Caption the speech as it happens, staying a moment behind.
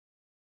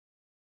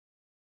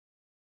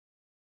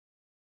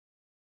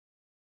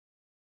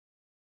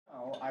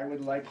Now, I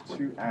would like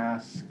to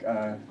ask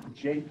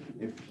Jake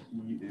if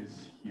he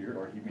is here,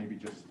 or he maybe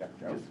just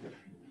stepped out,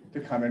 to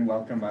come and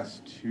welcome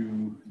us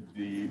to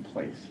the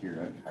place here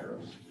at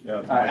KAIROS.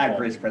 Yeah, at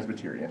Grace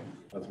Presbyterian.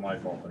 That's my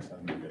fault. I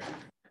sent you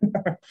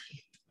it.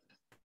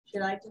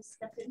 Should I just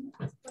step in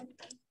at this point?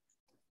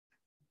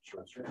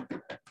 Sure.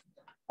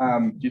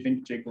 Do you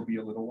think Jake will be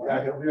a little while?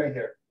 Yeah, he'll be right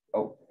here.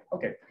 Oh,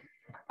 okay.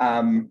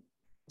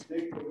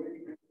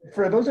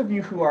 For those of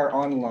you who are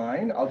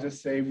online, I'll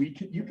just say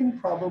you can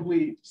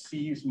probably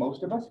see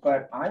most of us,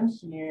 but I'm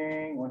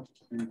seeing 1,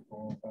 2, 3,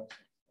 4, 5,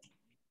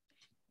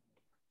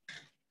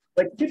 6,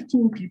 like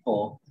 15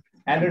 people,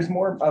 and there's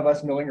more of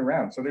us milling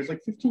around. So there's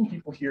like 15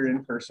 people here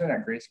in person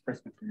at Grace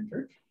Presbyterian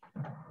Church.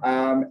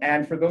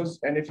 And for those,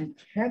 and if you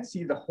can't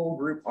see the whole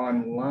group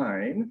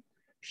online,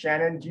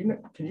 Shannon,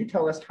 can you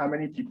tell us how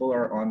many people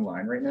are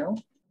online right now?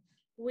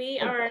 We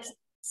are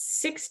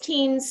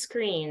 16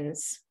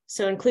 screens,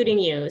 so including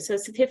you. So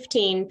it's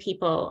 15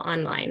 people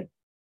online,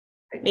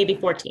 maybe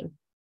 14.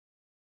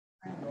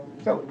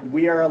 So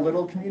we are a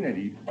little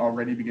community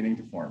already beginning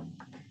to form.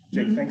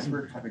 Jake, thanks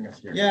for having us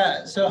here.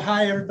 Yeah, so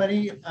hi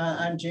everybody,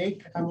 I'm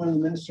Jake. I'm one of the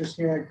ministers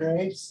here at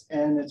Grace,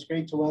 and it's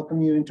great to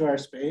welcome you into our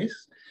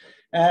space.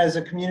 As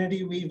a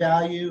community, we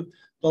value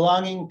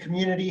belonging,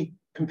 community,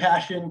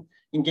 compassion,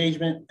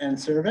 engagement, and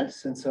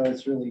service, and so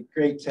it's really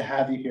great to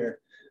have you here.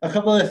 A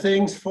couple of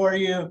things for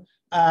you.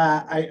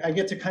 I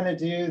get to kind of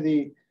do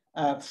the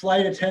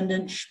flight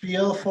attendant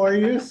spiel for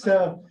you.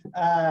 So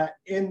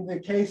in the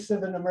case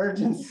of an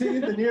emergency,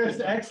 the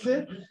nearest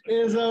exit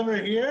is over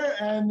here,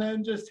 and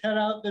then just head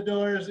out the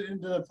doors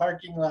into the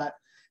parking lot.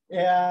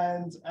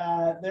 And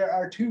there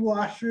are 2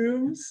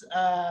 washrooms.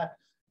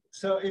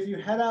 So if you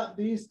head out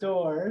these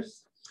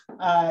doors,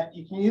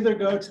 you can either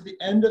go to the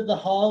end of the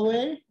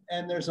hallway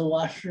and there's a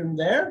washroom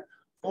there,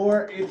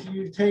 or if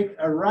you take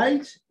a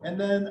right and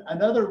then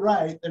another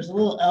right, there's a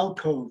little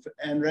alcove,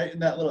 and right in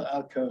that little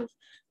alcove,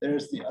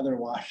 there's the other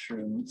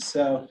washroom.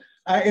 So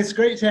it's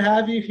great to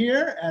have you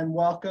here, and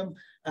welcome.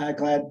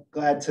 Glad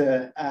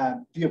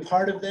to be a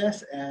part of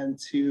this and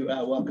to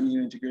welcome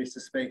you into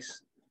Grace's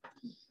space.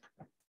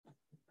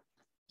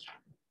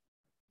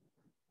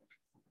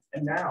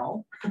 And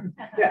now,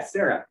 yes,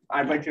 Sarah.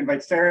 I'd like to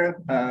invite Sarah.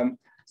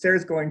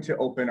 Sarah's going to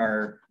open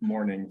our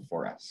morning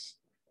for us.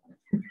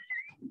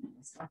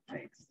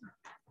 Thanks.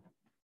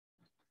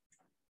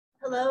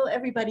 Hello,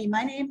 everybody.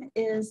 My name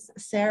is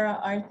Sarah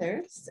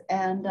Arthurs,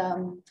 and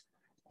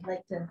I'd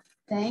like to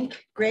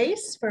thank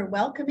Grace for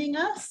welcoming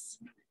us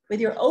with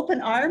your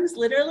open arms,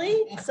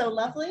 literally. So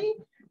lovely.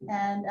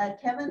 And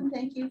Kevin,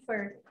 thank you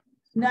for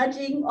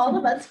nudging all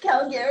of us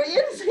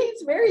Calgarians.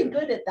 He's very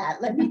good at that.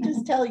 Let me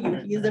just tell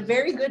you, he's a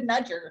very good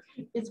nudger.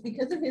 It's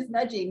because of his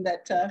nudging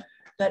that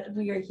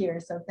we are here.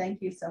 So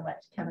thank you so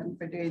much, Kevin,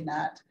 for doing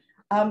that.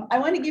 I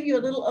want to give you a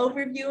little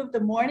overview of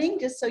the morning,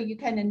 just so you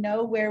kind of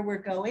know where we're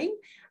going.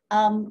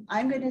 I'm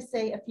going to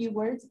say a few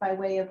words by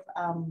way of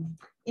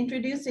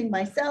introducing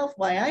myself,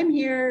 why I'm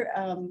here,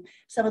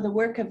 some of the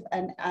work of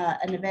an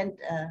event,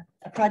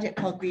 a project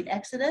called Green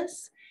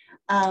Exodus.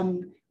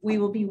 We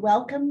will be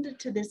welcomed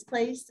to this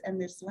place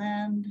and this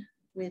land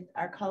with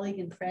our colleague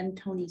and friend,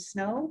 Tony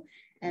Snow,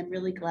 and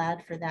really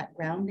glad for that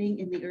grounding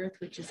in the earth,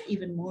 which is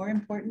even more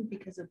important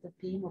because of the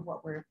theme of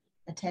what we're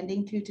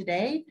attending to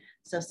today.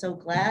 So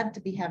glad to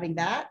be having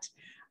that.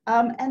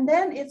 And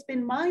then it's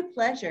been my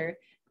pleasure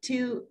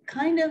to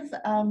kind of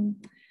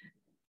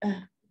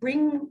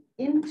bring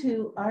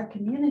into our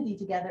community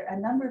together a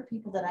number of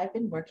people that I've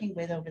been working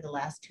with over the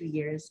last 2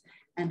 years,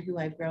 and who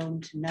I've grown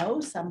to know,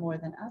 some more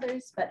than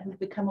others, but who've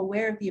become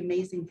aware of the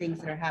amazing things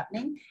that are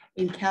happening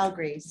in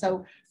Calgary.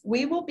 So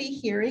we will be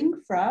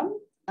hearing from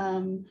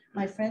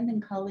my friend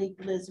and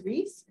colleague Liz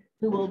Reese,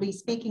 who will be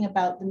speaking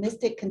about the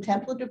mystic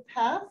contemplative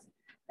path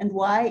and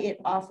why it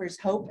offers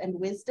hope and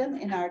wisdom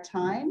in our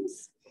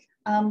times.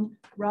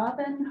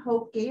 Robin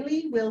Hope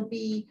Gailey will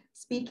be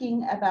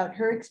speaking about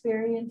her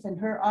experience and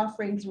her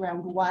offerings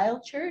around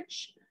Wild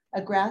Church,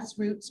 a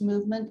grassroots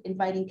movement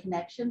inviting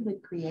connection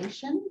with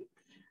creation.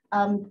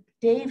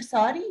 Dave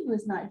Soddy, who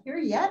is not here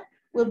yet,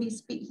 will be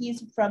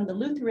he's from the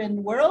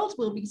Lutheran world,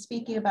 will be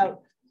speaking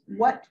about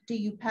what do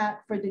you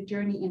pack for the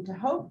journey into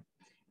hope.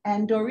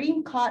 And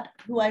Doreen Cott,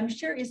 who I'm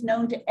sure is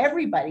known to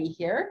everybody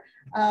here,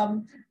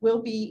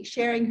 will be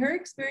sharing her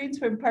experience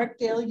from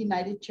Parkdale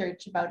United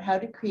Church about how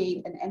to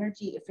create an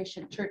energy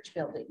efficient church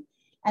building.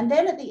 And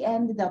then at the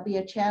end, there'll be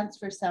a chance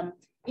for some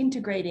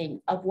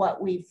integrating of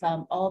what we've,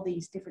 all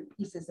these different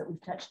pieces that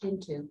we've touched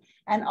into.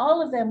 And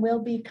all of them will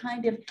be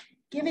kind of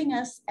giving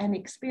us an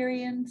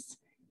experience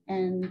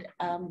and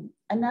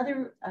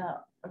another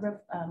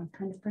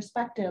kind of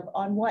perspective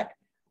on what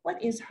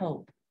is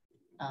hope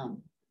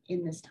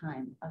in this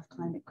time of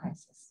climate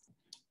crisis.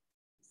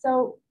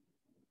 So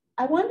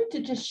I wanted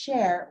to just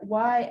share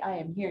why I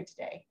am here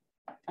today.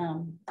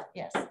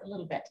 Yes, a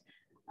little bit.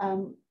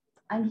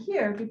 I'm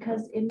here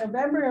because in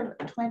November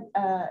of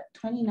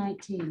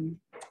 2019,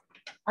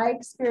 I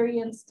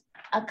experienced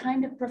a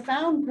kind of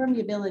profound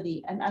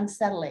permeability and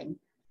unsettling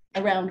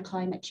around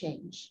climate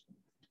change.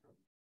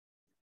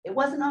 It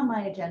wasn't on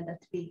my agenda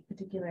to be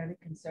particularly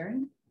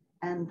concerned,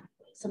 and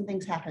some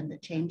things happened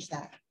that changed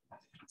that.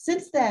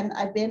 Since then,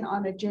 I've been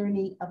on a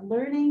journey of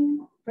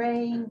learning,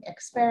 praying,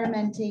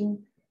 experimenting,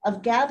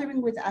 of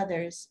gathering with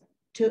others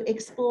to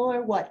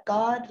explore what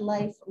God,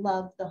 life,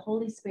 love, the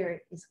Holy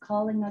Spirit is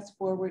calling us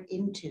forward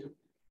into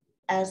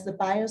as the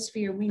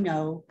biosphere we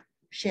know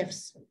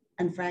shifts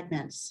and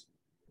fragments.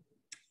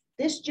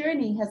 This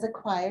journey has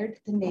acquired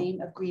the name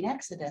of Green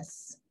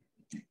Exodus.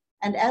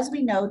 And as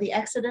we know, the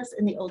Exodus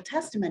in the Old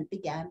Testament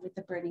began with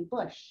the burning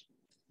bush.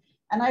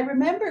 And I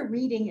remember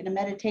reading in a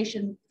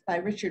meditation by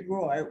Richard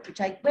Rohr, which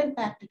I went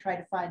back to try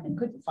to find and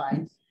couldn't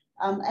find,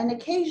 an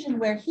occasion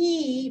where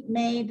he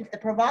made the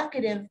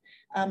provocative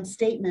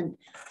statement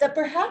that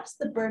perhaps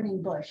the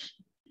burning bush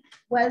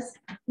was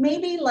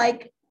maybe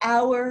like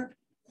our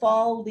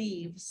fall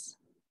leaves,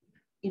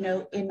 you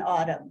know, in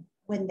autumn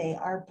when they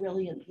are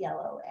brilliant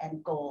yellow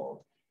and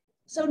gold.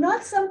 So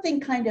not something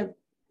kind of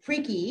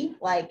freaky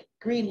like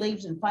green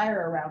leaves and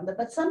fire around them,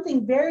 but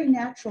something very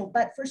natural,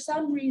 but for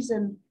some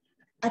reason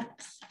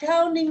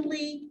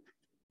astoundingly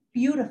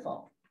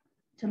beautiful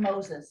to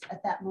Moses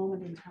at that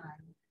moment in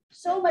time.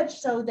 So much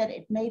so that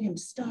it made him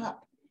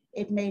stop.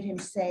 It made him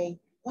say,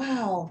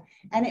 wow.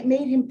 And it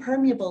made him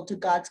permeable to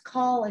God's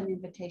call and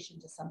invitation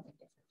to something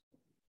different.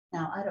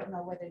 Now, I don't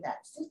know whether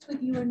that sits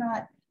with you or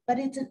not, but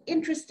it's an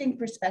interesting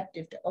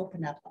perspective to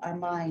open up our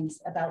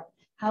minds about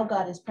how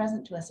God is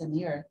present to us in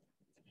the earth.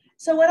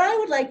 So what I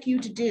would like you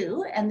to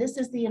do, and this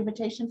is the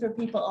invitation for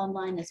people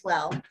online as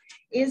well,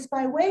 is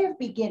by way of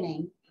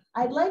beginning,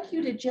 I'd like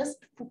you to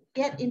just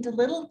get into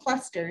little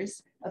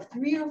clusters of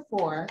 3 or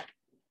 4,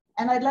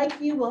 and I'd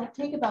like you, will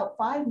take about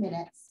 5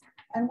 minutes.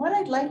 And what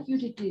I'd like you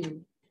to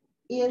do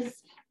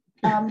is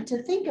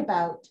to think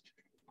about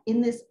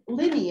in this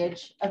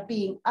lineage of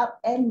being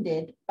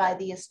upended by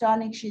the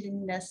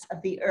astonishingness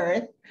of the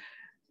earth.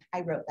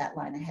 I wrote that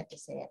line, I had to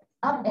say it.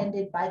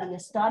 Upended by the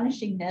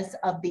astonishingness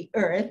of the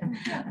earth.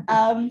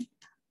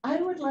 I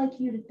would like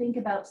you to think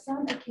about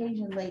some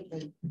occasion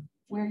lately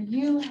where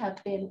you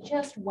have been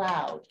just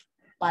wowed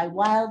by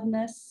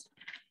wildness,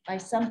 by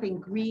something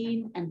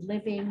green and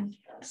living,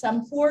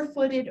 some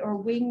 4-footed or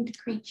winged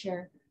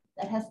creature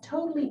that has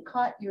totally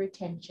caught your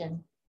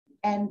attention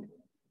and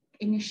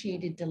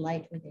initiated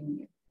delight within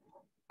you.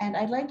 And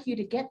I'd like you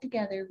to get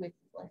together with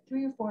like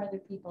 3 or 4 other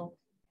people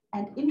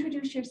and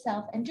introduce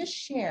yourself and just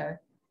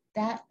share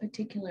that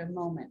particular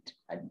moment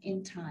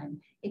in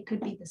time. It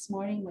could be this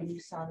morning when you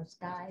saw the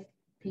sky,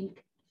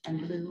 pink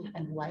and blue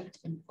and white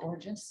and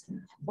gorgeous,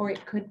 or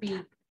it could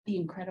be the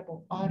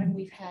incredible autumn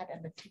we've had, a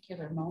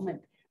particular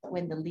moment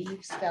when the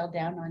leaves fell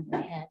down on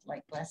your head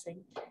like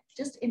blessing.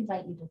 Just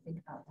invite you to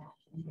think about that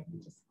and then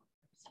you just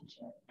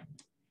share it.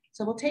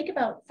 So we'll take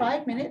about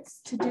 5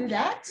 minutes to do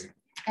that,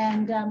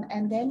 and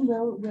then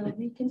we'll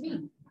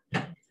reconvene.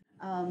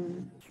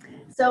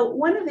 So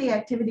one of the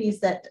activities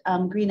that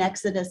Green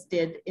Exodus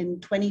did in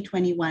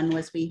 2021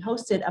 was we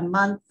hosted a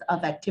month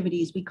of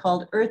activities we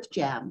called Earth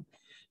Jam,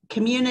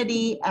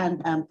 community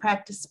and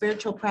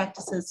spiritual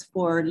practices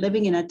for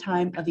living in a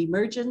time of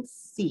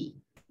emergency.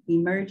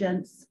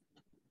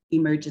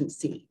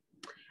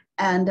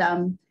 And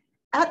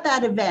at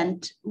that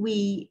event,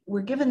 we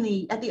were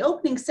given at the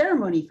opening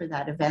ceremony for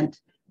that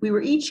event, we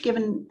were each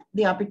given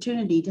the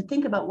opportunity to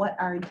think about what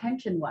our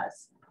intention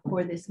was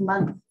for this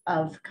month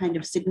of kind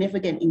of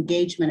significant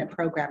engagement and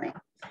programming.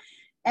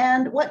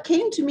 And what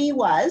came to me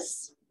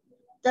was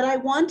that I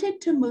wanted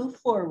to move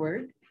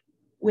forward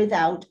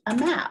without a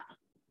map.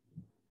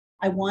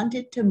 I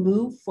wanted to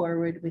move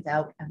forward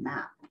without a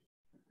map.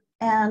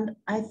 And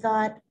I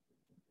thought,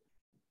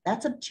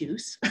 that's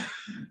obtuse.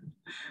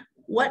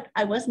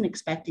 I wasn't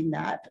expecting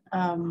that.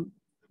 I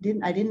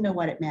didn't know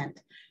what it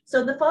meant.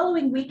 So the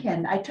following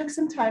weekend, I took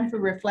some time for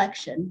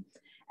reflection,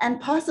 and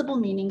possible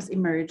meanings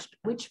emerged,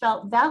 which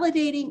felt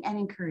validating and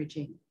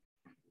encouraging.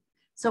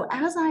 So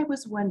as I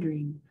was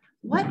wondering,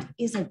 what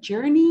is a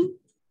journey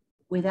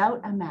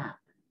without a map?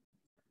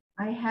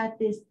 I had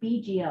this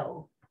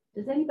BGO.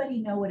 Does anybody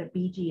know what a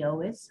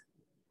BGO is?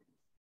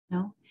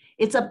 No?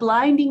 It's a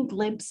blinding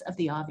glimpse of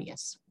the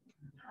obvious.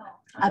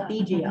 A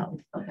BGO,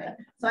 okay.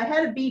 So I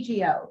had a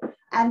BGO,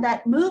 and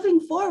that moving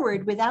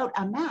forward without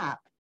a map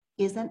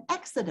is an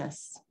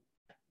exodus.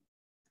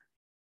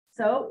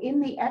 So in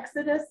the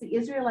Exodus, the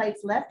Israelites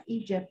left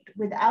Egypt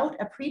without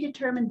a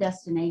predetermined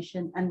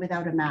destination and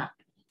without a map.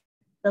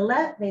 They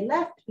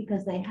left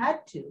because they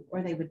had to,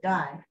 or they would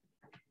die.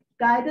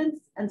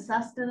 Guidance and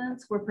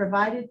sustenance were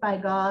provided by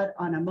God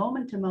on a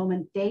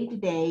moment-to-moment,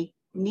 day-to-day,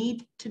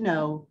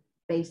 need-to-know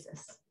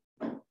basis.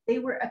 They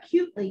were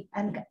acutely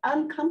and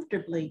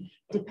uncomfortably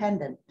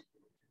dependent,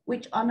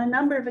 which on a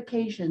number of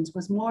occasions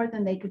was more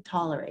than they could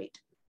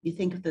tolerate. You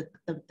think of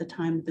the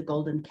time of the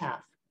golden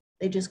calf.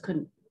 They just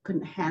couldn't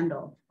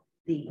handle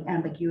the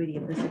ambiguity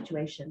of the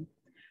situation.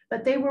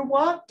 But they were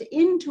walked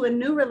into a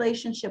new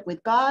relationship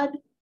with God,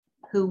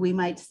 who we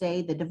might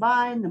say the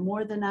divine, the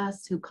more than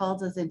us, who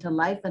calls us into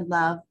life and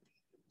love,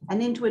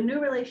 and into a new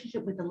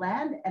relationship with the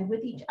land and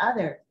with each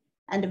other.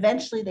 And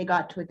eventually they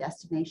got to a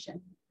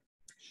destination.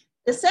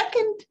 The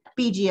second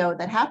BGO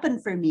that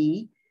happened for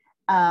me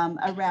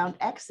around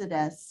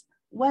Exodus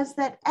was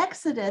that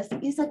Exodus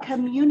is a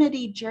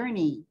community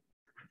journey.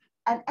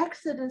 And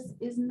Exodus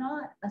is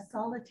not a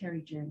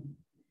solitary journey.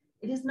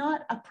 It is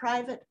not a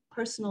private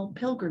personal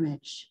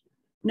pilgrimage,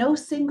 no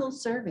single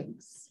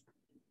servings,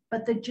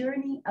 but the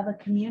journey of a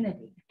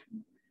community.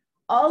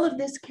 All of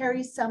this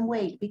carries some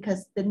weight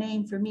because the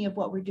name for me of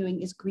what we're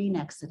doing is Green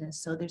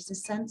Exodus. So there's a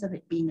sense of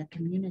it being a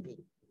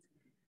community.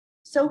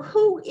 So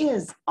who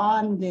is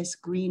on this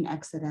Green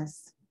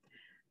Exodus?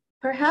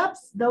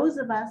 Perhaps those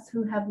of us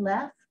who have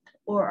left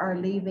or are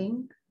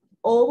leaving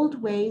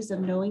old ways of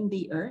knowing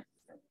the earth,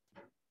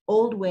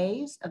 old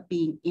ways of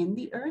being in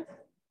the earth,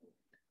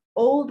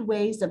 old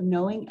ways of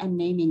knowing and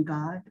naming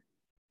God,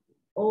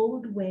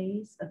 old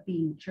ways of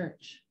being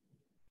church.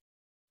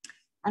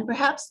 And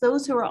perhaps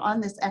those who are on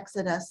this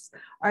Exodus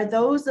are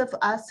those of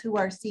us who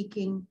are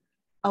seeking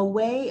a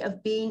way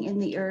of being in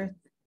the earth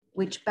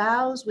which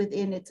bows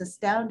within its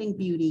astounding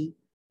beauty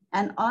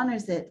and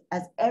honors it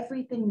as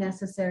everything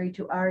necessary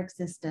to our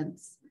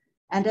existence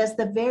and as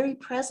the very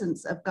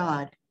presence of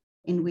God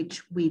in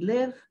which we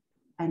live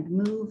and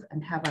move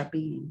and have our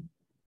being.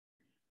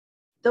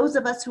 Those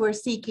of us who are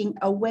seeking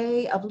a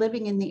way of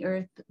living in the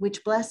earth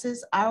which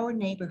blesses our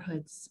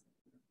neighborhoods,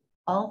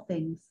 all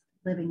things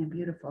living and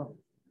beautiful.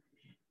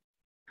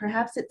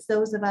 Perhaps it's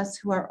those of us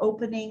who are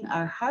opening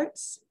our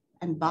hearts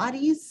and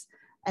bodies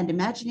and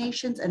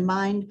imaginations and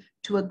mind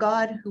to a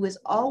God who is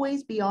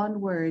always beyond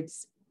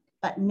words,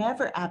 but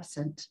never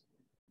absent,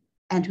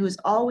 and who is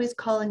always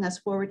calling us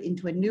forward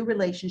into a new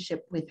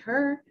relationship with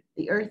her,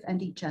 the earth,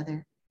 and each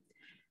other.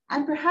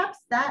 And perhaps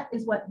that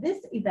is what this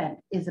event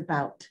is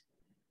about.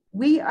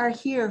 We are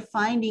here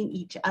finding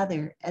each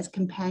other as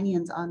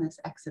companions on this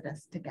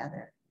Exodus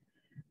together.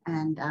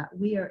 And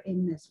we are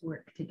in this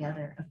work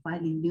together of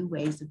finding new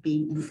ways of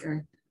being in the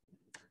earth.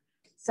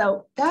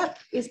 So that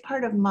is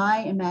part of my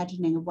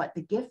imagining of what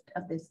the gift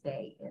of this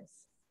day is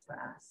for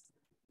us,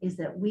 is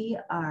that we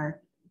are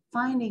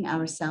finding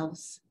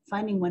ourselves,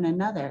 finding one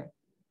another,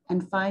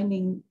 and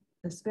finding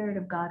the Spirit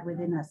of God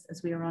within us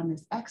as we are on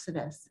this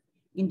Exodus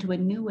into a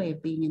new way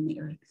of being in the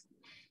earth,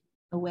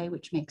 a way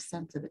which makes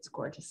sense of its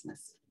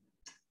gorgeousness.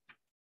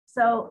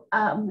 So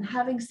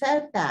having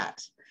said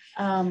that,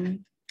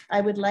 I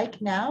would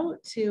like now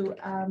to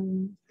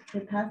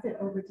pass it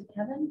over to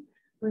Kevin,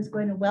 who is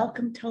going to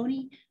welcome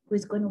Tony, who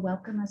is going to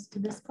welcome us to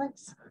this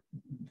place.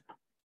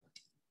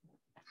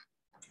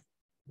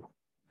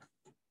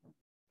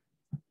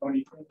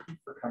 Tony, thank you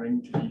for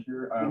coming to be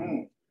here.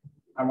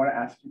 I want to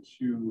ask you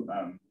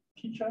to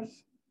teach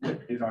us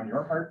what is on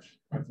your heart,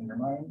 what's in your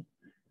mind.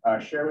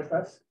 Share with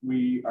us.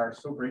 We are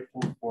so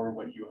grateful for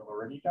what you have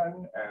already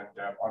done. And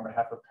on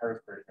behalf of KAIROS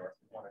Prairies North,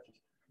 we want to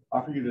just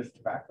offer you this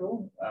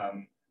tobacco,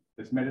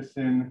 this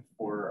medicine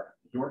for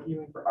your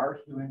healing, for our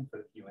healing, for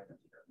the healing of the earth.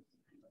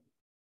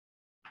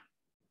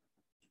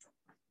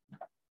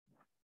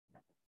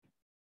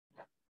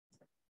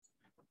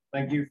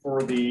 Thank you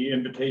for the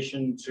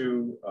invitation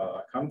to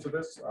come to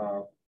this.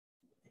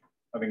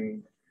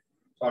 Having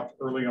talked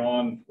early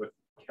on with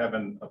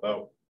Kevin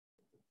about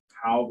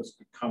how this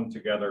could come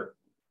together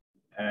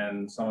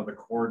and some of the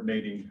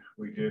coordinating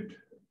we did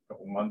a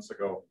couple months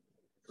ago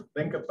to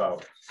think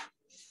about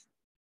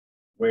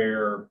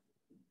where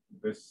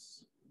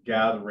this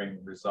gathering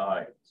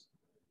resides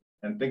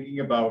and thinking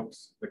about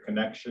the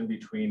connection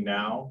between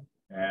now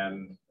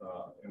and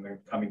in the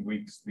coming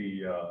weeks,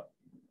 the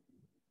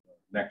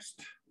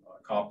next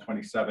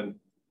COP27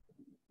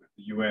 with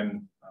the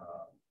UN.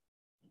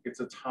 It's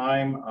a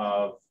time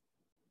of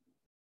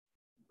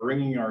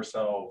bringing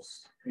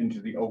ourselves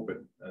into the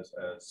open, as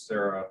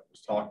Sarah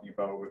was talking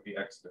about with the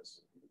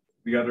Exodus.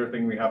 The other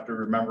thing we have to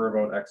remember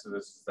about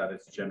Exodus is that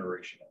it's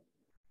generational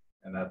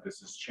and that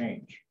this is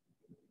change.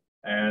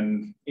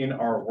 And in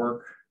our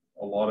work,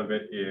 a lot of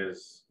it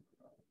is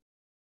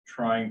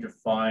trying to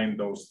find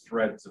those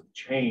threads of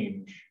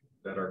change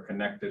that are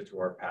connected to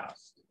our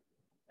past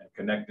and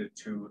connected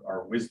to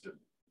our wisdom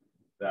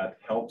that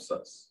helps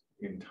us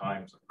in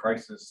times of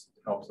crisis,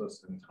 helps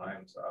us in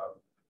times of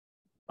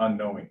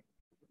unknowing.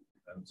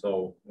 And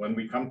so when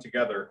we come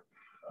together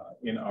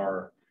in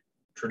our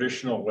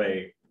traditional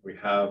way, we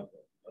have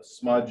a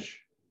smudge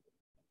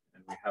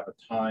and we have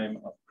a time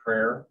of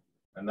prayer.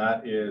 And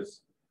that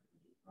is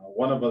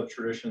one of the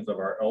traditions of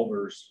our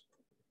elders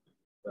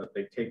that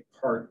they take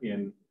part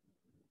in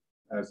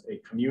as a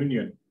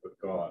communion with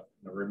God,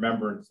 and a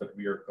remembrance that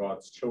we are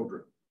God's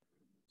children.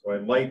 So I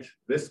light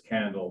this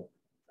candle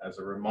as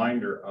a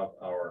reminder of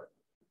our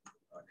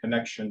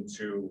connection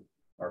to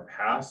our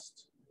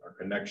past, our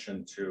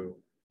connection to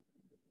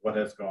what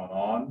has gone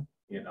on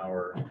in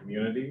our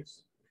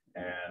communities,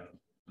 and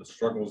the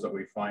struggles that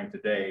we find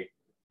today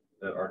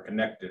that are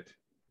connected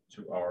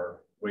to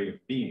our way of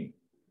being.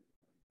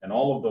 And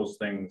all of those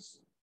things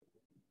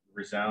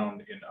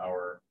resound in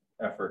our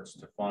efforts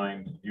to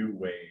find new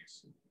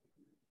ways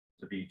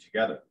to be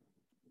together.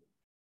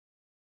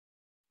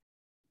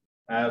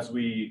 As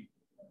we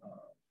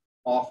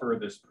offer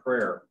this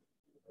prayer,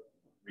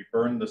 we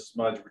burn the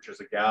smudge, which is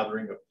a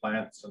gathering of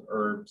plants and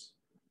herbs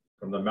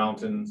from the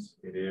mountains.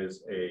 It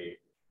is a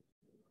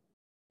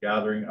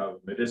gathering of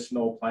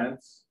medicinal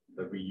plants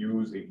that we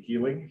use in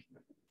healing.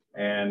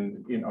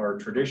 And in our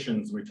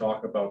traditions, we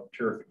talk about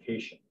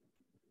purification.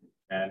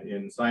 And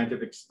in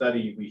scientific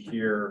study, we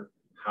hear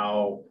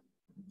how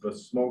the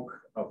smoke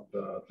of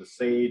the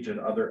sage and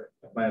other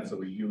plants that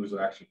we use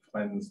actually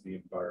cleanse the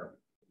environment.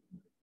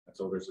 And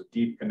so there's a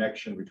deep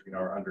connection between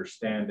our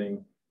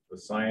understanding, the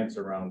science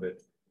around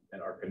it,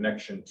 and our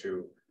connection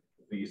to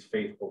these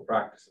faithful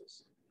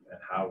practices and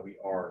how we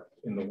are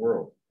in the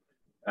world.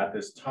 At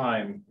this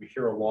time, we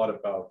hear a lot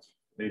about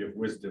native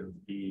wisdom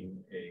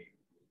being a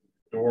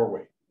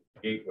doorway,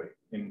 gateway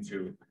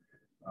into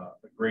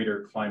a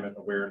greater climate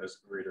awareness,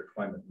 greater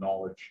climate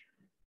knowledge,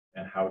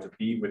 and how to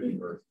be with the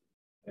earth.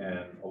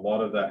 And a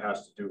lot of that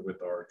has to do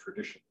with our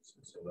traditions.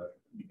 So that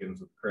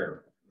begins with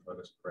prayer. Let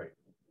us pray.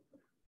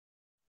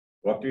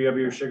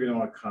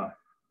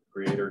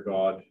 Creator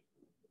God,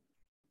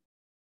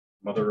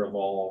 Mother of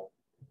all,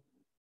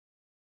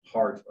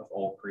 heart of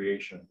all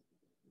creation.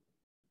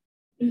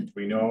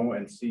 We know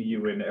and see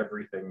you in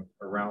everything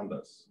around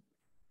us.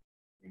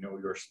 We know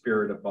your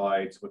spirit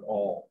abides with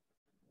all,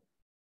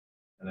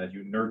 and that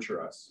you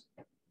nurture us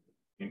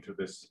into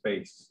this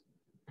space,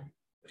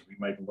 that we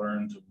might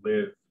learn to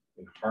live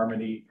in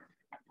harmony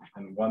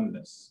and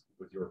oneness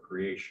with your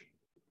creation.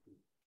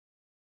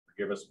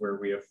 Forgive us where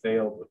we have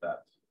failed with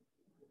that.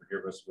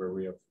 Forgive us where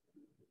we have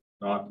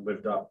not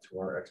lived up to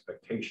our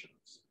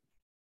expectations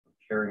of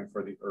caring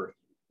for the earth,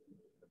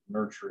 of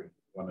nurturing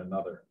one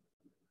another.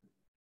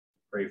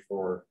 Pray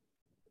for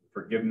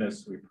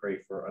forgiveness. We pray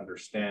for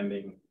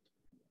understanding.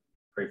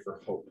 Pray for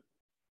hope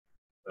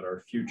that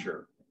our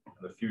future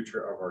and the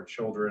future of our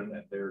children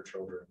and their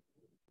children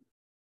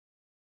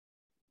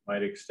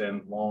might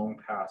extend long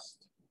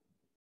past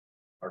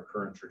our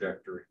current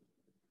trajectory.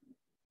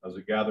 As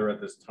we gather at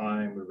this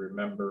time, we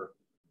remember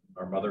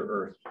our Mother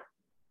Earth,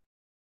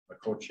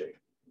 Makoche.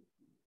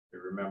 We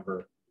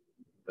remember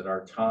that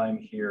our time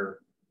here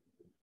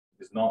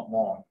is not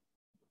long,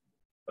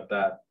 but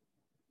that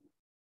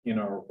in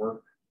our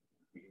work,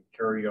 we can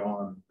carry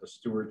on the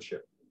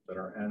stewardship that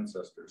our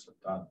ancestors have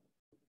done.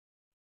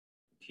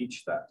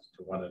 Teach that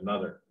to one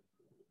another,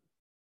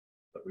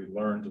 that we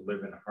learn to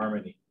live in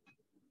harmony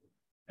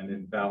and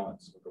in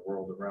balance with the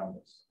world around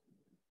us.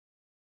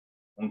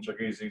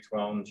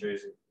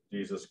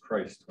 Jesus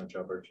Christ,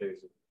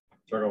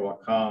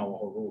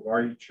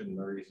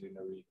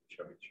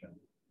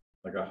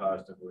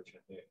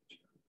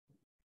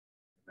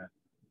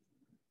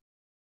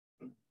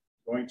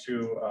 going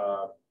to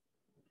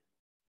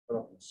put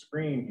up on the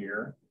screen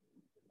here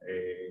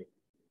a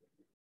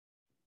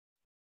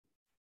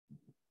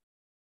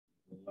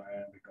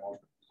land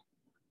acknowledgement.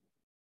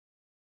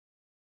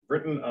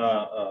 Written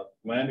a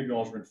land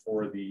acknowledgement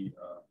for the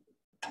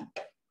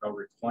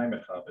Calgary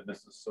Climate Hub, and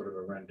this is sort of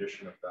a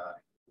rendition of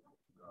that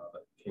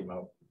that came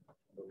out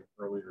a little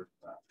earlier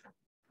than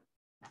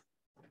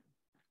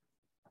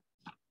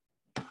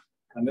that.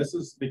 And this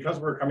is because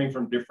we're coming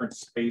from different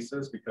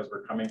spaces, because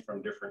we're coming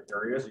from different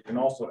areas. You can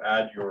also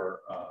add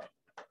your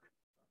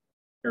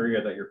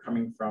area that you're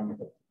coming from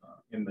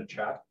in the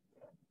chat.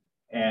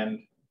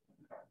 And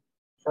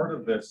part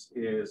of this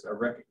is a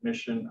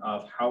recognition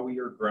of how we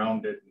are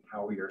grounded and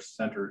how we are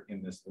centered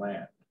in this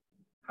land,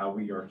 how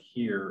we are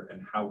here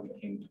and how we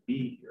came to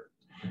be here.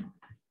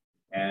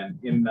 And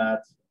in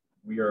that,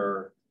 we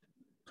are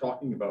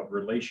talking about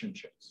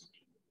relationships.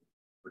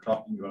 We're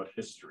talking about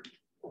history.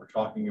 We're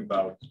talking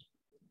about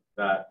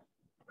that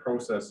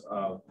process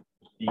of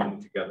being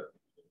together.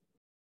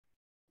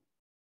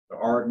 So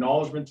our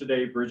acknowledgement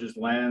today bridges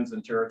lands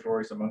and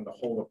territories among the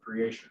whole of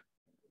creation.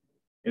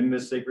 In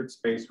this sacred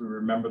space, we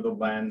remember the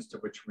lands to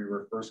which we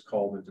were first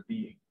called into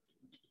being,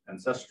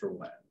 ancestral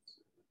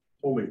lands,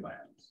 holy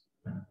lands,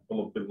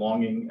 full of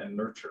belonging and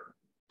nurture,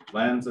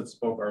 lands that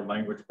spoke our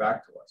language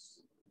back to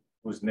us,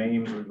 whose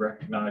names we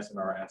recognize in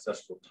our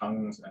ancestral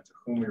tongues and to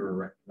whom we were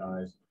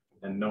recognized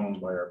and known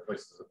by our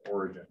places of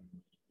origin.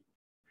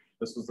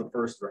 This was the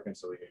first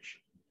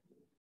reconciliation,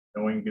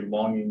 knowing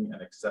belonging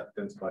and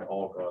acceptance by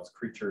all God's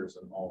creatures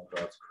and all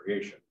God's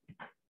creation.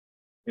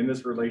 In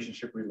this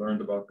relationship, we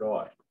learned about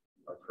God,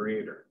 our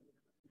creator,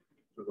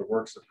 through the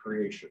works of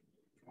creation.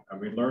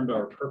 And we learned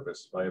our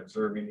purpose by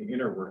observing the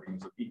inner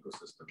workings of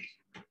ecosystems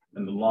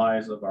and the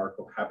lives of our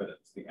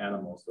cohabitants, the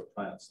animals, the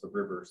plants, the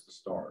rivers, the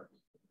stars.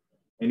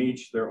 In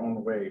each their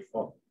own way,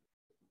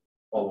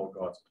 follow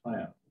God's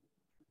plan.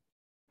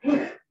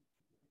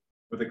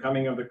 With the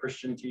coming of the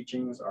Christian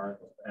teachings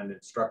and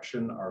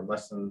instruction, our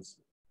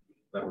lessons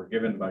that were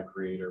given by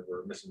Creator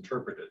were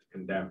misinterpreted,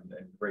 condemned,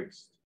 and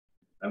erased,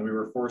 and we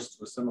were forced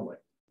to assimilate.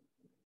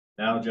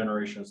 Now,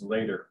 generations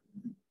later,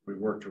 we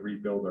work to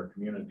rebuild our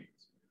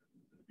communities,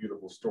 the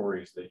beautiful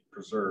stories they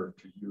preserve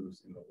to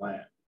use in the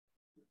land.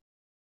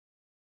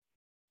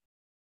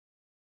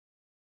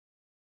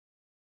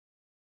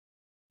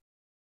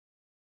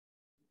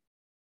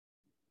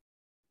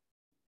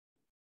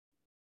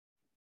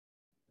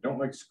 I don't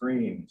like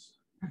screens.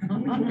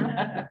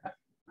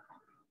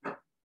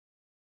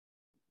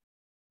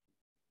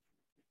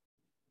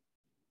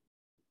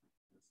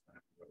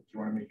 Do you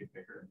want to make it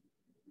bigger?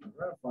 I'm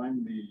trying to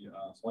find the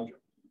slideshow.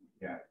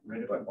 Yeah,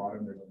 right at the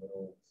bottom, there's a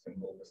little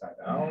symbol beside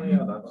that. Oh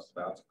yeah,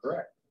 that's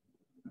correct.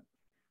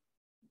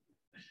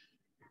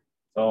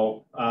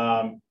 So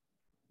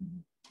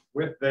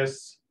with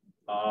this,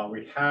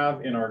 we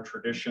have in our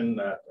tradition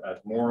that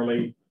at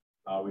Morley,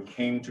 we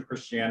came to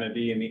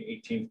Christianity in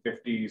the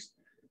 1850s,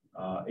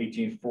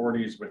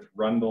 1840s with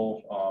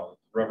Rundle,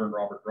 Reverend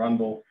Robert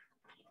Rundle,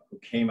 who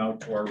came out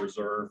to our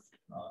reserve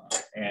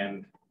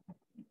and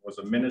was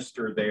a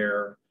minister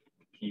there.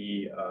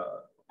 He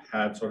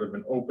had sort of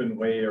an open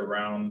way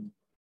around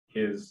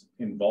his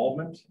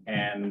involvement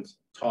and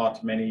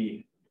taught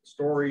many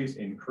stories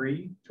in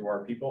Cree to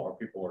our people. Our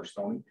people are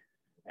Stoney.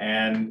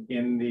 And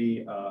in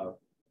the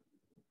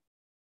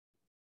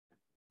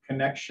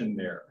connection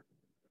there,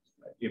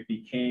 it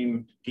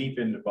became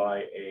deepened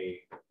by a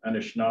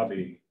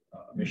Anishinaabe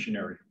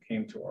missionary who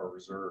came to our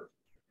reserve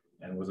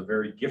and was a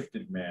very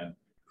gifted man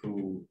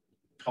who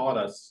taught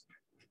us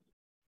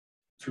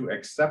to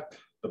accept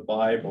the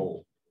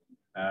Bible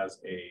as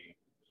a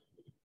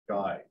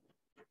guide,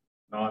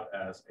 not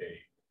as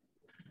a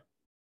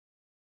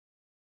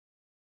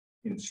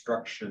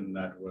instruction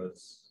that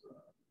was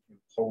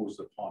imposed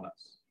upon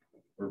us.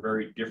 We're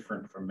very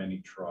different from many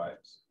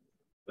tribes,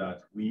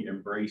 that we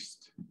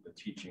embraced the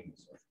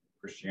teachings of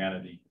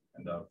Christianity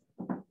and of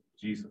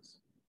Jesus,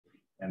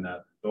 and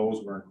that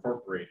those were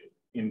incorporated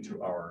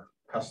into our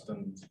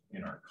customs,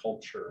 in our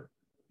culture,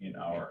 in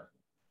our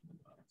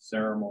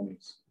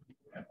ceremonies,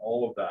 and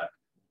all of that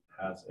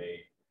has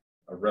a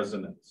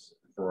resonance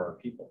for our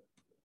people.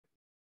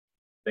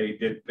 They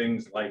did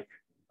things like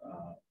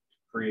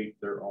create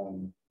their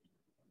own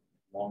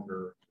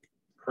longer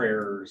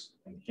prayers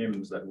and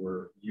hymns that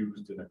were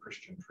used in a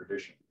Christian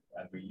tradition.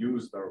 And we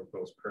use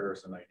those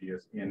prayers and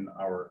ideas in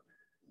our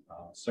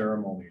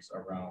ceremonies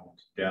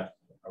around death,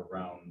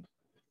 around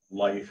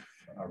life,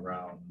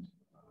 around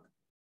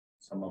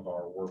some of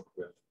our work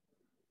with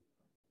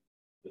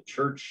the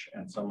church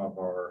and some of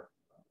our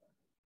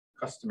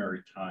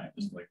customary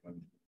times, like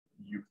when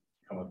youth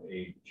come of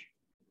age.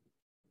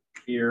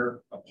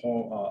 Here, a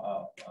poem,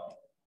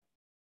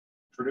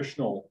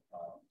 traditional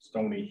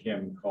Stoney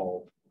hymn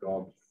called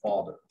God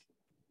Father.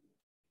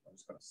 I'm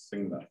just going to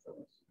sing that for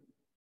us.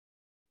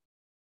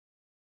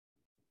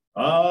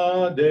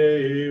 Adewaka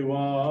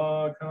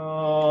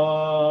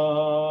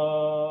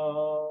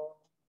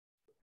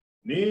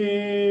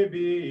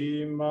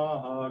Nibi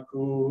Mahakuno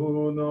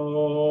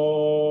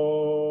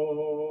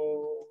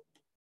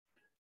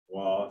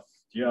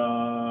Wastya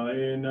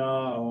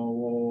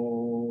Inawo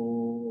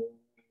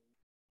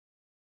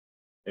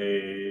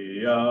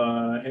Eya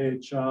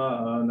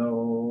Hechano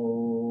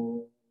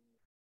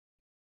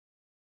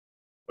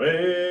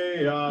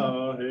Weya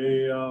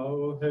Heya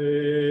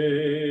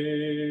Hey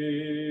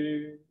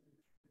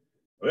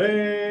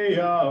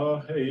Weya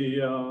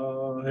Heya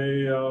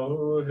Heya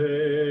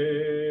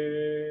Hey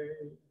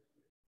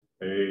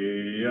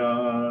Heya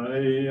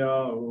Heya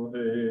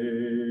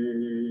Hey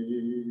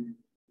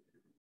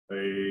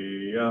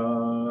Heya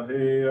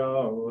Heya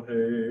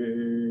Hey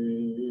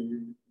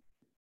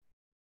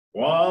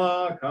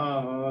Waka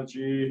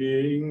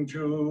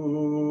Jingju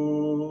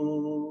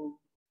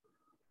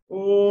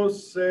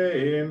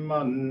Ose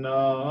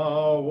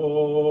Manawo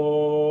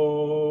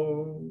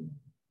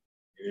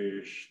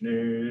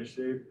Ishne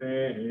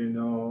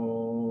Sepeno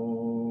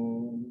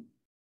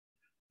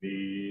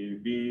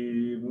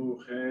Bibi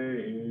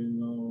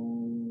Muheno.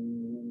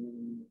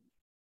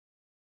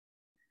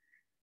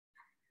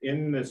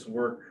 In this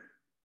work,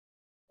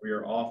 we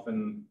are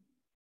often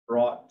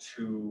brought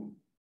to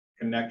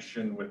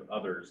connection with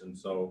others. And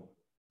so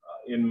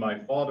in my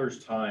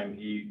father's time,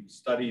 he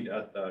studied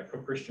at the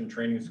Christian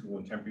Training School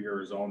in Tempe,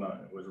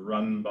 Arizona. It was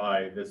run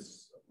by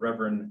this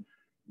Reverend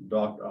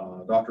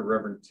Dr.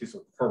 Reverend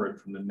Cecil Corbett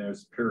from the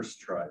Nez Perce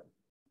tribe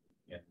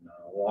in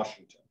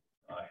Washington.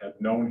 I had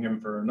known him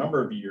for a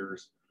number of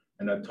years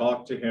and I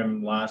talked to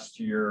him last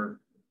year.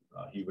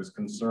 He was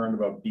concerned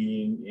about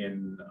being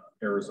in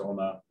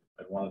Arizona.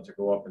 I wanted to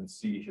go up and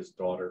see his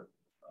daughter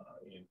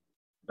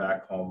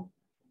back home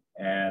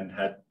and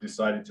had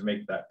decided to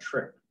make that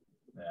trip.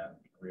 And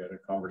we had a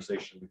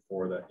conversation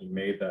before that he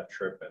made that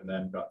trip and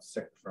then got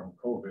sick from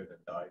COVID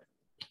and died.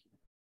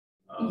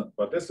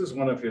 But this is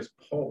one of his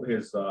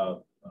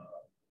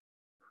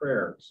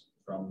prayers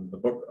from the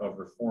Book of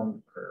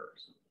Reformed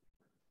Prayers.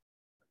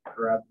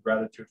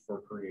 Gratitude for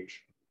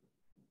creation.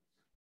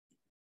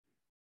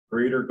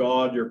 Creator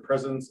God, your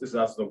presence is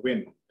as the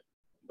wind,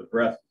 the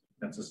breath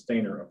and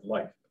sustainer of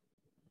life.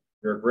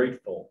 We are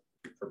grateful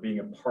for being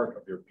a part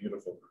of your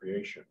beautiful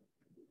creation.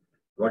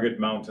 Rugged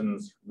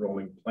mountains,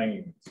 rolling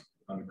plains,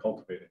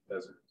 uncultivated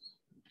deserts.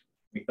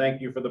 We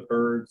thank you for the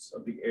birds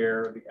of the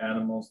air, the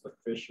animals, the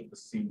fish of the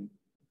sea,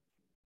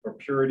 for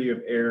purity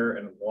of air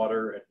and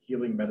water and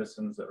healing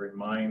medicines that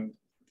remind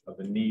of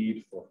the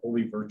need for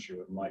holy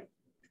virtue in life,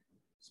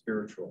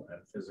 spiritual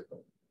and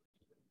physical.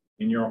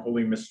 In your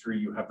holy mystery,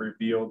 you have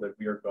revealed that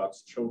we are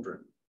God's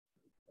children,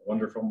 a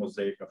wonderful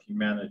mosaic of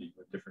humanity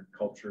with different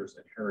cultures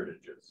and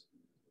heritages.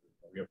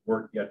 We have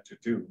work yet to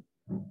do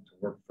to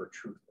work for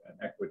truth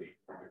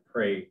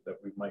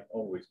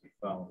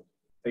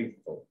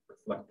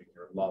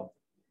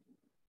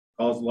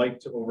light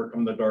to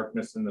overcome the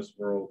darkness in this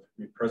world.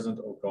 Be present,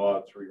 O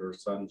God, through your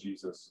Son,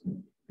 Jesus,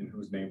 in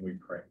whose name we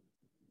pray.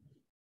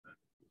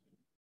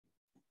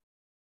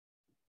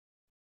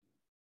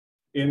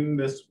 In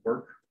this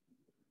work,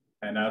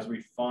 and as we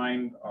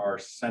find our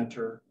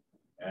center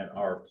and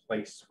our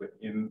place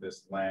within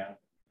this land,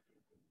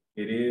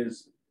 it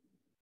is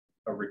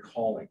a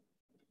recalling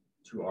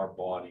to our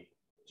body,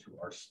 to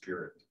our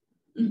spirit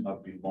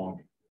of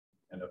belonging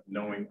and of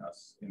knowing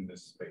us in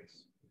this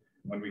space.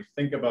 When we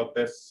think about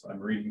this, I'm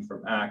reading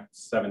from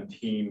Acts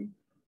 17,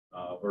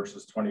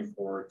 verses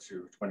 24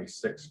 to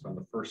 26 from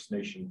the First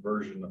Nation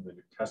version of the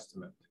New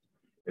Testament.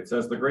 It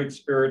says, "The Great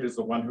Spirit is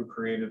the one who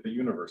created the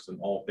universe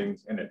and all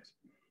things in it.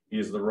 He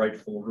is the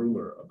rightful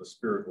ruler of the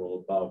spirit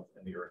world above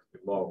and the earth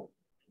below.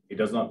 He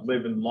does not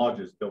live in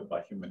lodges built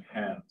by human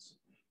hands.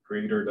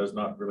 Creator does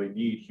not really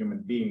need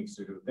human beings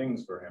to do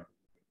things for him,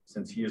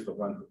 since he is the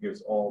one who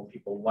gives all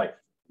people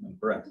life and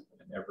breath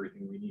and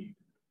everything we need.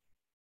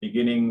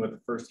 Beginning with the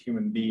first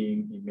human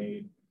being, he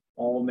made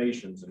all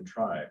nations and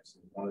tribes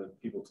and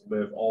wanted people to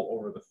live all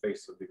over the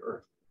face of the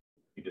earth.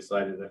 He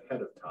decided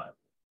ahead of time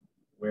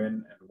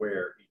when and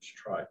where each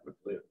tribe would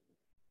live."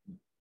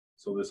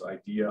 So this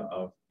idea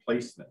of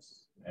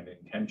placeness and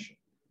intention.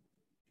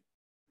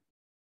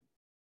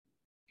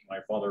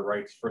 My father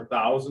writes, "For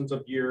thousands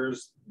of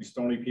years, the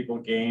Stoney people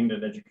gained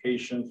an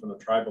education from the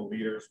tribal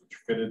leaders which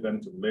fitted them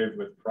to live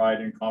with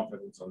pride and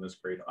confidence on this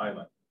great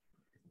island.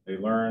 They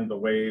learned the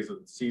ways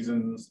of the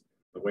seasons,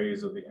 the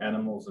ways of the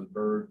animals and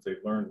birds.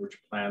 They learned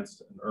which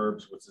plants and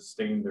herbs would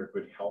sustain their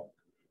good health.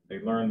 They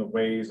learned the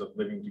ways of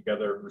living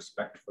together,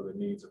 respect for the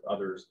needs of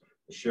others,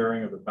 the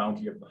sharing of the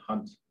bounty of the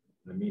hunt,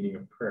 and the meaning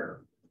of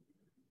prayer.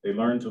 They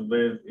learned to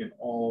live in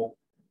all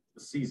the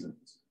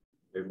seasons.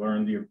 They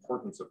learned the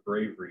importance of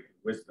bravery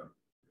and wisdom.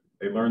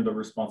 They learned the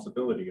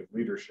responsibility of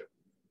leadership.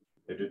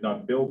 They did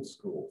not build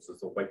schools as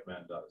the white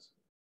man does,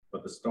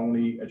 but the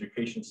Stoney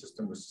education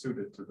system was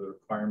suited to the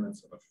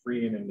requirements of a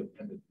free and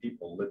independent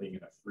people living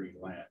in a free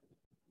land."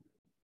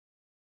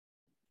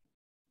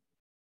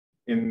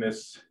 In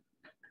this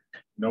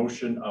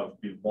notion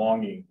of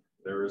belonging,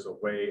 there is a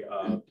way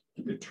of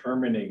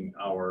determining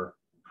our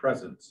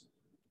presence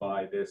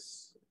by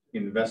this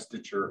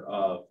investiture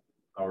of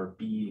our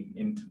being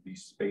into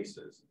these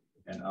spaces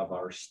and of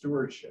our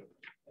stewardship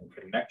and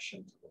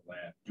connection to the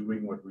land,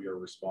 doing what we are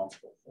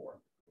responsible for.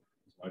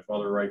 My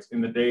father writes, "In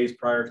the days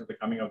prior to the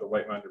coming of the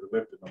white man, we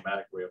lived a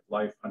nomadic way of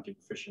life, hunting,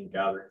 fishing,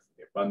 gathering from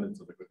the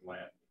abundance of the good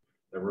land.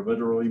 There were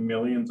literally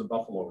millions of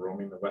buffalo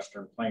roaming the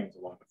western plains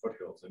along the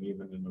foothills and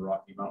even in the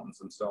Rocky Mountains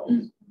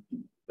themselves.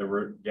 There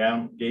were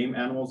game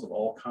animals of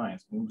all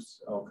kinds,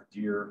 moose, elk,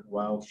 deer,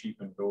 wild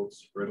sheep, and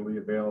goats readily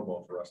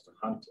available for us to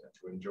hunt and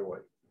to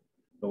enjoy.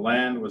 The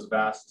land was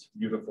vast,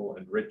 beautiful,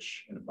 and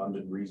rich in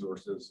abundant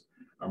resources.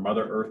 Our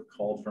Mother Earth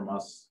called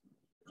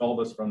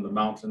us from the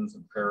mountains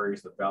and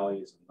prairies, the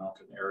valleys and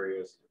mountain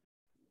areas,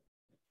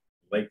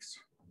 lakes,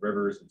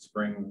 rivers, and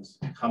springs.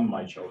 Come,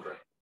 my children.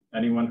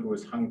 Anyone who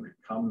is hungry,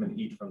 come and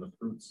eat from the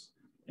fruits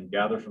and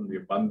gather from the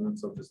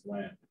abundance of this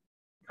land.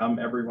 Come,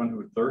 everyone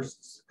who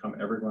thirsts. Come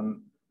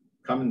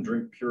and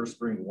drink pure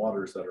spring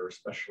waters that are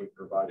especially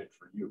provided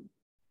for you.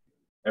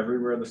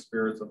 Everywhere the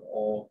spirits of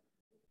all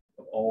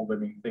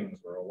living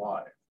things were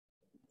alive.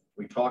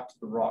 We talked to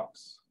the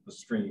rocks, the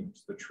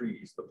streams, the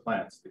trees, the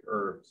plants, the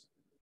herbs,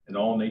 and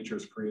all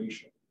nature's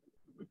creation.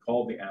 We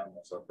called the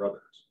animals our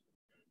brothers.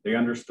 They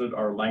understood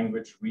our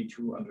language, we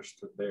too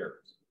understood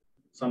theirs.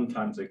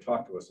 Sometimes they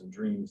talked to us in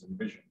dreams and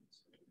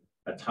visions.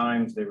 At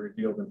times they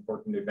revealed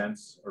important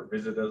events or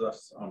visited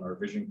us on our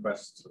vision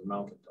quests to the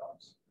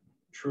mountaintops.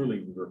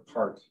 Truly, we were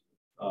part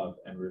of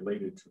and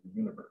related to the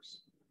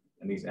universe,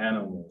 and these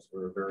animals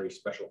were a very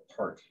special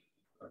part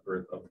of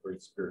the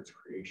Great Spirit's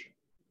creation."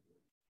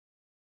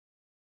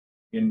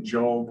 In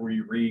Job,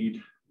 we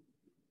read,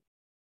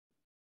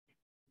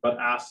 "But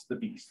ask the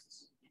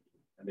beasts,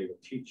 and they will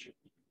teach you.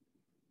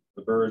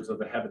 The birds of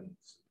the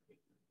heavens,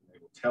 and they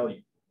will tell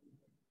you.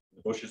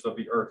 The bushes of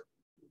the earth,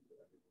 and they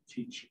will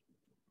teach you.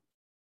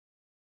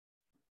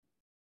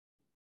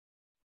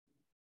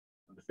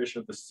 And the fish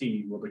of the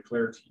sea will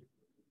declare to you.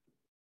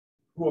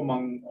 Who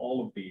among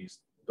all of these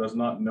does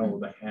not know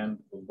the hand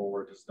of the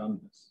Lord has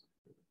done this?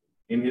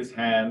 In his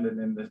hand and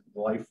in the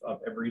life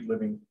of every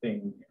living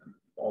thing and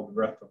all the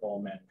breath of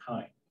all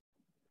mankind."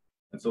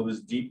 And so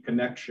this deep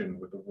connection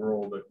with the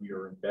world that we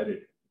are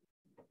embedded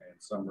in,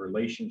 and some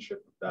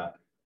relationship with that,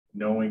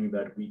 knowing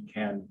that we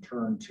can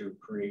turn to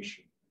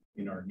creation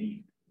in our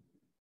need,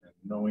 and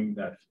knowing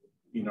that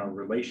in our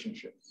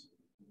relationships,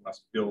 we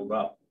must build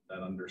up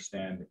that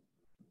understanding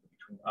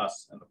between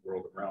us and the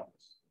world around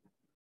us.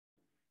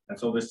 And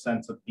so this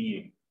sense of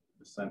being,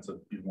 the sense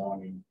of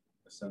belonging,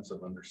 the sense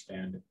of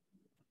understanding.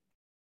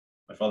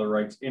 My father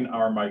writes, "In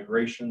our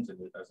migrations,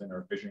 and as in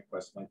our vision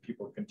quest, my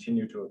people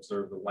continue to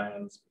observe the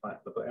lands,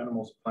 the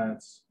animals,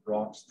 plants,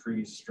 rocks,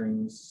 trees,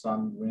 streams,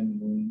 sun, wind,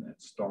 moon, and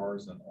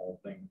stars, and all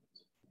things.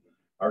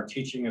 Our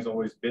teaching has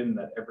always been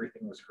that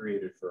everything was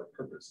created for a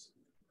purpose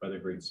by the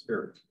Great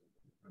Spirit.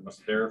 We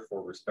must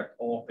therefore respect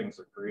all things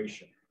of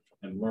creation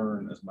and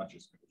learn as much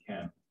as we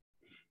can.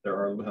 There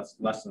are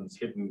lessons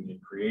hidden in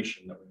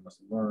creation that we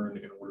must learn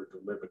in order to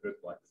live a good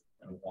life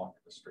and walk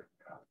the straight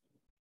path.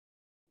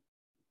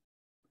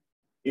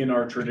 In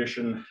our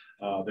tradition,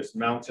 this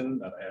mountain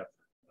that I have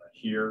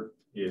here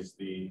is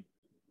the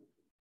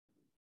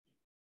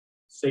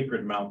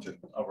sacred mountain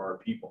of our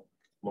people,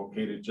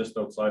 located just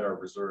outside our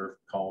reserve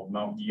called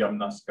Mount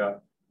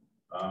Yamnuska.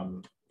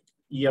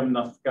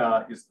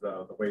 Yamnuska is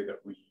the way that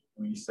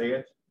we say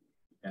it,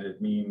 and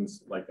it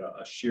means like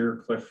a sheer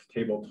cliff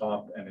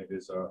tabletop, and it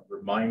is a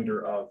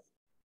reminder of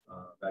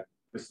that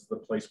this is the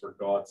place where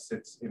God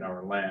sits in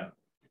our land.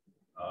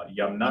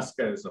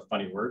 Yamnuska is a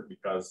funny word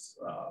because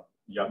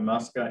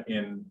Yamnuska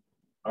in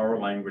our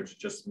language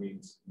just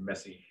means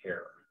messy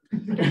hair.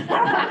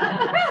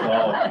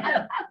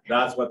 So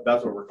that's what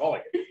we're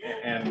calling it.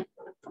 And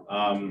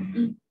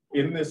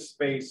in this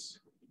space,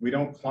 we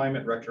don't climb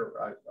it retro.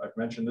 I've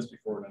mentioned this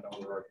before in a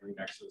number of our Green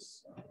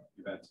Nexus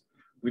events.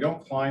 We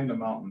don't climb the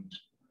mountain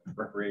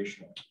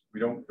recreationally. We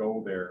don't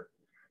go there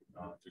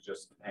to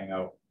just hang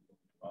out.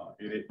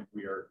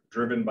 We are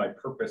driven by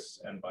purpose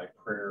and by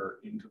prayer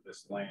into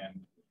this land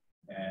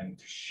and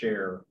to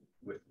share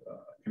with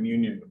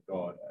communion with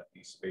God at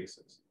these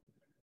spaces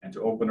and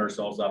to open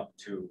ourselves up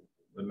to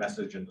the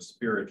message and the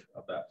spirit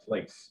of that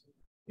place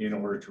in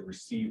order to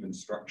receive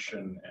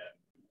instruction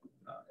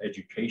and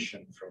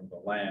education from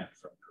the land,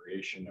 from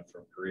creation and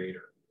from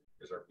creator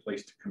is our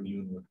place to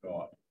commune with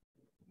God,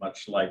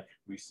 much like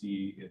we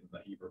see in the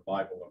Hebrew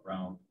Bible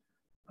around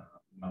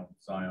Mount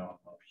Zion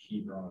of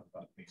Hebron,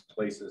 about these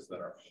places that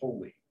are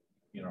holy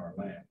in our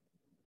land.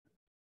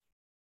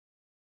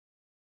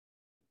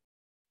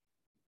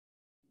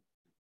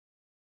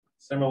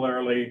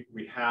 Similarly,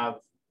 we have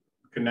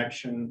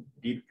connection,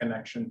 deep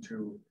connection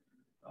to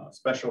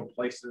special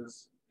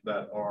places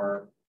that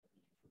are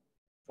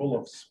full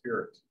of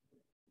spirit.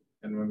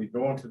 And when we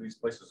go into these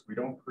places, we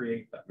don't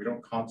create that. We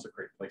don't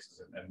consecrate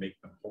places and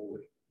make them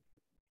holy.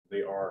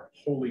 They are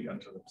holy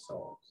unto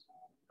themselves.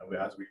 And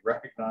as we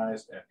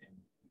recognize and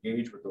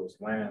engage with those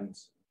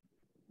lands,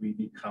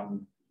 we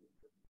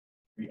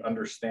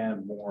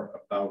understand more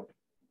about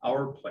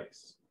our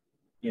place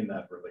in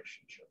that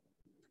relationship.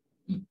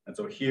 And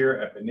so here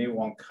at B'nai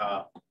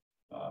Wanka,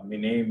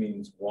 Mene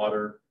means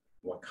water,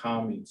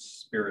 Waka means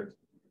spirit.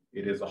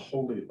 It is a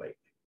holy lake.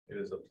 It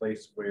is a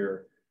place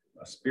where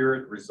a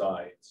spirit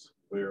resides,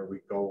 where we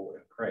go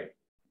and pray.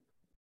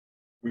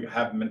 We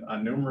have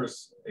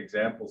numerous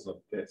examples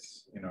of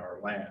this in our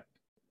land.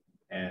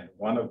 And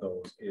one of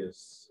those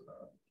is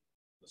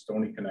the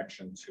stony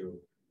connection to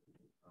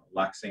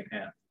Lac St.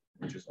 Anne,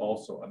 which is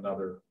also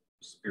another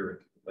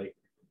spirit lake.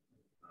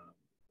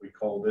 We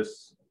call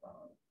this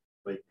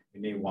Lake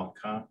B'nai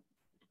Wanka,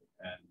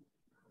 and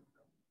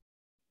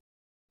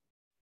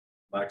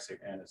Lac St.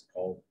 Anne is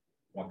called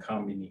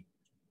Wankamini.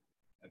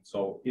 And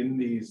so in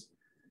these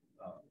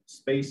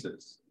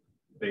spaces,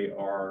 they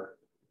are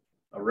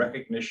a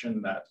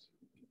recognition that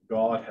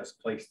God has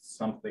placed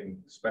something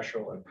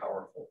special and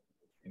powerful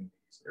in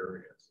these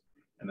areas,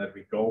 and that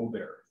we go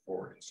there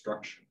for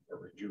instruction, for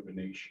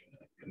rejuvenation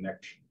and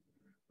connection.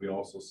 We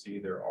also see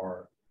there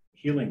are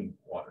healing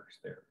waters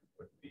there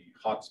with the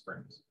hot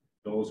springs.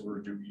 Those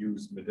were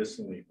used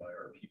medicinally by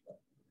our people.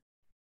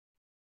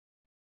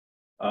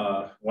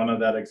 One of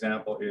that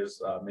example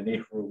is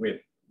Meneh Ruwin,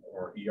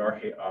 or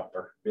Iarhe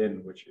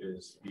Bin, which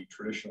is the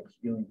traditional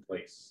healing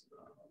place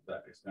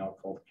that is now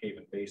called Cave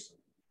and Basin.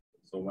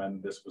 So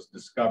when this was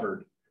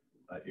discovered,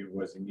 it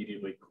was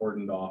immediately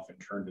cordoned off and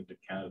turned into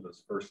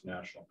Canada's first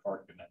national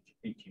park in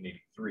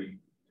 1883.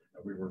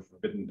 We were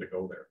forbidden to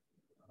go there.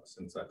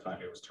 Since that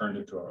time, it was turned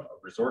into a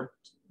resort.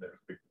 There's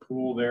a big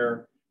pool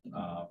there,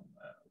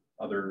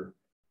 other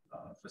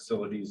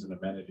facilities and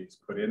amenities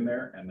put in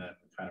there, and then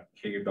kind of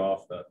caved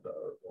off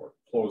or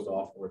closed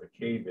off where the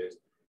cave is,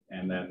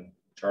 and then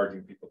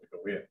charging people to go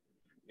in.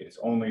 It's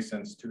only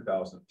since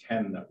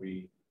 2010 that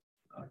we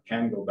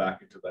can go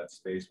back into that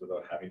space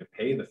without having to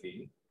pay the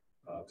fee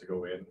to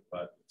go in,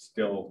 but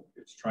still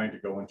it's trying to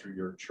go into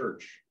your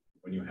church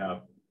when you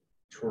have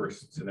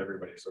tourists and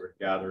everybody sort of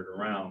gathered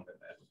around and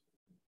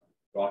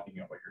talking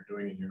at what you're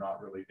doing, and you're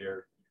not really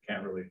there. You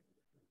can't really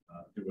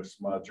do a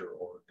smudge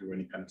or do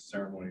any kind of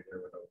ceremony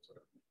there without sort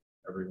of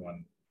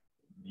everyone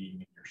being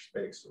in your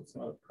space. So it's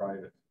not a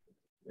private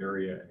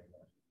area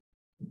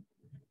anymore.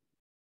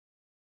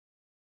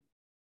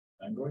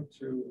 I'm going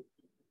to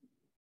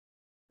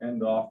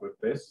end off with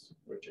this,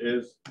 which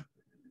is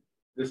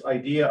this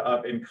idea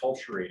of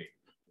enculturating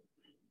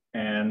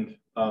and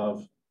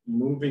of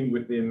moving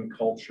within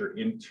culture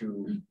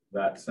into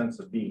that sense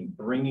of being,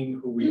 bringing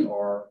who we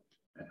are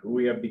and who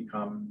we have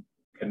become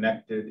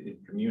connected in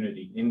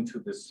community into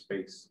this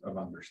space of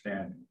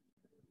understanding.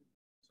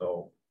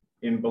 So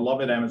in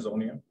Beloved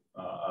Amazonia,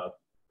 a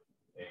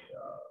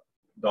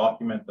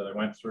document that I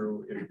went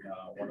through in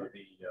one of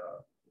the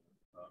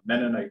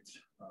Mennonite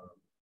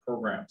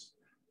programs,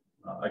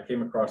 I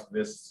came across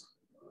this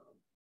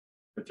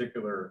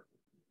particular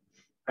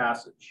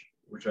passage,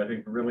 which I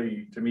think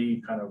really, to me,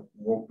 kind of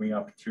woke me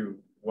up to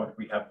what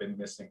we have been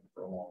missing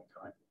for a long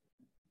time.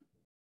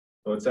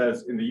 So it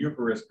says, in the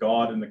Eucharist,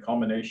 God, in the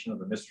culmination of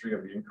the mystery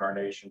of the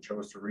incarnation,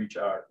 chose to reach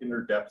our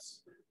inner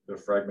depths with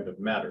a fragment of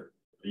matter.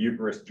 The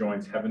Eucharist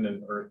joins heaven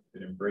and earth.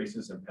 It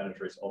embraces and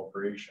penetrates all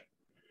creation.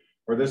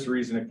 For this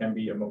reason, it can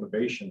be a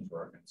motivation for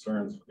our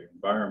concerns for the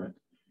environment,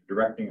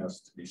 directing us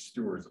to be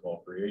stewards of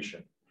all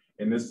creation.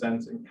 In this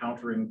sense,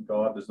 encountering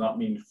God does not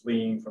mean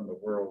fleeing from the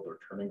world or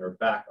turning our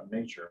back on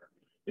nature.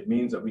 It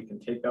means that we can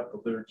take up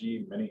the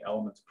liturgy, many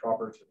elements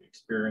proper to the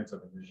experience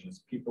of Indigenous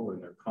people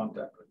in their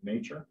contact with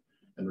nature,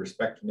 and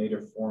respect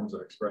native forms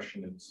of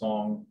expression in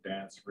song,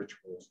 dance,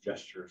 rituals,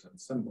 gestures,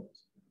 and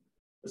symbols.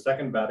 The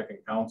Second Vatican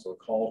Council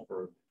called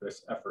for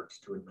this effort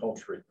to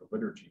enculturate the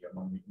liturgy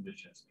among the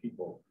Indigenous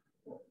people.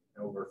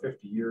 Over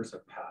 50 years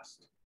have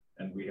passed,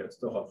 and we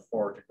still have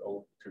far to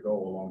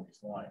go along these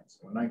lines.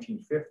 So in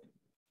 1950,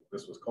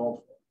 this was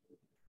called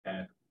for,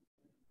 and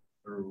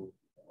through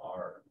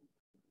our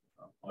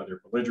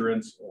either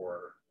belligerence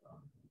or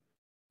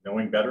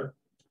knowing better,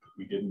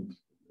 we didn't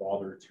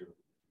bother to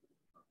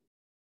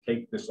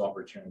take this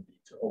opportunity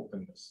to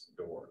open this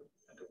door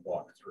and to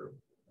walk through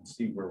and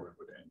see where we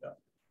would end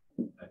up.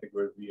 I think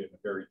we would be in a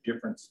very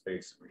different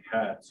space if we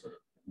had sort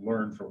of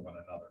learned from one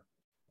another.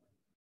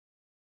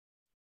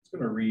 I'm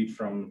going to read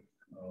from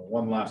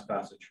one last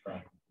passage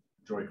from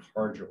Joy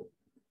Harjo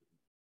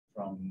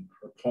from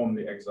her poem,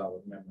 The Exile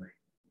of Memory.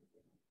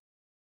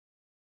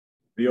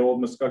 The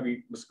old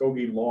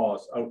Muskogee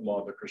laws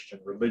outlawed the Christian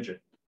religion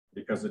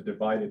because it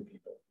divided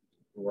people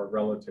who are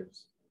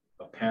relatives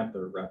of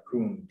panther,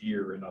 raccoon,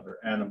 deer, and other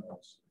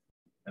animals,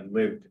 and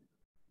lived,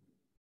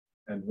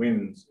 and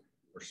winds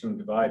were soon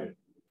divided.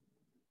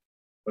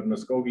 But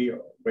Muskogee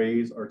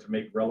ways are to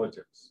make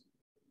relatives.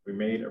 We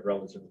made a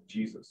relative of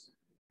Jesus,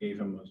 gave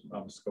him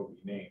a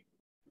Muskogee name.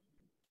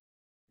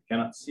 We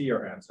cannot see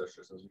our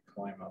ancestors as we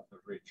climb up the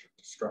ridge of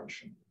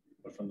destruction,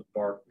 but from the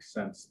bark we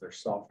sense their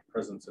soft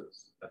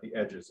presences at the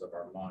edges of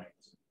our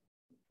minds.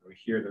 We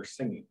hear their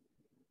singing.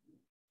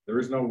 There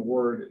is no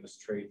word in this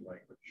trade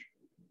language,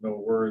 no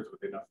words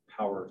with enough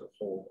power to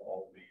hold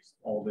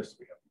all this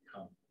we have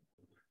become.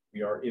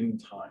 We are in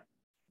time.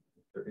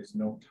 There is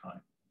no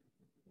time.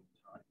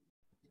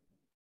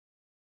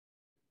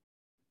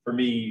 For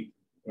me,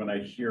 when I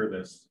hear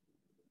this,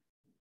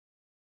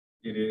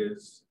 it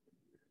is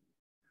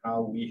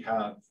how we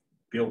have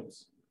built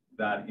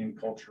that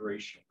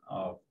enculturation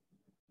of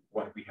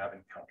what we have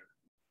encountered.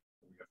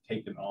 We have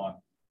taken on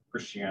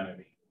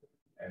Christianity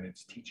and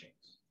its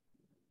teachings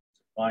to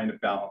find a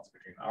balance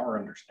between our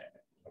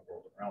understanding of the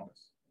world around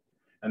us.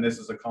 And this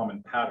is a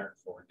common pattern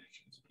for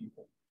Indigenous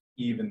people,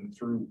 even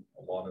through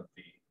a lot of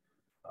the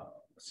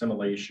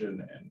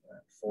assimilation and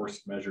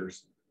forced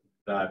measures,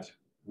 that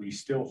we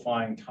still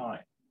find time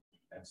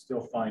and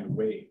still find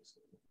ways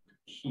to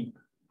keep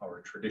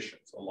our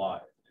traditions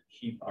alive, to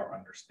keep our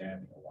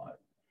understanding alive.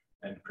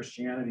 And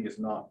Christianity is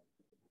not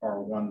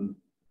our one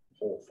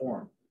whole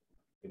form.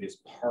 It is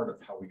part of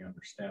how we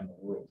understand the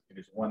world. It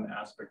is one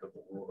aspect of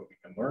the world that we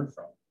can learn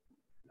from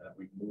and that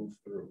we move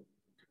through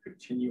to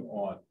continue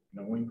on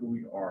knowing who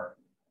we are,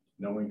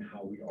 knowing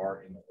how we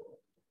are in the world,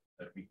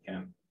 that we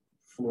can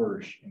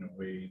flourish in a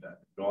way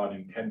that God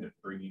intended,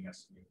 bringing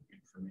us new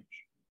information.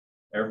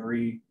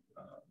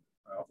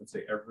 I often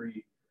say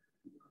every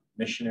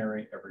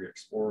missionary, every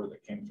explorer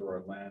that came through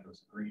our land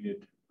was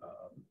greeted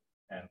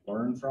and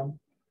learned from,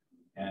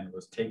 and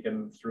was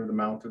taken through the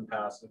mountain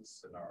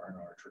passes in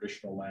our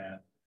traditional land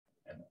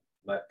and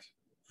let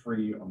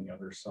free on the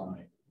other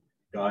side,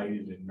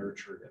 guided and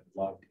nurtured and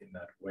loved in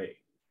that way,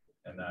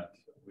 and that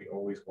we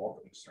always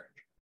welcome the stranger.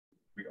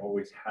 We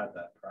always had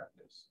that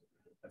practice.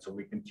 And so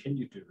we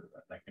continue to do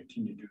that. And I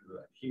continue to do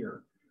that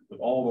here with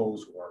all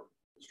those who are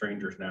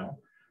strangers now,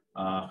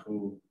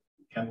 who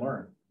can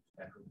learn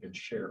and who can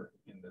share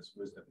in this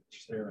wisdom,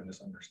 share in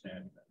this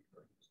understanding that we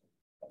bring. So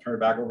I'll turn it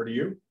back over to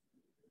you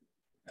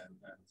and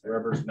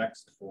whoever's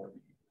next for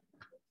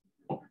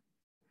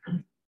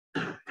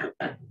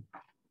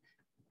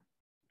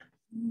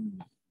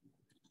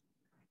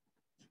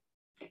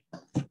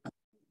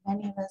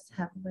Many of us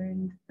have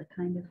learned the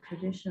kind of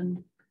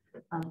tradition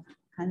of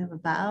kind of a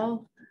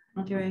vow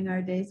during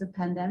our days of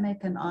pandemic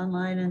and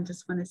online, and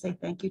just want to say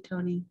thank you,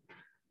 Tony,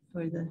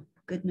 for the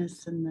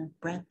goodness and the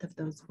breadth of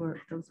those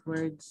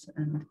words.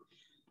 And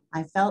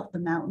I felt the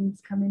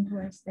mountains come into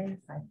our space.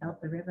 I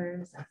felt the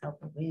rivers. I felt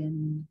the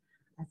wind.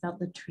 I felt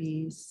the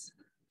trees.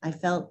 I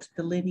felt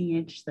the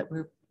lineage that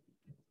we're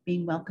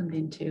being welcomed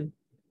into.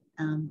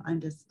 I'm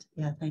just,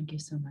 yeah, thank you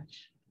so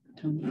much,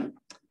 Tony.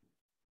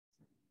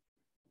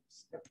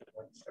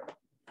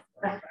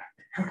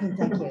 Okay,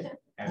 thank you.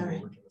 And All right.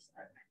 over to the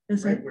side.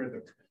 This Right way? where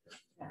the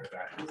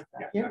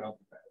yeah, Here? that'll-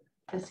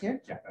 This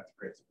here? yeah, that's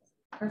great.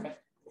 Perfect.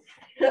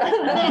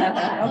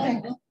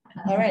 Okay,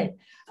 all right.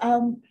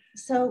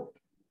 So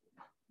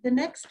the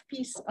next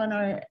piece on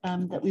our,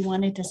 that we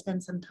wanted to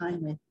spend some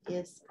time with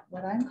is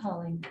what I'm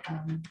calling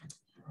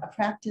a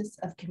practice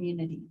of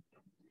community.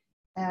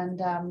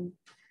 And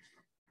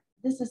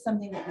this is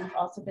something that we've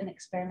also been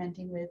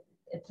experimenting with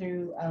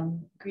through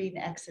Green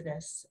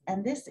Exodus.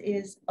 And this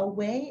is a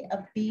way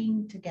of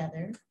being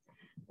together,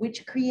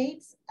 which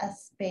creates a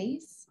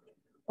space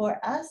for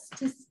us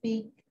to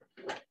speak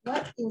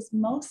what is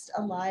most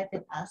alive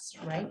in us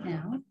right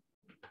now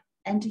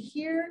and to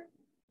hear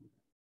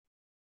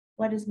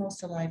what is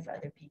most alive for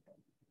other people.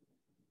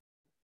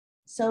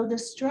 So the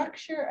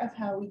structure of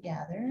how we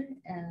gather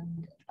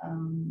and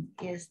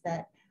is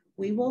that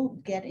we will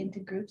get into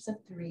groups of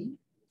 3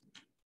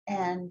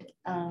 and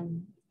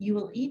you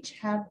will each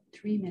have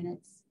 3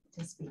 minutes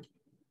to speak.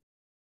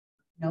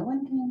 No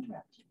one can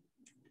interrupt you.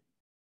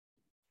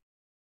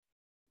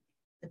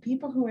 The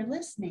people who are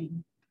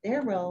listening,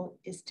 their role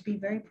is to be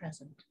very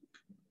present,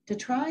 to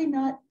try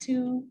not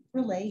to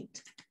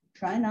relate,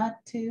 try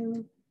not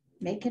to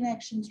make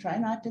connections, try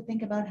not to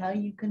think about how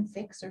you can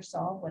fix or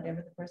solve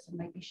whatever the person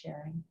might be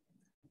sharing.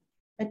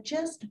 But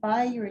just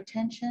by your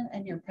attention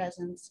and your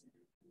presence,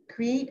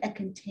 create a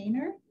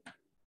container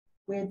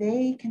where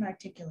they can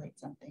articulate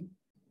something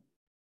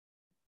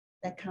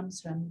that comes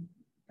from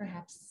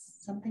perhaps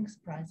something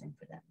surprising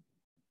for them.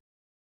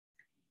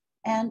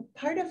 And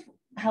part of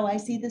how I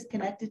see this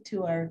connected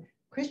to our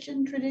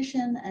Christian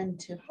tradition and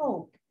to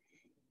hope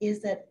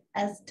is that,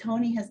 as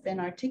Tony has been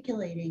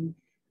articulating,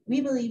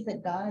 we believe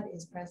that God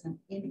is present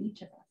in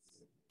each of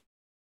us.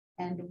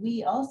 And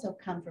we also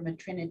come from a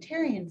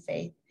Trinitarian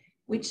faith,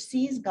 which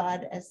sees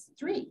God as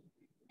 3,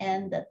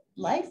 and that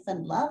life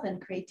and love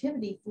and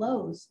creativity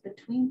flows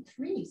between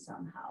 3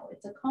 somehow.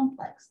 It's a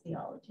complex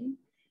theology,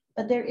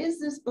 but there is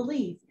this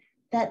belief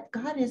that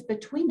God is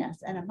between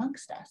us and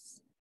amongst us.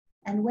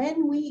 And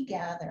when we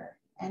gather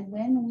and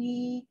when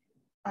we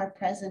are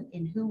present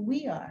in who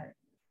we are,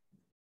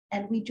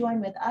 and we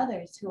join with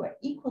others who are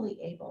equally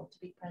able to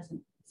be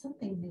present,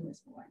 something new is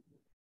born,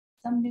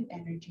 some new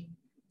energy,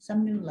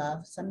 some new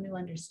love, some new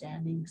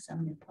understanding,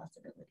 some new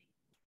possibility.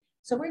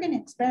 So we're going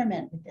to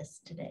experiment with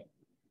this today.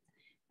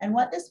 And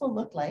what this will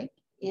look like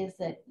is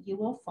that you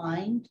will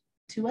find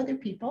 2 other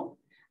people,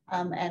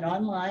 and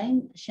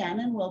online,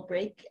 Shannon will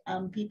break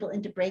people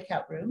into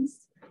breakout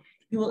rooms.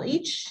 You will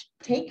each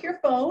take your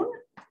phone,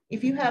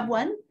 if you have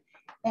one,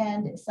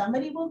 and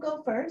somebody will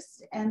go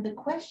first. And the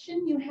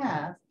question you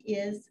have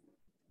is,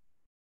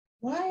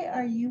 why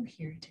are you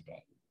here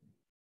today?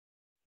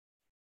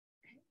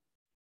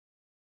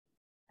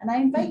 And I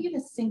invite you to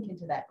sink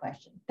into that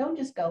question. Don't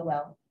just go,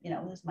 well,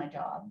 this is my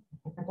job,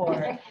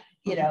 or,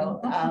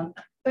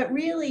 but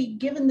really,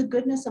 given the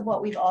goodness of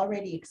what we've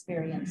already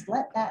experienced,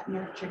 let that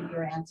nurture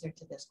your answer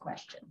to this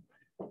question.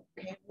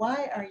 Okay,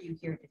 why are you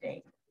here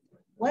today?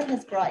 What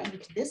has brought you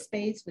to this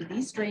space with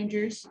these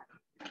strangers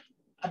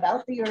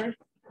about the earth,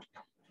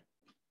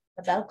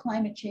 about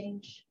climate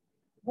change?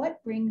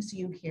 What brings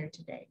you here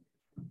today?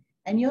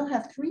 And you'll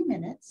have 3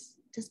 minutes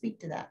to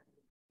speak to that.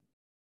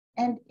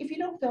 And if you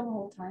don't fill the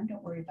whole time,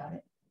 don't worry about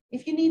it.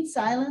 If you need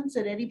silence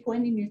at any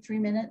point in your 3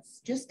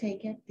 minutes, just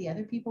take it. The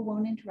other people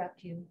won't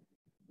interrupt you.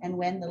 And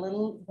when the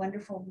little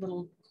wonderful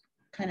little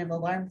kind of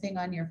alarm thing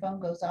on your phone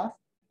goes off,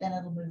 then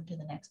it'll move to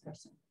the next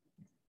person.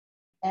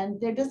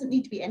 And there doesn't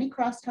need to be any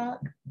crosstalk,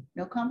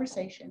 no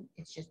conversation.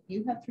 It's just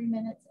you have 3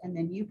 minutes and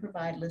then you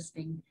provide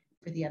listening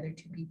for the other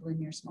 2 people in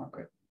your small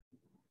group.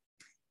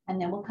 And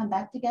then we'll come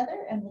back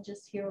together and we'll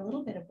just hear a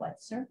little bit of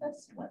what's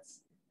surfaced, what's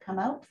come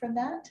out from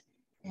that.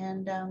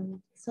 And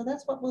so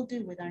that's what we'll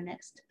do with our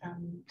next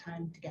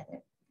time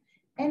together.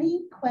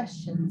 Any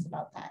questions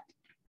about that?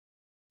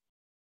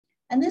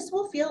 And this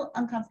will feel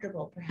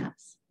uncomfortable,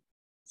 perhaps.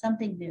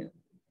 Something new,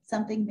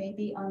 something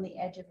maybe on the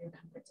edge of your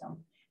comfort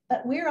zone.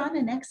 But we're on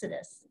an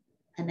exodus.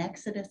 An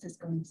exodus is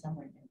going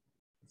somewhere new.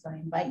 So I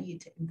invite you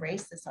to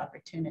embrace this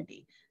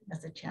opportunity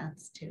as a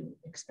chance to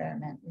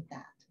experiment with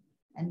that.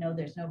 And know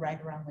there's no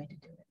right or wrong way to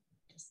do it.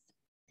 Just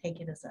take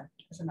it as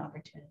an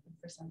opportunity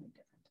for something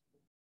different.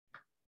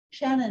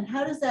 Shannon,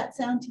 how does that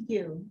sound to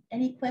you?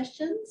 Any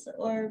questions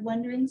or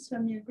wonderings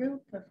from your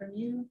group or from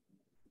you?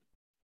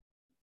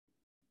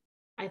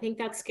 I think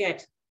that's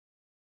good.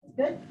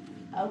 Good.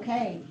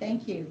 Okay,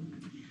 thank you.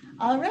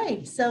 All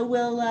right, so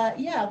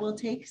we'll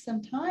take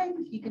some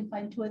time. You can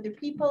find 2 other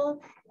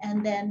people,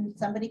 and then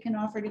somebody can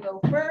offer to go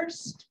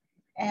first,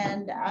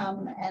 and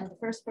the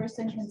first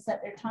person can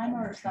set their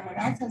timer, or if someone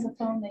else has a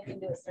phone, they can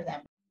do it for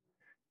them.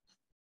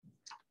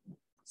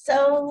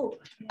 So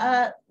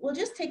we'll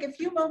just take a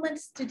few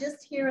moments to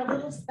just hear a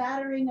little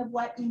spattering of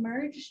what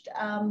emerged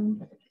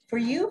for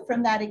you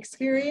from that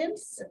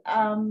experience.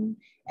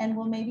 And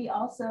we'll maybe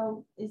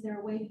also, is there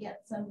a way to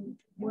get some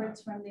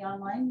words from the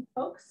online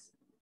folks?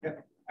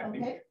 Yep, I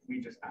think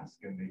we just ask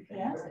and they can.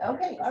 Yes,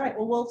 okay, all right.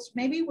 Well,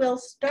 maybe we'll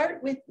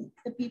start with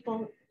the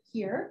people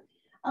here.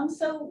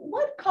 So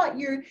what caught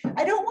your,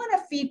 I don't want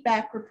a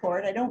feedback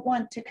report. I don't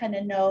want to kind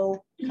of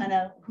know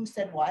who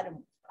said what,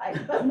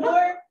 but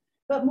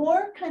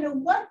more kind of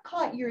what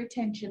caught your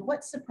attention?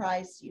 What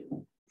surprised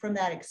you from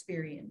that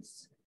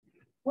experience?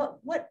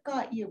 What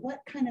got you, what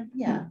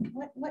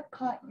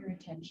caught your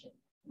attention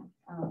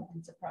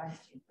and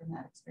surprised you from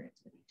that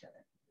experience with each other?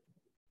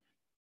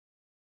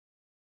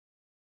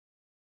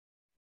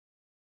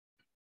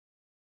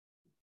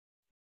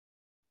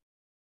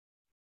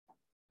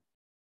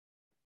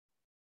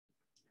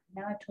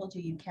 Now I've told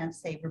you can't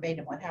say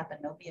verbatim what happened.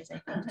 Nobody has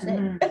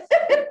anything to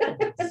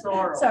say.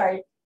 Sorrow.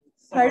 Sorry.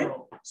 Pardon?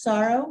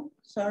 Sorrow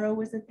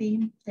was a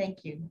theme.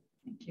 Thank you.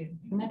 Thank you.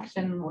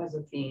 Connection was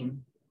a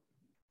theme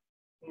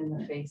in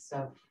the face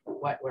of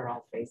what we're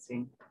all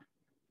facing.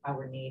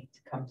 Our need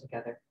to come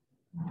together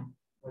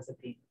was a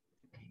theme.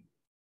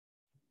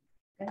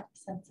 Good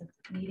sense of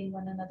meeting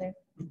one another,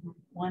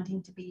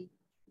 wanting to be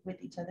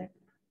with each other.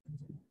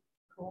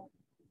 Cool.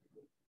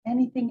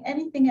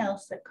 Anything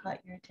else that caught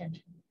your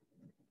attention?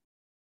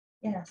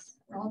 Yes.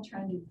 We're all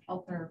trying to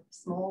help in our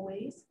small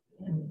ways,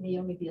 and may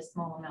only be a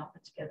small amount,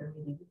 but together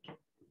maybe we can.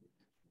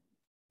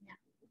 Yeah.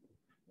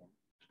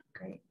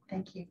 Great.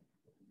 Thank you.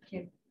 Thank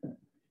you.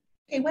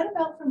 Okay, what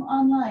about from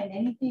online?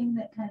 Anything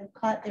that kind of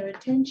caught their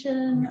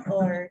attention,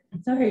 or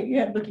sorry,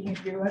 yeah, I'm looking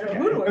at you.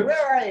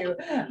 Where are you?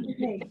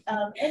 Okay,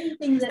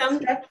 anything that Some-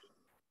 struck.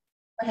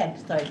 Go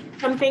ahead. Sorry.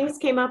 Some things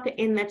came up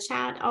in the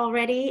chat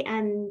already,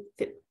 and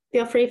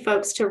feel free,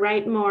 folks, to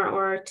write more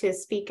or to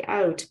speak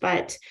out.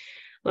 But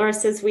Laura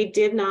says, we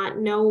did not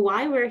know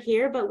why we're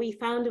here, but we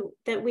found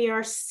that we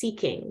are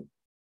seeking.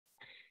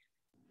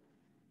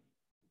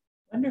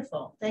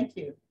 Wonderful. Thank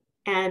you.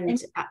 And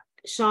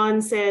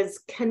Sean says,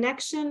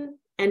 connection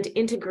and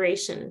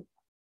integration.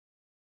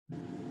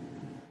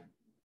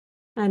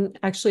 And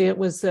actually, it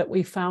was that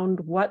we found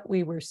what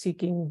we were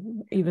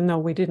seeking, even though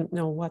we didn't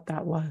know what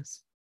that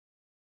was.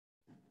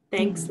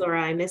 Thanks,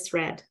 Laura. I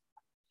misread.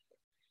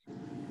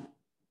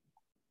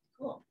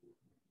 Cool.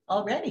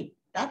 Already.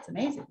 That's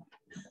amazing.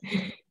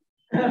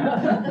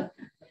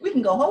 We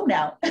can go home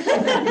now.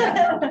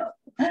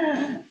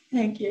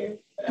 Thank you.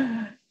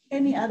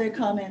 Any other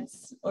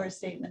comments or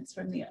statements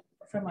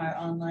from our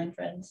online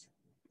friends?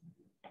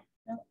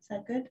 No, is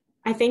that good?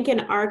 I think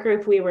in our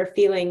group, we were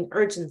feeling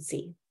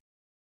urgency.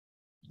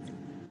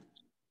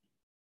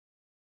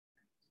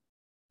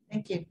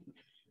 Thank you.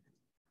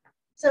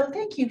 So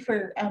thank you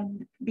for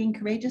being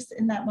courageous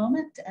in that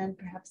moment and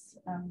perhaps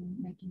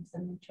making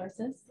some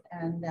choices.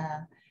 And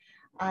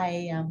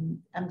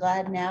I'm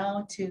glad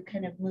now to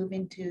kind of move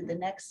into the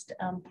next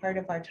part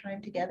of our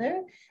time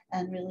together,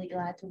 and really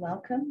glad to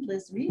welcome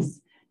Liz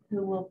Reese,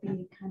 who will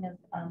be kind of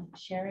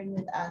sharing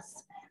with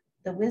us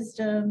the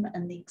wisdom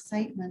and the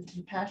excitement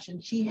and passion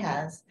she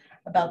has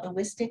about the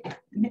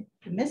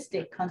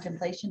mystic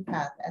contemplation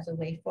path as a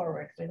way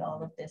forward with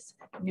all of this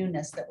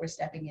newness that we're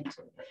stepping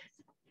into.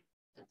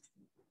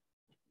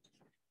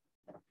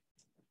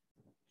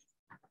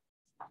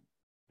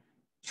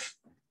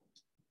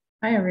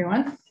 Hi,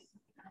 everyone.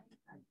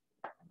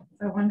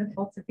 So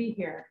wonderful to be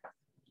here,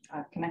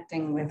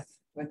 connecting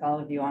with all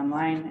of you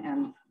online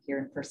and here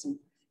in person.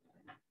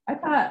 I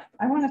thought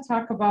I want to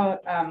talk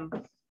about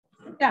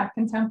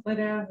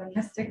contemplative and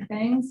mystic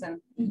things,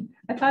 and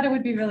I thought it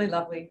would be really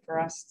lovely for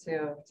us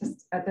to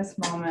just at this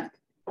moment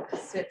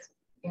sit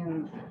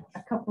in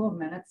a couple of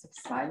minutes of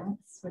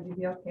silence. Would you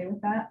be okay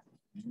with that?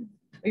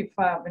 We've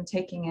been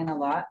taking in a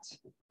lot,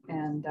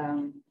 and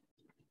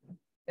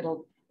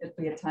it'll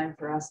be a time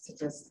for us to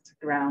just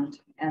ground,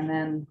 and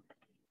then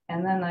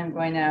I'm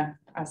going to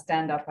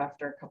stand up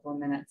after a couple of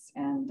minutes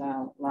and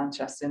launch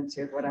us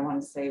into what I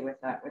want to say with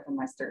a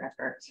Meister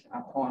Eckhart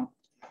poem.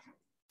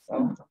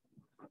 So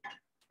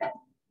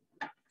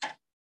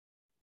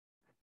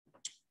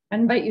I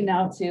invite you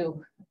now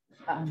to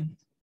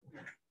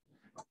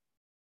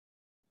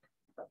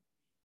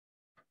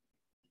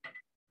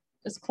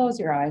just close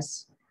your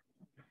eyes.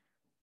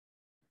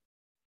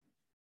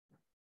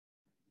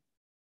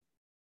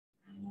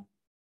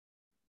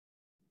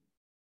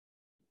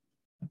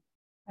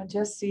 And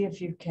just see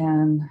if you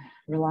can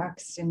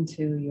relax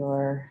into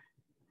your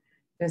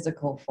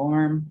physical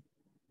form.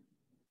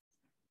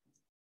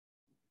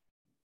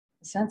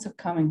 A sense of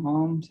coming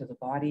home to the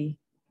body.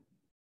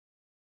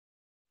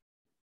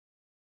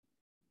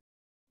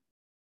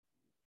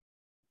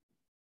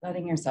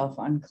 Letting yourself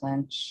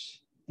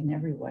unclench in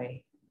every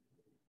way.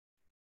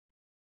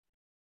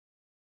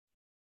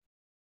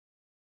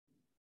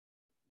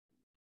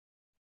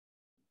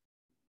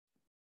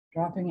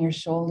 Dropping your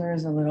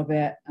shoulders a little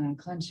bit and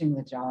clenching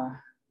the jaw.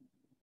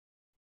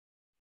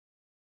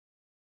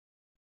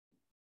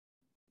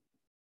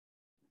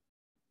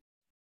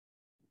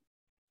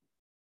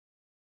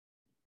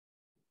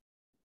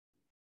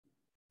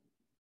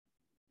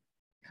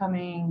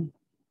 Coming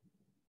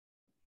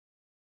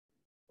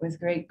with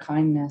great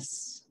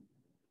kindness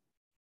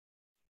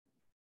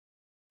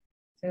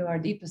to our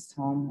deepest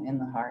home in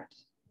the heart.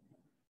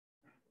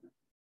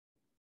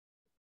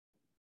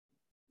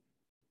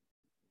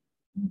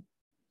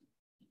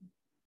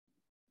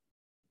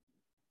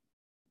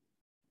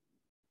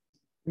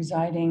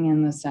 Residing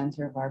in the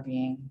center of our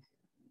being,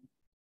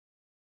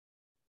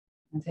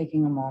 and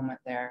taking a moment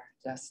there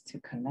just to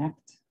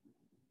connect.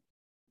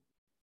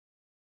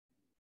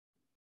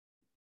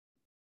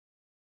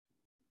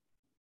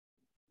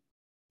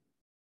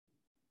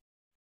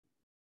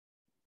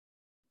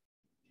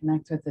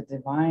 Connect with the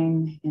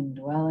divine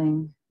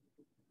indwelling.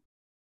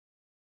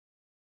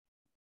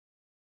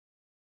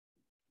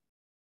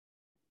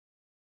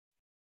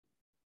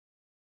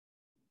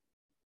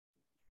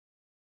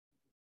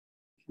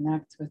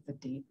 Connect with the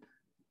deep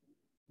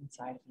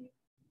inside of you.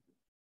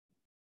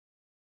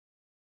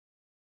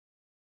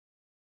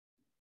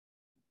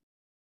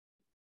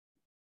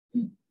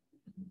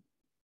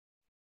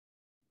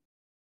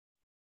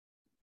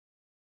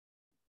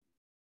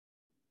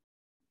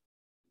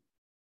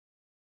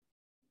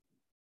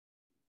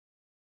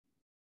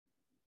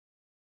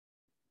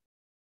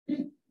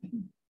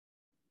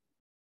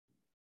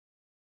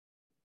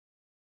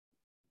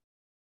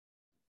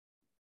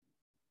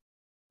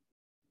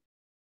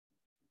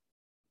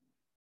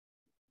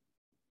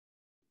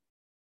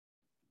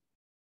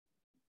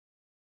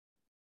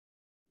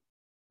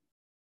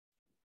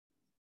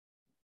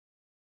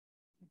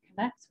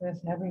 connect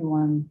with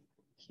everyone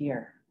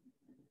here,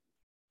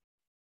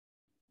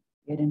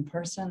 be it in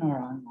person or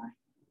online,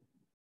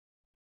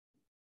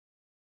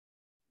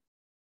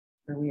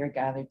 where we are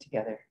gathered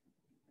together.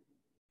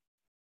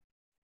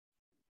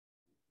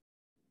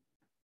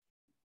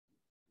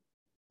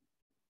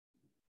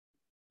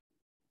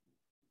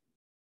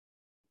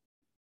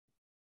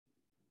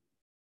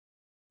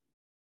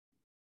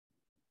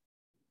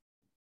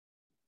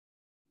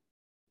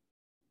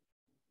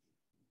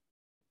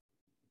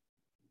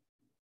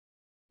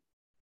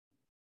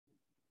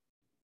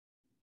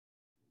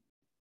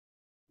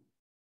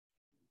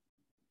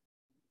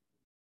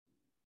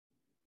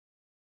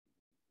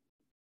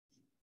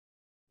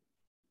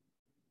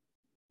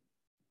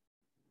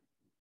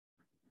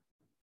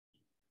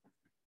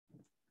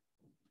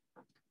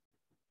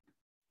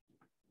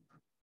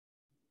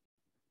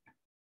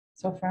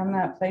 So from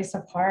that place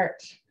of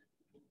heart,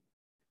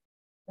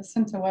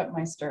 listen to what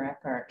Meister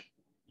Eckhart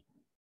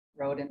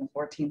wrote in the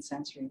 14th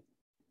century.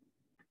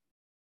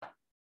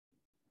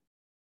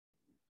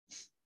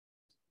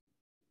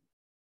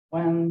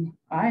 When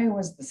I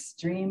was the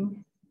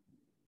stream,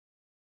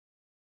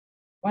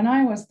 when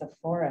I was the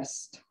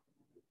forest,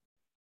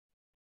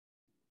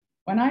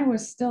 when I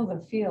was still the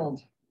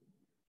field,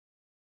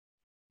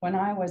 when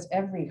I was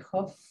every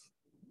hoof,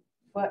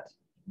 foot,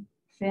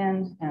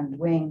 fin, and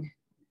wing,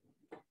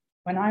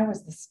 when I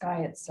was the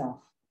sky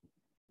itself.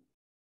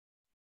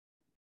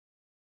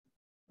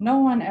 No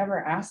one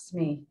ever asked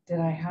me, did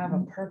I have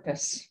a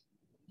purpose?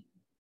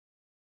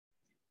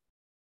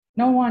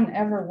 No one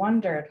ever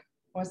wondered,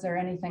 was there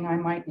anything I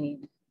might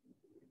need?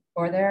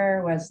 For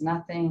there was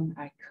nothing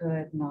I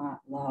could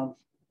not love.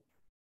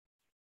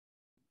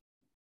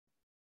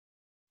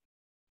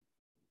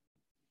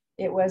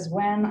 It was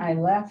when I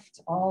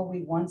left all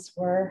we once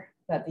were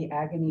that the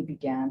agony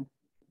began.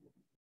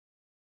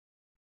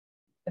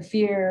 The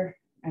fear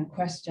and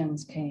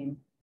questions came,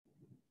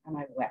 and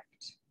I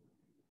wept.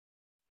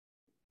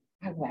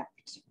 I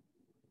wept.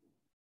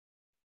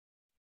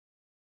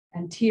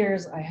 And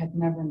tears I had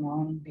never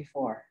known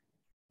before.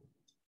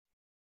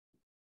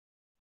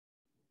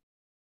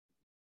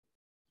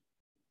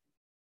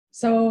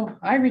 So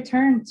I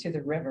returned to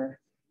the river.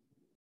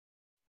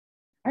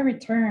 I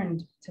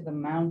returned to the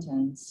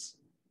mountains.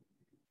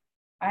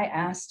 I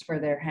asked for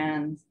their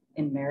hands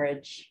in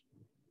marriage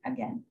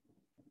again.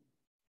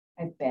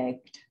 I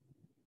begged.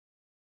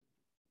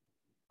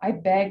 I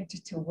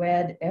begged to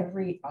wed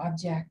every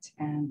object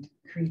and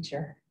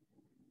creature.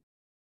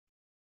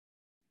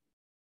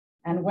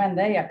 And when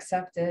they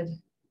accepted,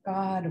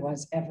 God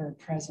was ever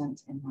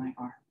present in my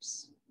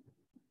arms.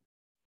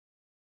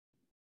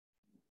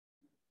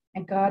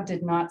 And God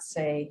did not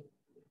say,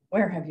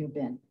 where have you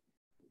been?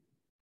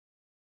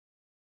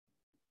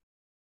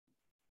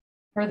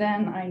 For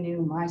then I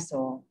knew my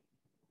soul,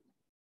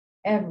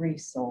 every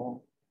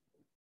soul,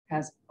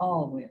 has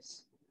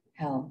always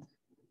held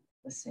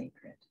the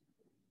sacred.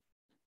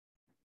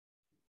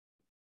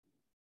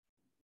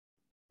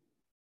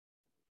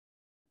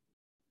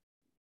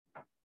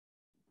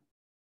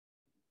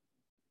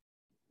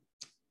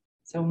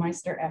 So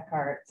Meister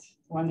Eckhart,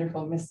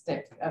 wonderful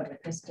mystic of the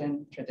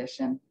Christian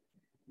tradition,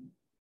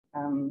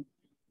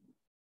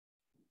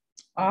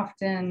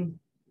 often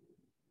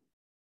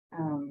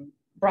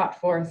brought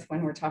forth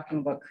when we're talking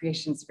about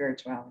creation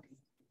spirituality.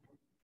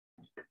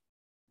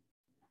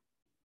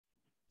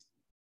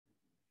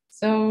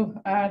 So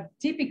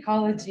deep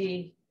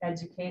ecology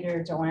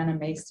educator Joanna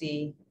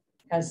Macy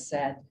has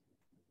said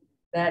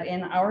that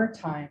in our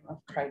time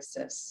of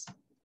crisis,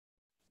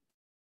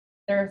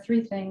 there are three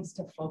things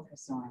to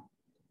focus on.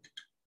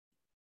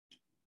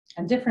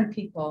 And different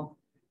people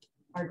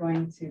are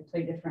going to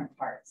play different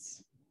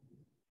parts.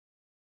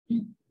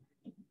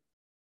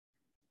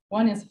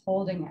 One is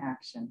holding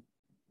action.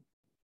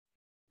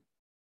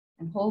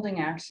 And holding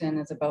action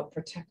is about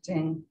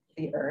protecting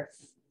the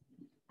earth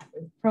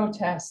with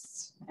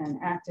protests and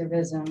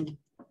activism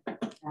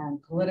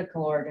and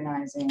political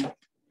organizing.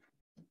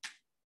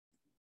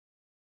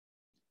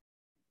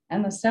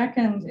 And the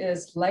second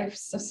is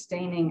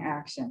life-sustaining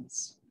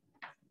actions,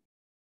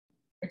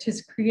 which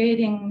is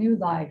creating new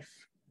life,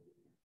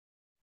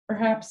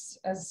 perhaps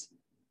as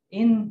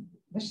in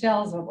the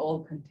shells of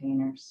old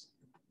containers.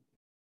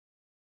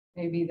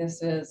 Maybe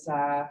this is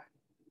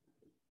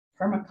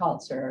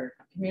permaculture,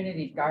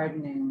 community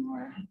gardening,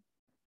 or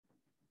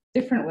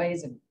different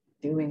ways of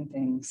doing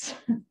things.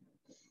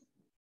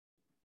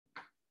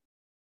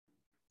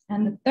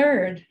 And the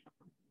third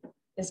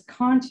is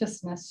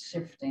consciousness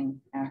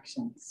shifting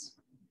actions,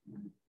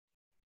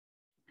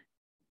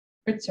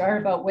 which are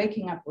about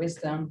waking up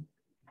wisdom,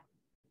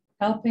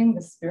 helping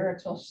the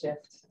spiritual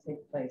shift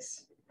take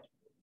place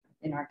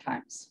in our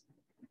times.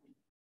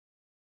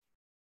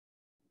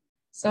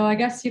 So I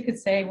guess you could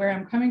say where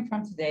I'm coming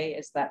from today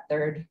is that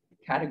third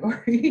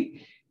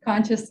category,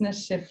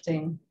 consciousness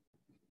shifting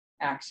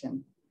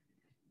action.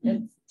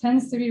 It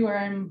tends to be where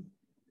I'm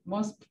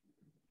most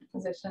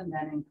positioned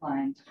and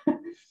inclined.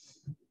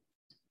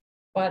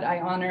 But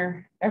I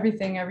honor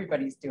everything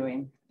everybody's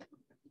doing.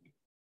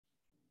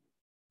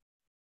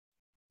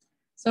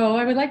 So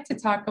I would like to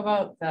talk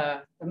about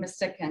the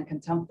mystic and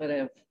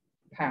contemplative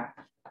path,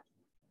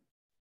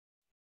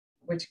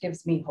 which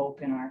gives me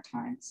hope in our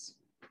times.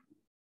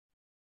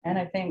 And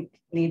I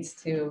think needs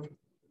to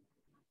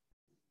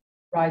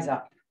rise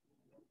up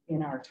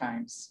in our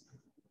times.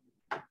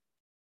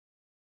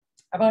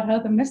 About how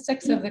the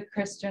mystics of the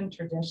Christian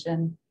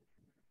tradition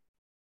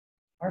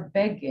are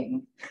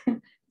begging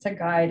to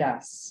guide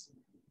us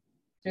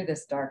through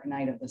this dark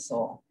night of the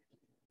soul.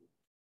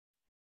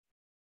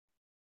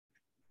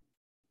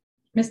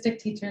 Mystic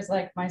teachers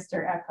like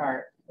Meister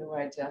Eckhart, who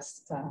I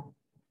just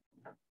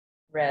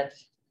read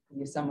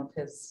you some of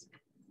his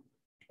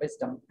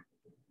wisdom.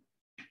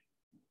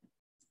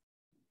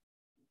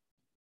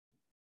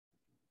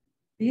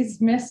 These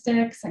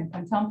mystics and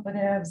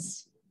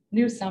contemplatives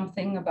knew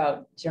something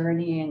about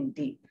journeying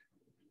deep,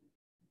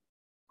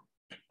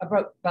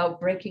 about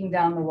breaking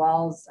down the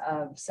walls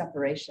of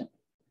separation,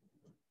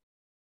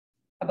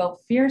 about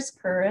fierce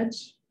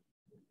courage,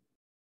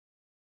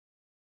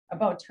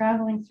 about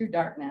traveling through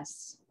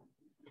darkness,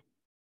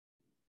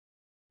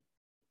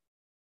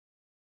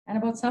 and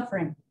about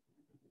suffering.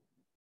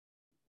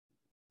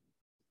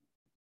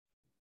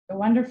 The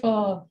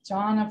wonderful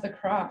John of the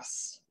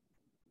Cross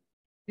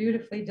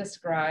beautifully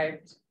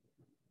described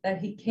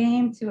that he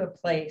came to a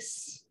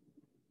place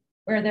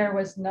where there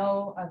was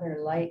no other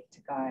light to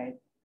guide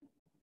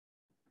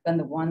than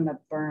the one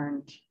that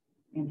burned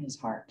in his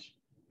heart.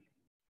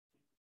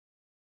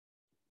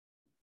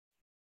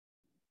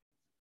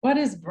 What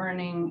is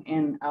burning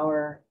in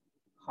our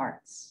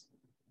hearts?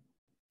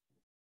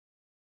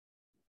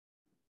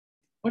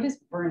 What is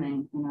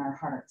burning in our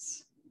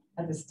hearts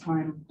at this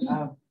time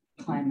of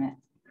climate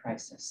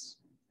crisis?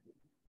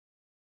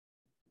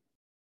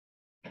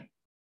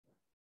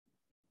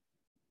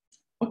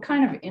 What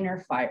kind of inner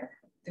fire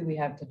do we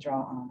have to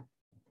draw on?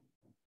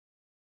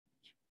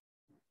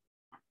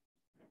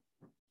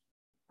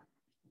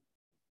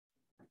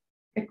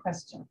 Good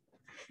question.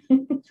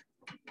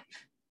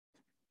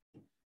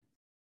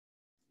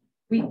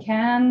 We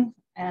can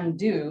and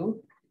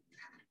do,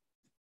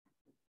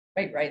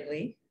 quite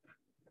rightly,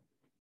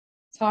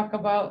 talk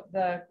about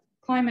the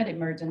climate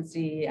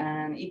emergency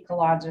and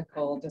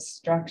ecological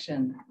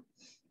destruction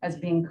as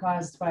being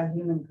caused by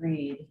human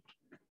greed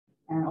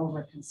and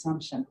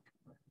overconsumption.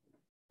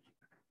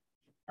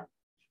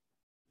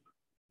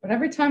 But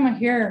every time I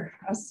hear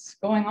us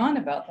going on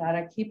about that,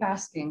 I keep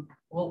asking,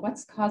 well,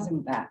 what's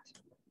causing that?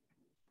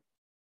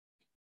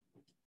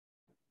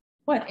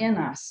 What in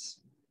us?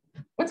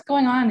 What's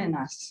going on in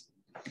us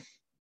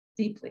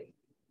deeply?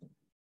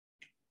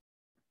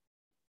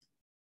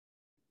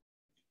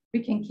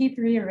 We can keep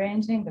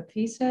rearranging the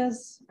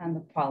pieces and the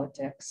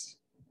politics,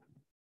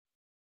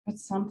 but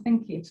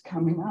something keeps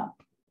coming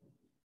up,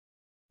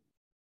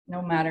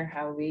 no matter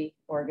how we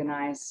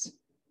organize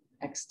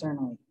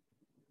externally.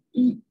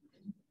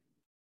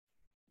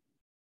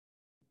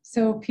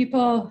 So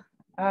people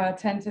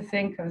tend to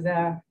think of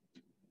the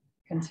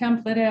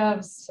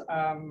contemplatives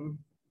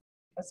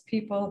as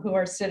people who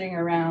are sitting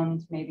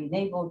around maybe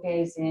navel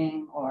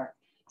gazing or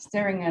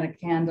staring at a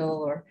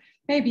candle, or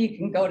maybe you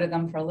can go to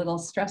them for a little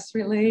stress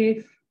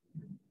relief.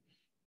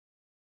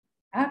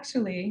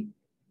 Actually,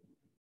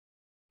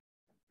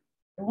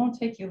 it won't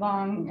take you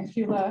long if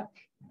you look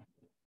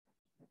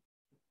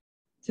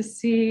to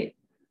see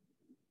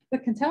the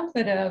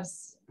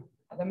contemplatives,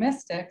 the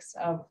mystics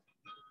of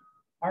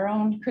our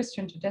own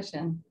Christian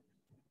tradition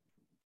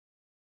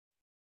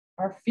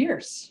are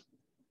fierce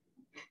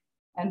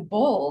and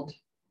bold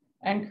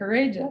and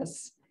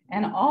courageous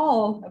and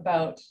all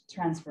about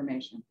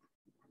transformation.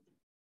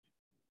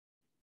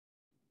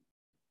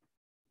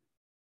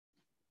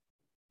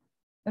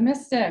 The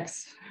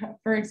mystics,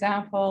 for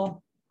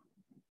example,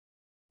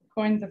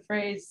 coined the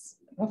phrase,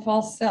 the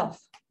false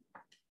self,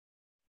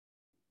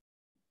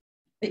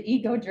 the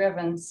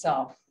ego-driven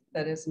self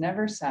that is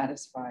never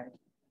satisfied,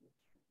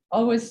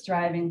 always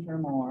striving for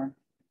more,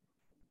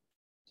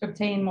 to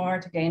obtain more,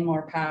 to gain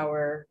more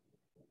power,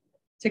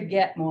 to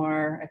get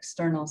more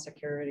external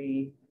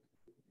security,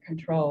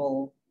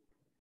 control,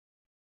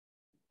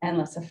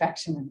 endless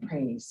affection and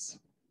praise.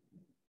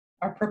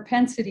 Our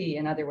propensity,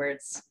 in other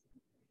words,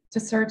 to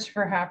search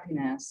for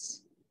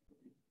happiness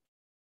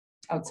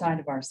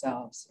outside of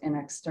ourselves in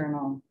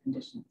external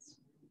conditions.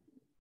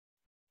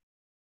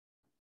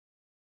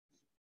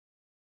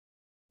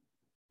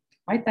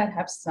 Might that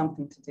have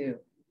something to do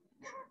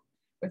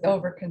with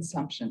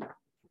overconsumption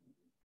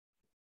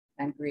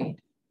and greed?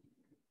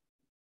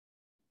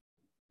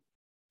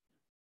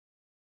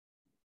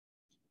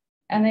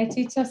 And they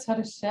teach us how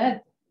to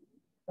shed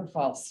the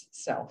false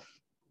self,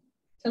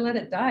 to let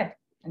it die,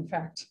 in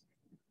fact,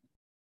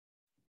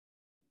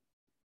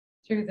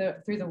 through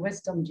the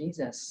wisdom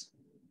Jesus,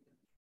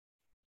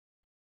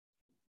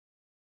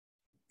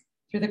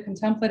 through the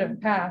contemplative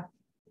path,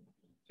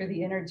 through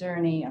the inner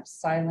journey of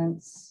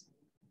silence,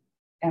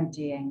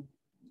 emptying,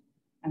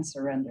 and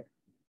surrender.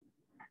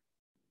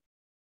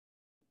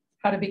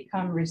 How to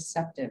become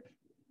receptive,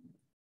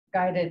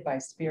 guided by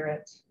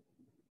spirit,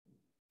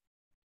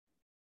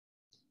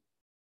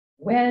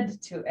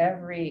 wed to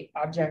every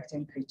object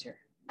and creature.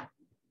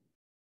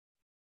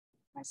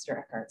 Meister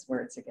Eckhart's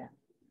words again.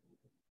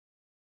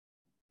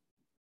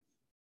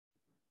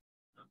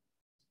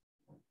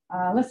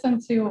 Listen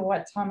to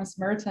what Thomas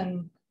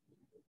Merton,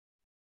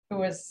 who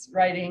was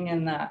writing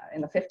in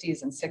the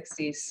 50s and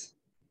 60s,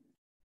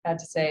 had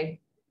to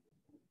say.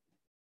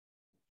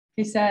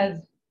 He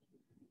said,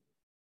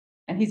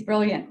 and he's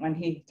brilliant when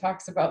he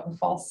talks about the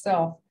false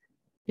self,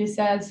 he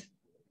says,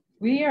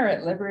 we are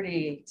at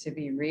liberty to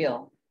be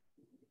real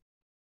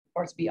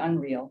or to be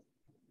unreal.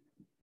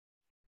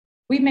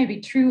 We may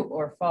be true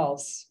or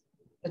false.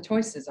 The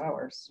choice is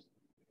ours.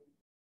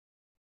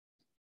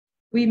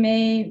 We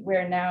may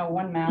wear now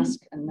one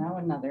mask and now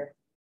another,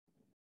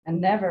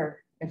 and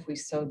never, if we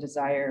so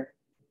desire,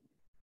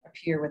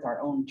 appear with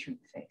our own true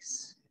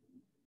face.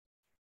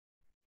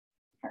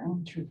 Our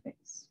own true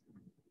face.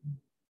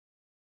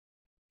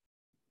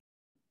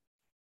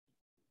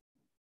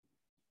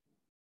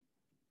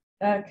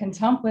 The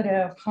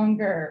contemplative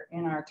hunger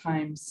in our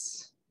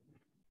times,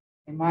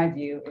 in my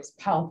view, is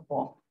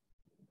palpable.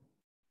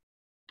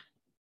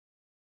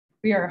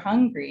 We are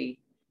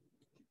hungry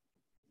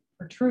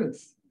for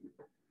truth,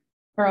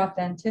 for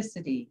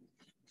authenticity,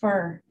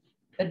 for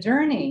the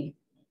journey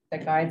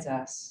that guides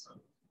us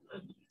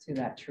to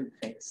that true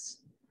face.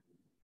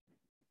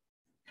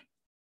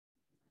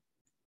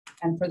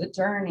 And for the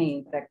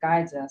journey that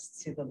guides us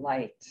to the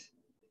light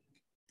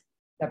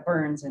that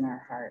burns in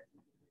our heart,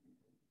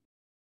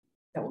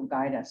 that will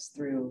guide us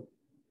through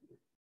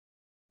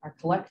our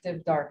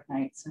collective dark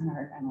nights and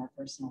our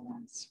personal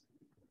ones.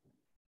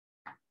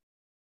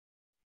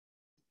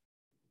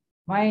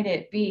 Might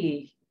it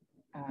be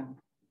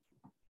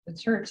the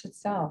church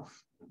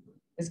itself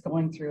is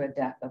going through a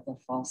death of the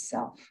false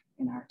self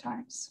in our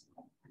times.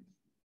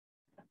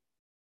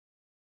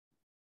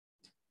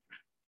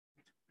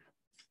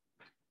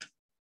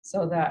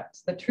 So that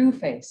the true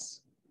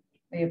face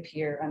may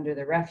appear under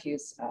the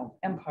refuse of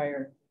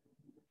empire,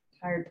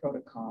 tired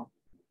protocol,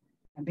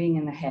 and being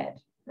in the head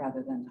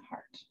rather than the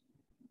heart,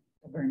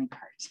 the burning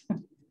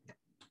heart.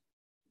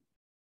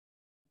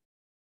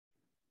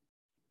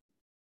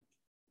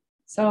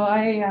 So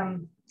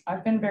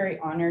I've been very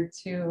honored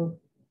to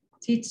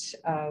teach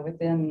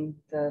within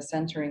the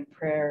centering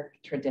prayer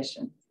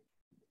tradition,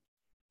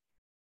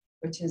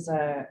 which is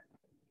and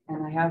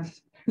I have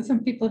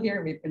some people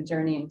here, we've been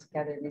journeying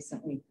together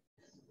recently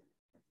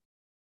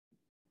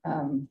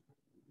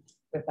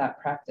with that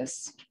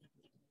practice.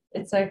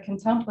 It's a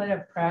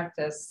contemplative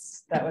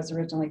practice that was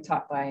originally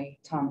taught by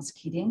Thomas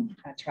Keating,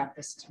 a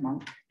Trappist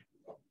monk,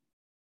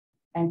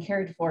 and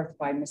carried forth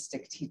by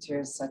mystic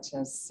teachers such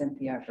as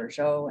Cynthia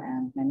Bourgeot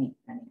and many,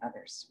 many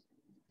others.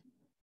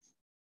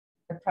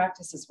 The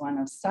practice is one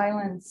of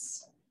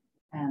silence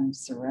and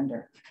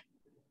surrender.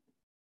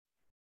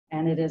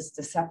 And it is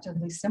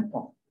deceptively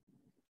simple.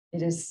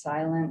 It is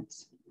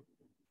silent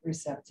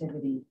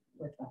receptivity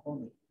with the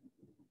holy.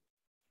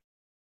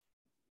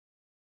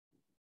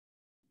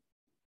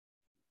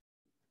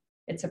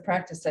 It's a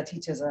practice that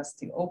teaches us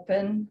to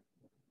open,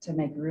 to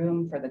make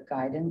room for the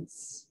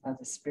guidance of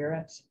the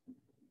Spirit,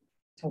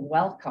 to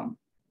welcome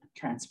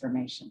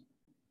transformation.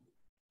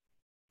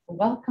 To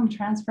welcome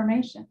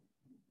transformation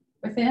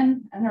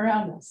within and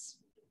around us.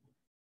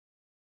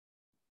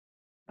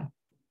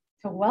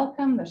 To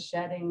welcome the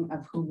shedding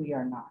of who we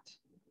are not.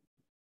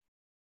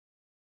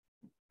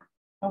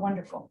 How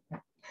wonderful.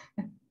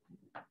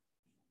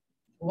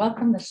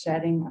 Welcome the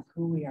shedding of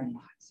who we are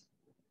not.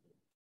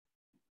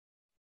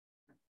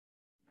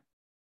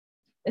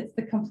 It's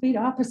the complete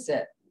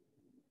opposite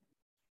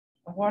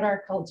of what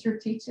our culture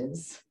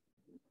teaches,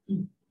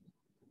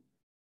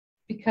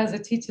 because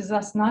it teaches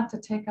us not to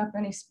take up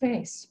any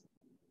space,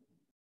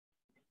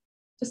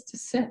 just to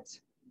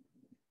sit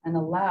and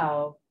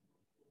allow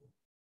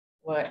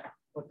what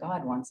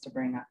God wants to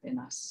bring up in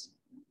us.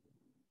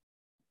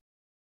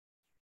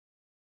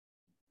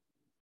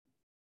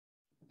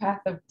 A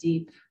path of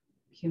deep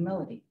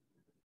humility.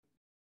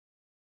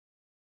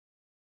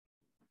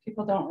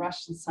 People don't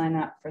rush and sign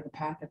up for the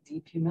path of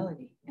deep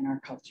humility in our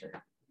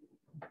culture.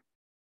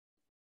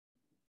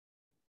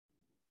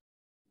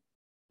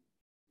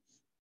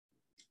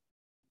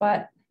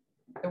 But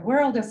the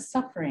world is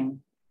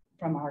suffering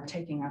from our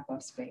taking up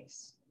of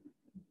space,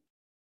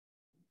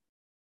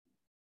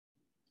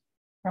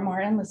 from our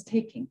endless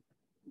taking,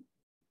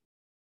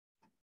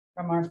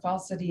 from our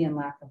falsity and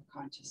lack of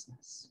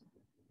consciousness,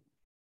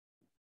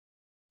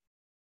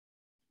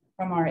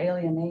 from our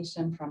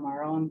alienation from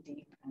our own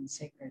deep and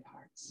sacred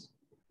hearts.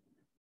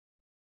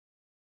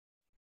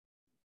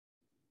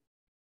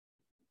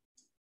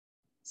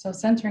 So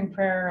centering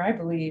prayer, I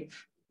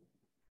believe,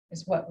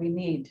 is what we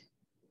need,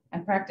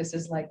 and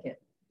practices like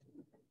it,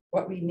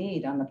 what we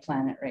need on the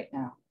planet right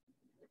now.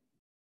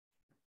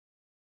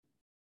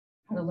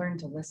 How to learn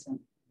to listen,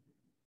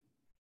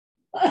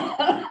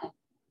 to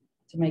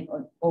make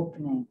an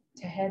opening,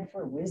 to head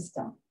for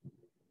wisdom,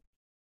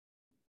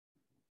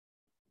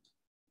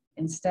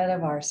 instead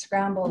of our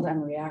scrambled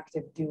and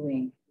reactive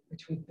doing,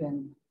 which we've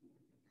been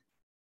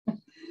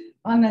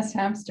on this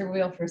hamster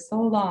wheel for so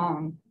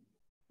long,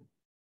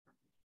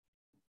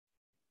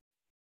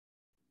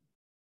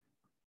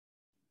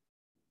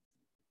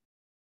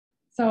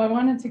 So I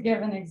wanted to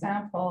give an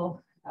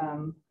example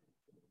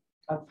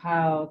of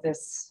how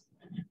this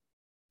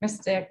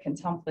mystic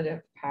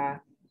contemplative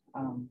path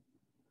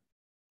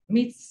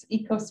meets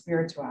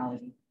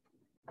eco-spirituality.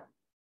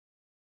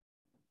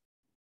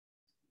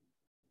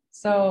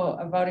 So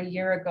about a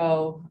year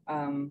ago,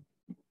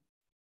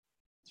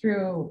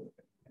 through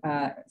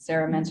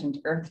Sarah mentioned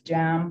Earth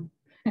Jam,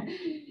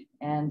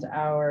 and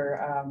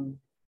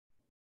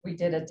we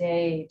did a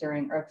day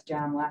during Earth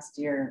Jam last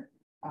year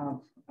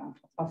of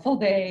a full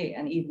day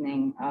and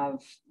evening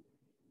of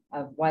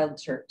wild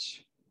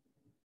church.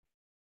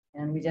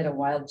 And we did a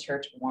wild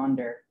church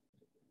wander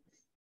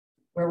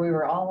where we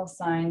were all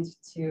assigned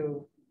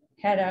to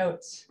head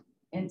out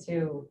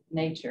into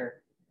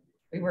nature.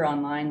 We were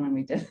online when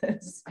we did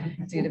this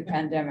due to the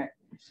pandemic,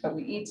 but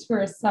we each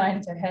were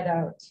assigned to head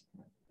out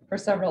for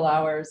several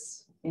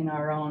hours in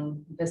our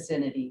own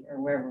vicinity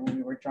or wherever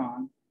we were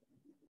drawn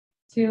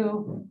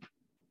to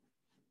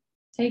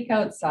take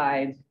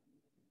outside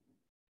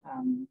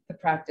the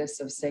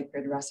practice of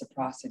sacred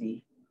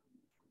reciprocity.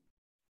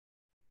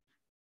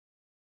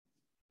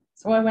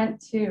 So I went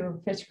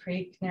to Fish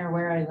Creek near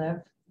where I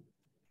live,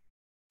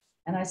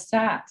 and I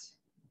sat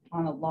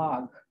on a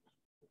log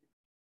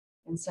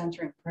in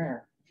centering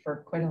prayer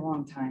for quite a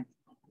long time.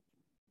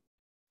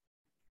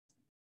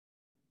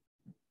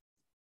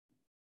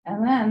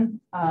 And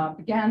then I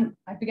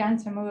began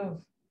to move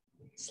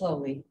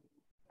slowly,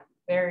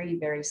 very,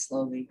 very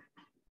slowly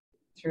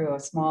through a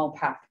small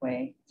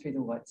pathway through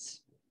the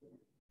woods.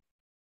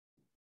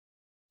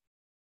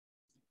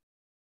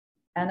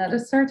 And at a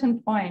certain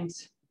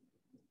point,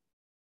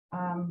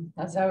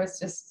 as I was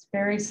just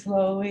very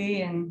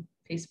slowly and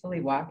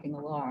peacefully walking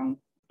along,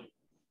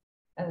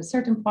 at a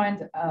certain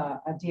point,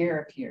 a deer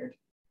appeared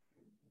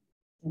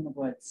in the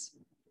woods.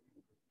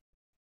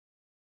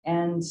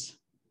 And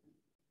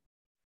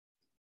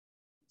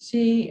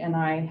she and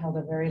I held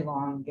a very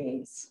long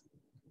gaze.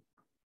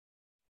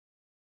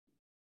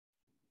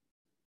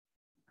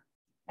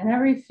 And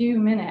every few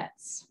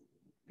minutes,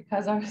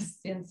 because I was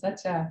in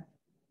such a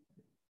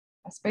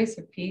space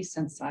of peace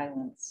and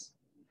silence,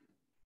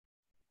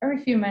 every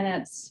few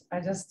minutes, I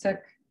just took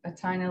a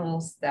tiny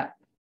little step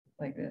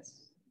like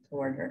this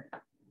toward her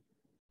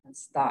and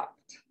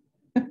stopped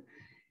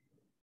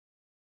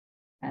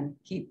and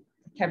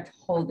kept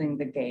holding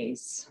the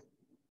gaze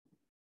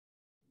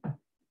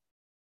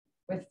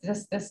with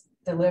just this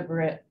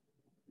deliberate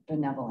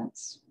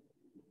benevolence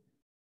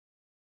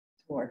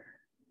toward her.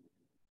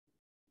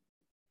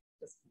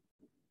 Just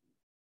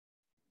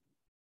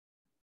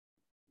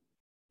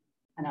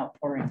an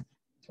outpouring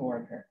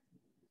toward her.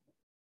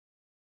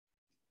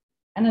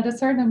 And at a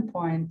certain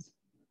point,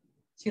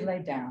 she lay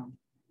down.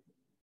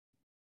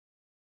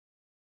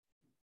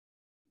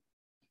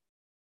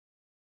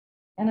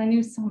 And I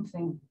knew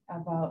something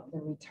about the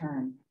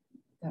return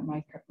that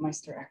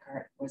Meister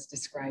Eckhart was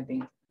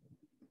describing.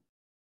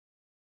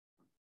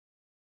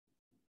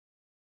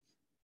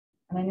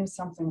 And I knew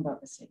something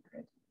about the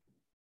sacred.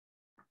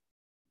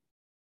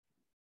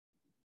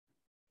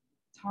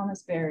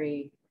 Thomas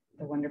Berry,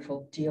 the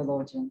wonderful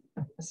geologian,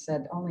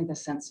 said only the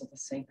sense of the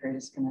sacred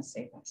is going to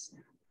save us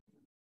now.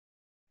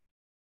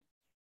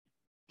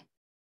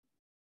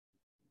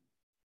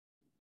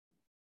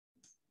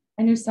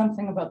 I knew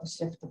something about the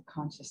shift of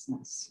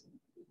consciousness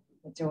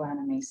that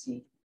Joanna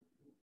Macy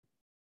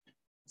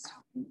was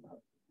talking about.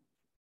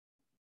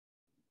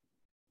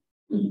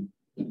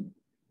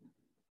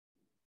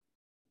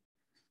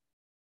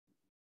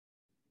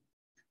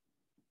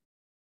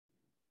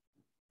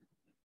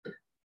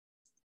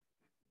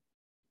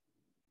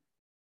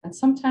 And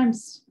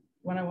sometimes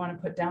when I want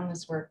to put down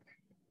this work,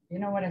 you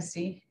know what I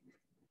see?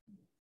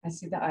 I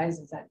see the eyes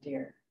of that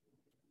deer.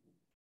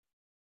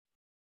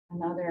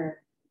 And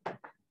other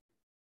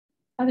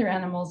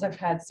animals I've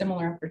had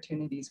similar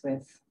opportunities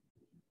with.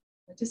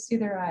 I just see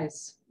their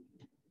eyes.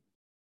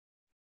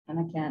 And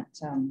I can't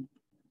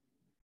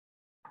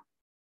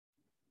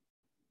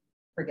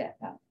forget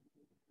that.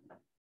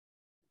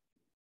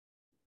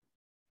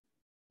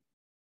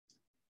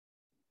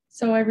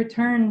 So I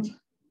returned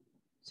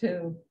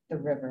to the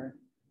river.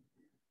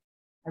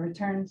 I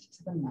returned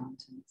to the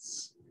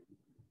mountains.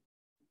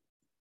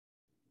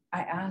 I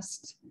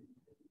asked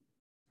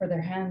for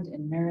their hand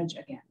in marriage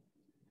again.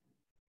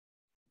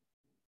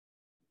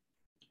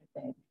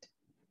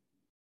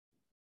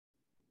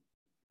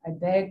 I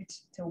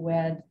begged to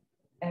wed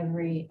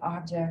every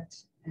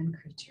object and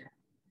creature.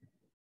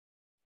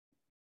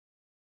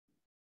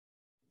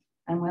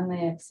 And when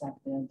they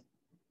accepted,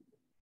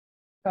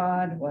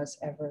 God was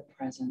ever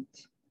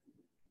present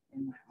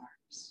in my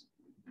arms.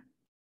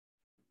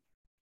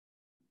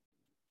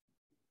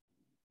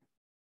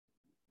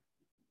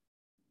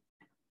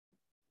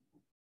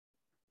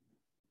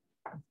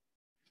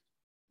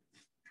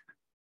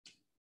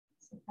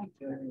 So thank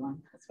you,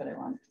 everyone. That's what I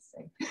wanted to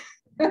say.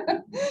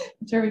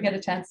 I'm sure we get a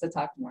chance to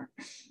talk more.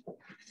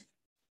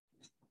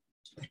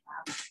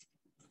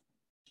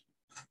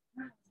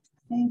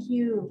 Thank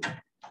you.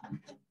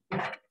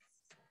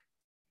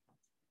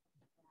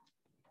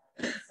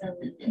 So,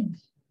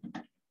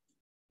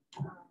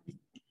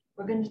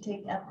 we're going going to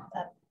take a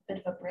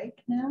bit of a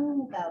break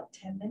now, about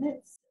 10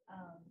 minutes. I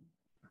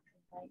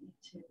invite you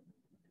to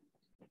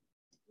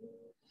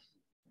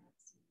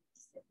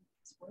sit with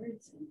these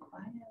words in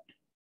quiet.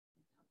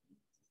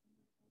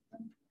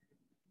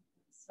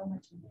 So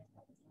much in there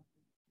that was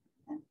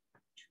lovely.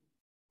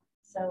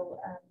 So,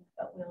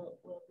 but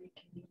we'll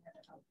reconvene at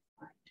about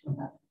 5 to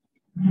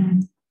 11.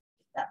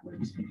 If that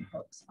works for the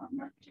folks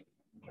online too.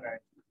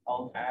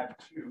 I'll add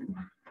too.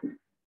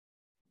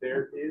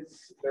 There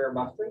are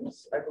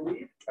muffins, I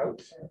believe,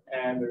 out,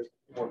 and there's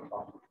more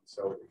coffee.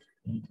 So if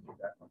you need to do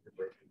that on your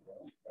break as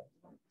well.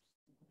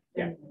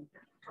 Yeah.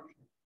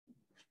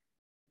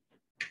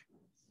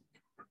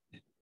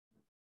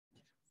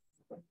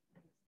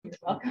 You're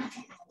welcome.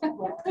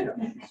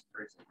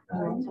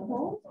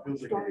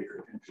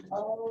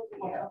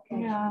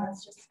 Yeah,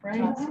 That's just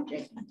right.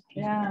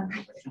 Yeah,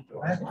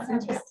 it's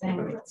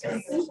interesting.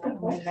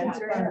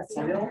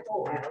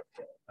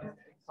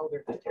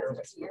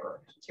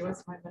 She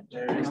was my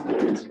mentor. I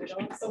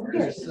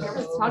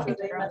was talking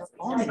to her on the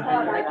phone.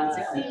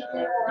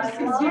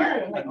 She's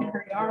here, like in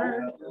her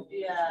yard.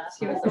 Yeah.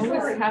 She was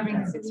always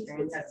having this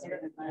experience.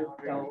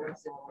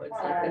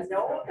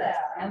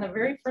 And the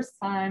very first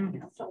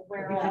time we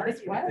had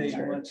this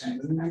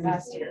wedding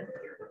last year.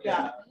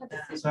 Yeah.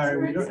 Sorry,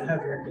 we don't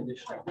have air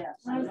conditioning.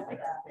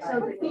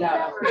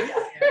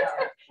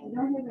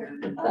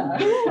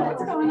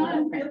 What's going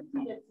on?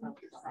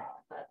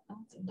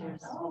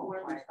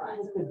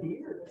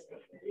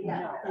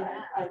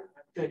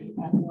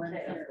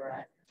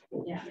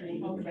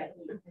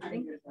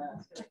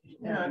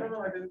 Yeah, I don't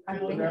know. I didn't feel I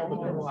think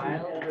the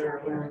wild anyway.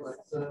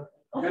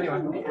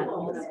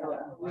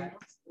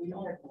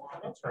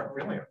 That's not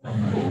really a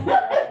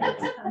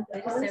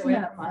they just say we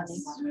have money.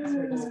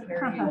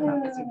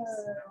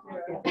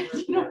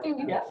 You know what I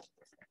mean? Yeah.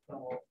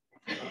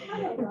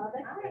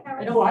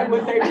 I don't Why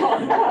would they call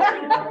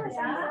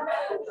that?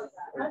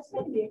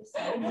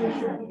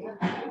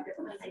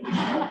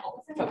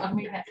 But when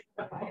we had,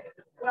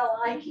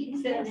 Well, I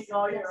keep sending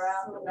all your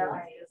alphabet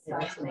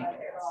stuff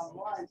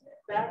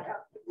back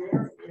up to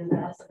there.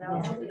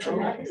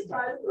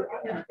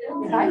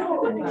 I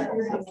have an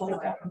experience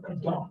like that with the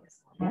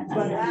dogs.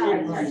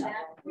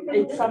 But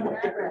it's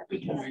somewhat different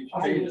because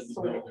I was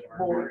sort of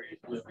more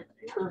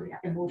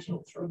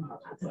emotional through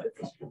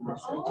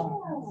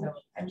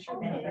I'm sure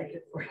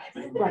they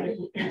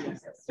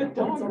the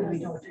dogs really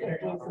don't take it.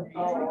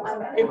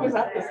 It was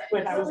at this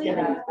when I was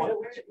getting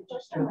spoiled.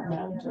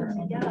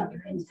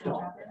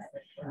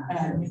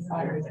 And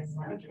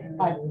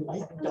I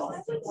like dogs.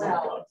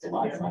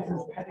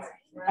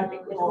 I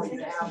think the boys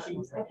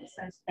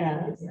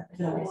and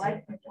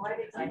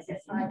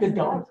the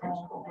dog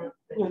was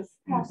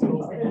happy,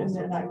 and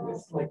then I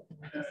was like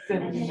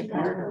sitting in the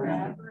car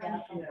and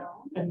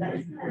the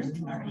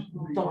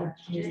dog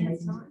came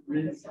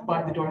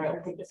by the door. I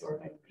opened the door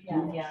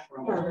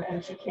her,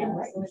 and she came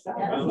right inside.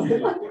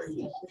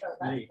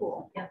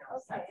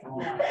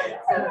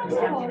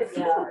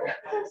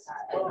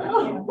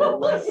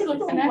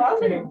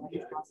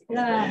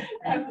 yeah.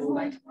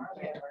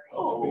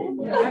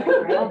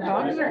 Well,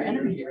 dogs are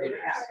energy readers.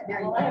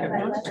 I've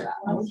noticed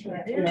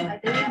that. They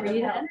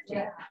read energy.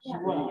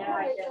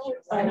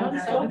 I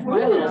noticed that with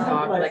my little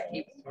dog, like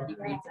he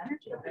reads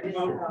energy.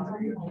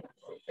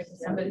 Like if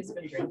somebody's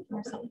been drinking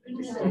or something.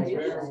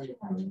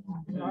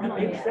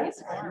 Normally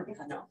it's warm, you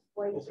know.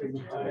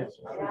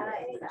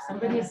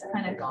 Somebody's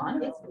kind of gone.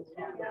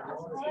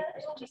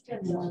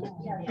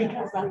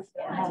 Because that's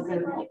how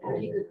they're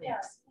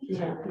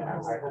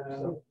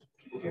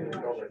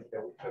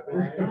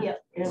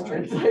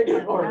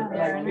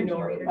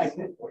or like,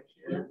 you know,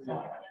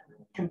 like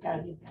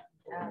companion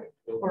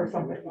or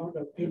something,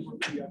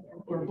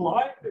 or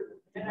blind.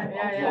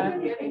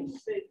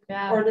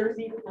 Yeah. Or there's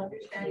even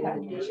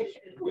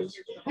which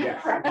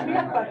cracks me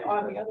up, but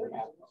on the other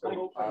hand, like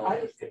I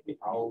was thinking,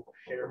 I'll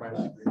share my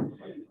screen,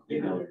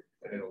 you know,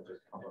 and it'll just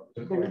come up.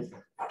 there's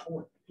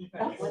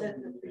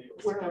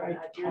where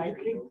I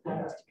think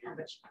that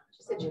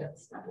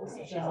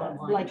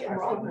like in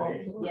Rockwell,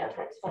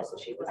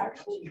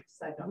 actually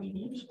we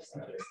need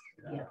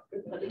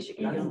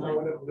even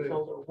though those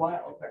are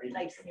wild. And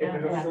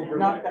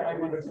not that I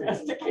want to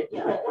domesticate.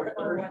 No.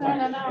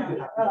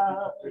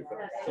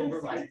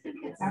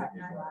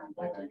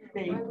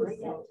 They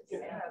bring out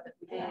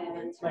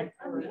like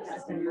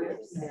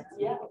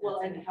yeah,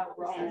 well, and how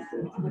raw is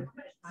with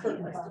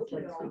certain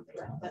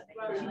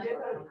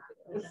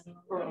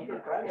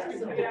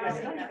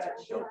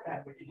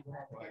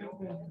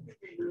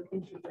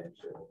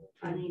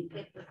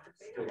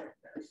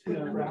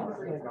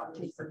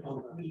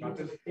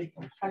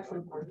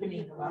actually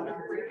marketing about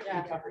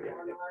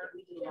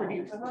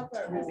produce.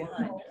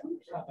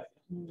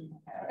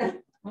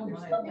 Oh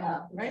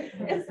my, right?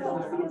 It's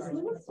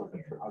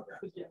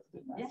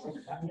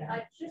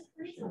I just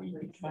recently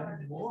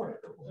become more.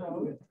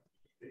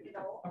 You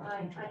know,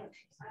 I've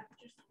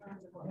just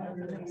learned about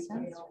That makes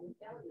sense.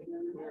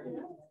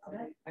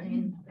 I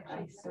mean,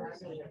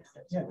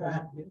 Yeah, go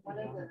ahead.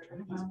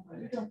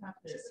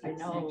 I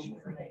know.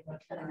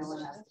 And I know when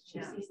that's the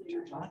church. It's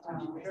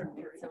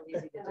so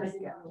easy to just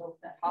get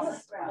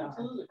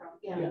hostile.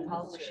 Yeah.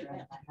 Culture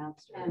and my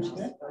house. And she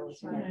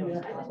goes, no.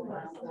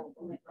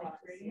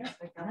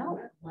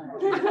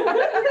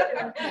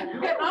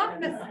 Get off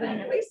this thing,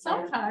 at least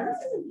sometimes.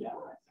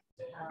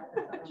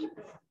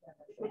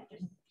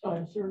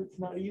 I'm sure it's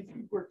not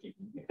easy working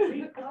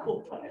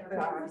full time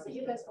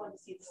You guys wanted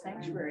to see the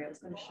sanctuary. I was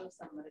going to show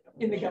some of it.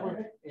 in the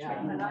government.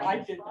 Yeah. I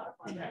did not.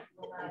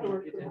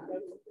 Work for the federal,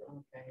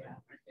 Okay, yeah.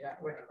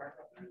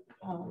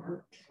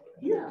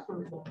 here for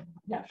the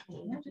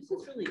national. This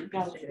is really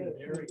Now it's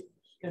interesting.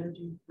 the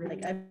energy.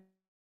 Like I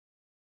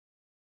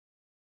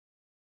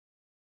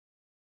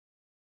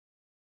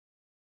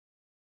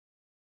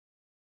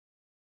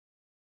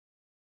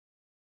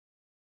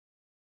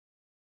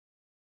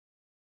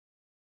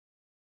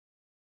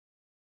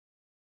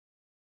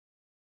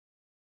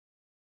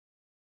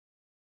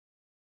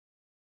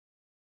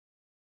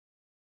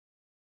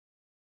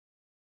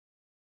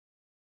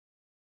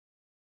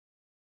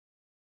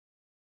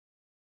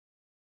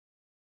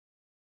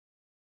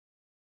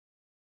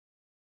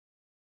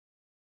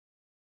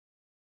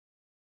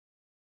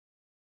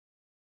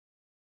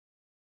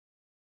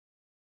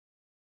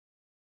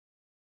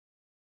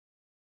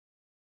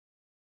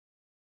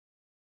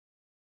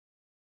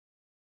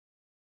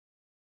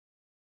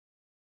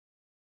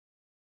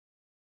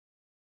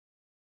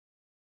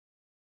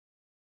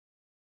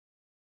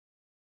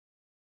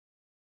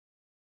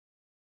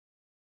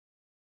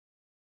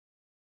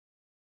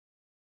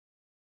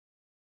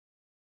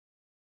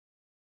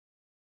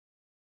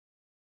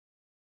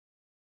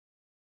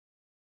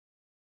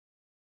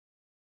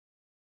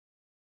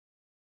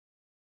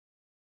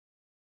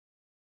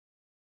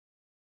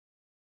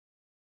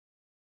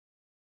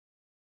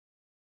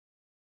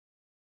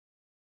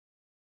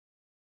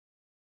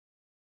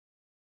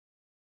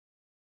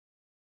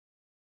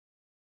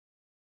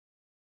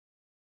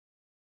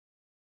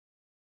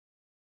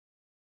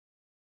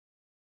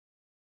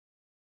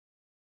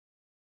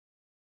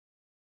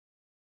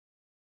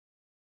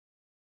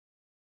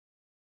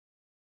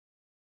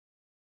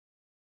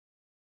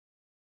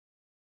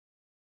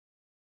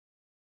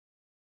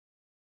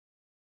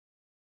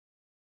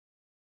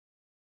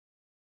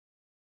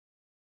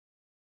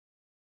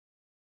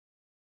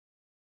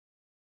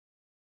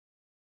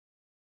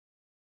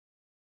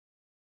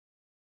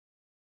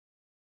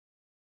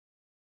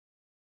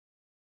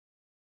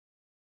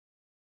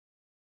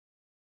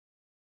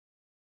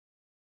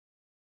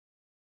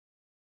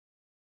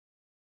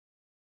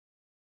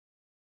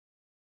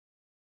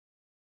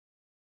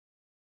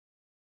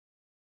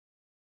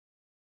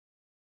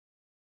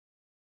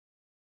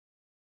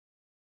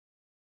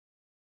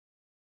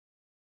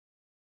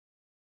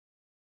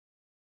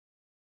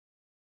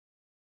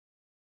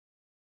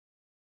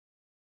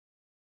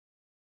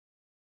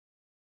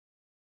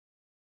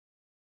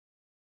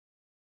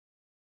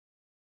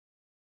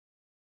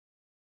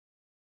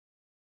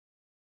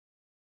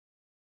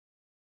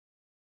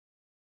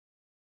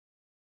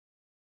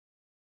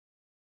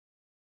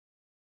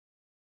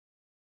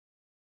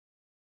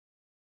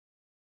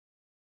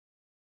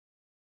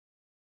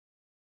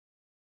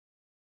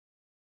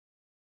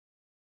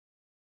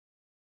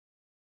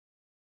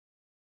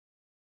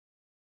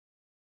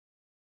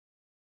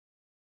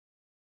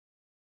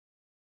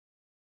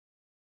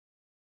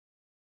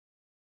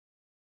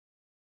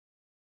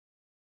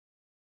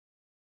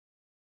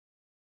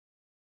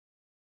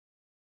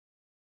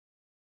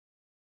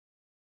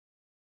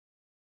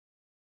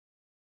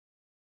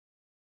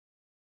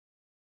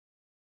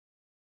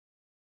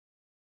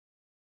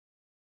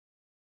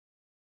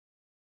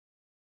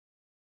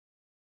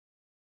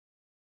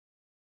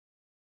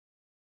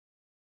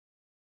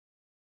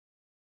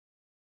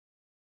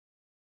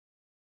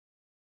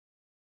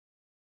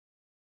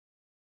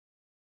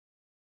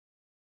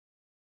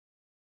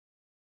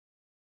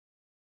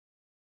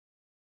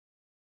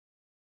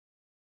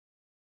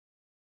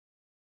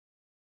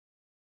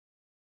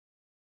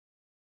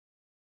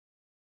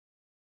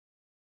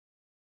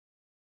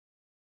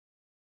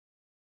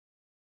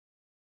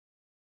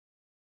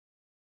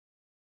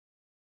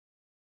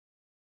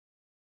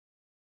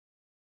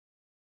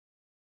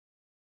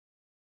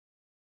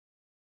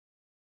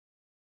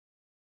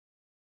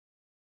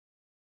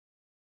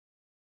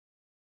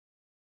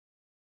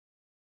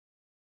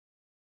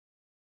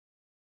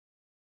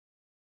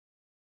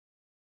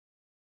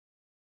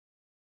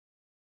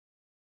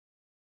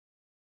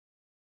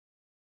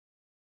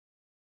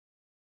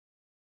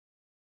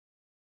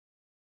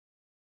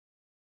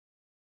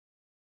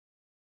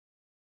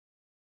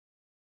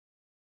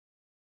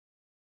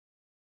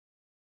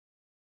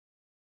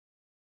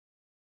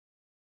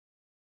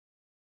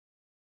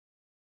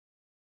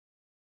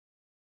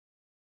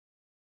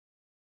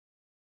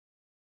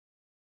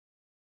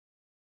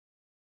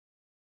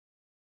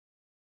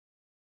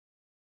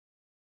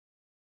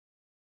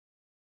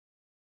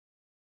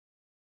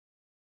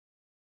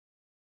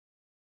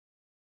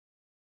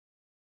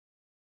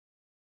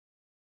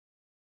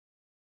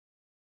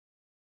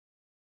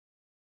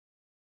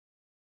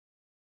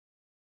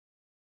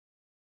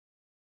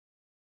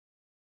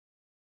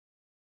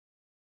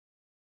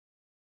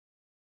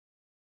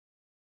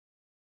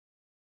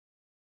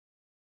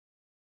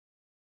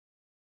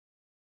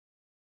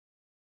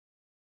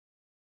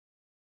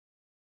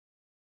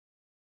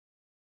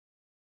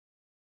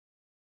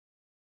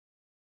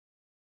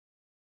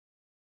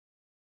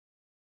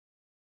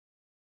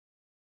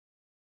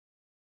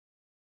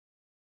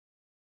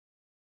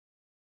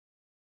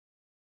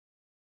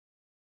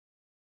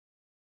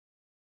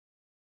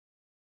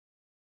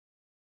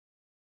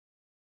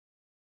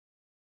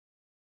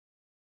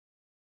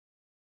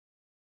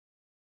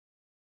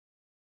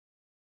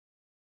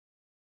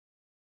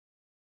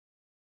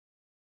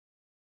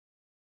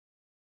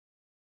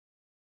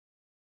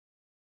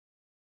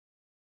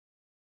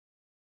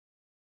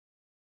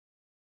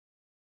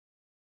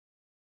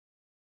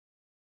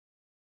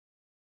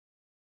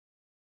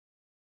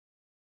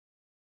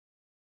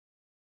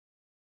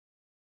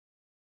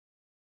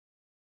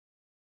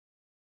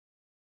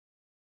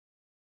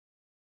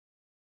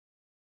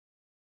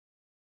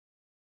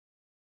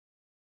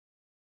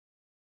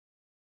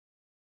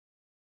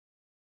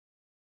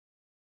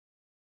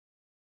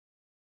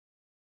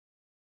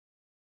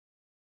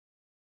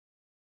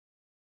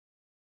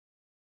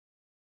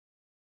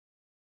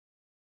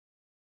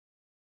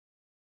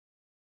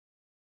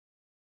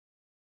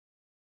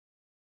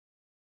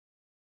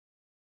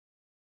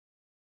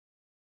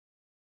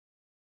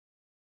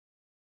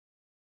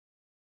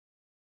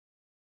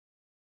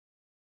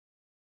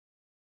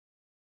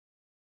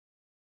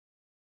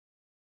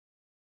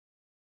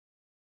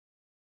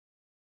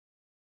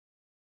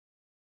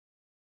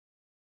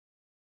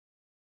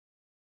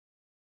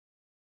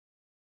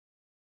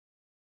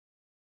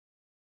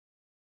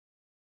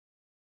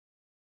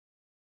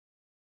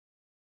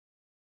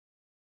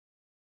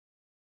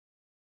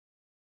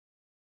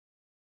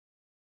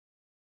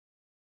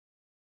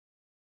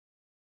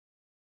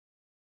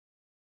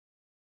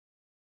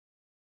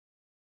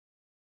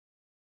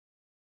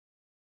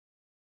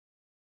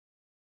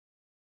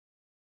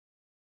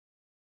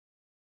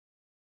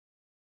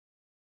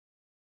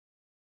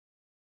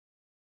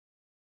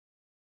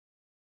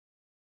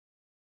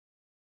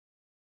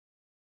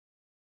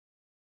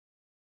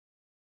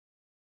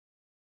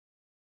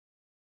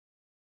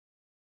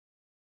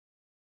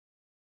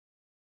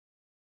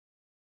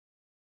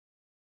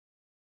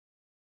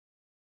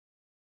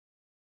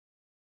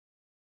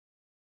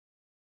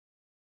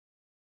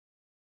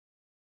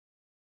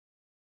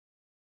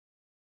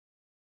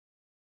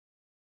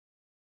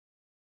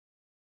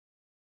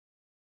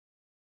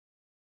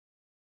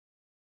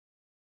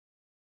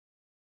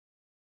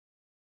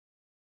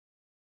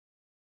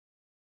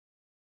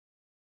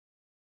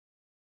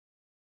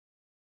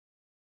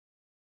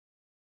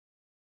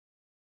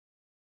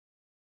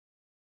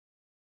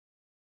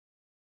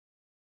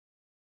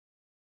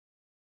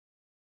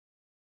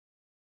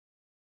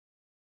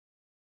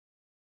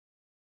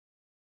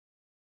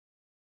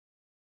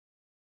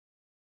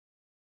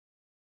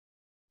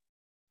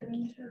Are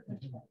you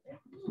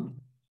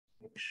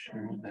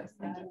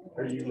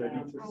ready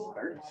to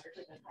start?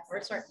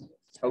 We're starting.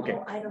 Okay.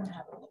 I don't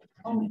have.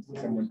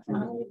 Someone to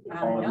No,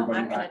 call I'm everybody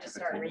gonna back to just the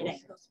start table. reading.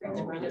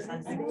 Read us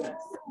on this.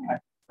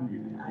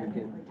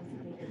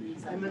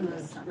 I'm in the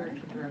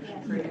spiritual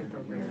direction training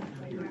program.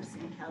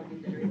 And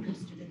Calgary that are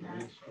interested in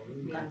that.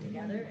 We got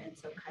together and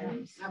so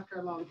KAIROS. After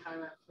a long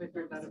time, I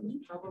figured that it was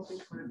probably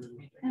time for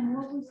me. And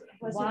what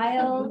was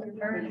Wild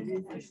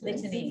Earth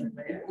Litany.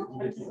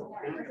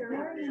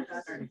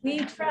 We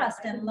trust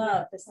and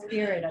love the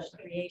spirit of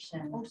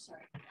creation.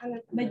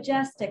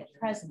 Majestic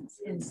presence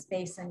in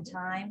space and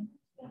time.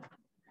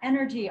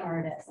 Energy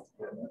artist,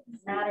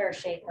 matter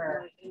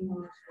shaper,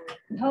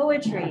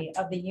 poetry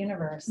of the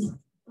universe,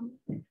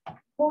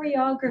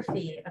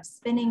 choreography of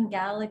spinning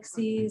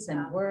galaxies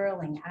and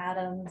whirling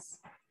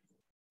atoms,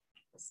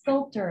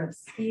 sculptor of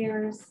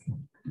spheres,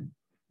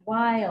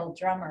 wild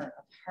drummer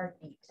of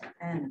heartbeat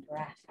and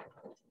breath,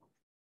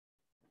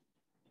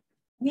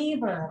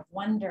 weaver of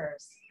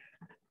wonders,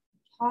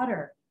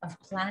 potter of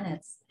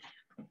planets,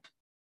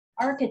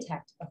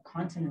 architect of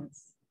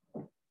continents,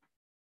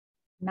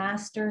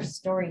 master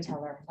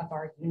storyteller of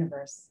our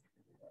universe,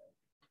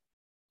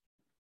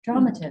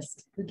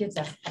 dramatist who gives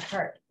us a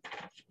part,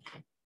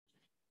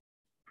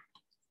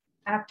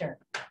 actor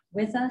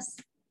with us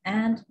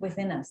and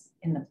within us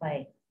in the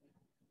play.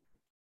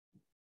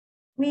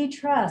 We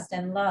trust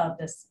and love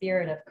the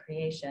spirit of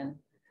creation,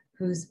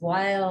 whose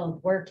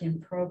wild work in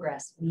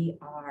progress we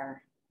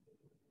are.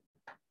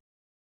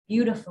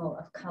 Beautiful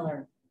of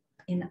color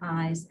in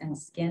eyes and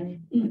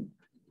skin,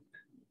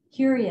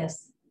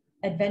 curious,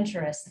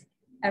 adventurous,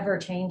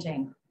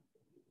 ever-changing,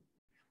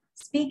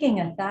 speaking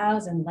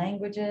 1,000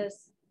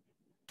 languages,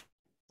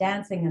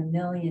 dancing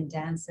 1,000,000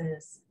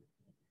 dances,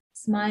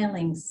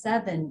 smiling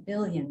 7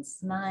 billion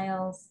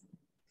smiles,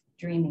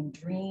 dreaming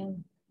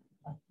dream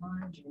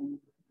upon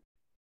dream.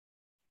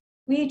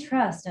 We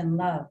trust and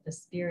love the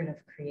spirit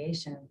of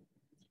creation,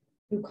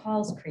 who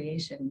calls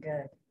creation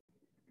good.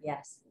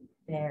 Yes,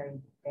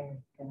 very, very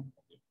good.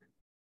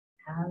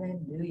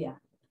 Hallelujah.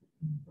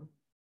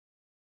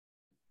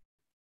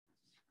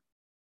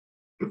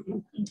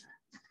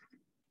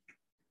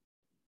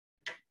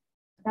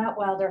 That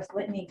Wild Earth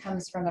Litany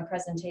comes from a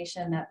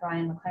presentation that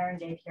Brian McLaren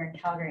gave here in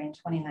Calgary in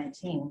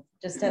 2019,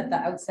 just at the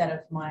outset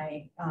of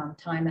my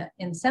time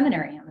in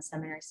seminary. I'm a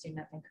seminary student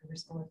at Vancouver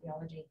School of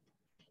Theology.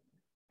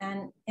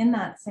 And in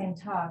that same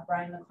talk,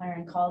 Brian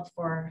McLaren called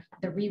for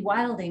the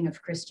rewilding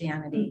of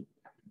Christianity,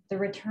 the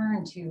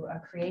return to a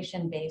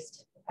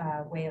creation-based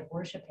way of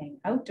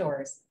worshiping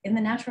outdoors in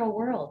the natural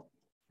world,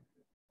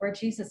 where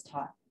Jesus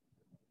taught,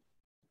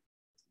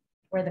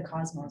 where the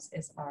cosmos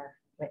is our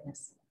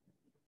witness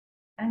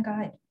and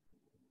guide.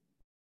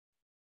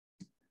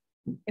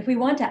 If we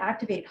want to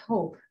activate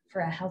hope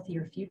for a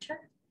healthier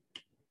future,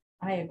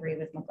 I agree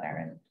with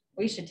McLaren.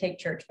 We should take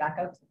church back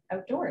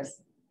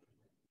outdoors,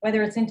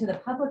 whether it's into the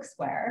public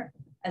square,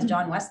 as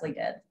John Wesley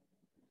did,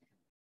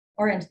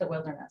 or into the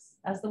wilderness,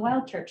 as the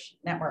Wild Church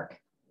Network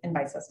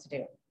invites us to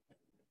do.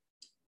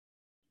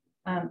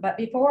 But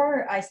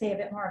before I say a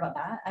bit more about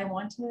that, I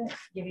want to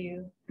give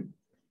you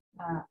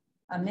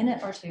a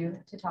minute or two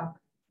to talk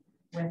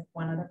with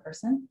one other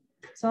person.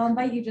 So I'll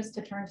invite you just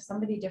to turn to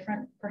somebody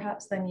different,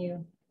 perhaps, than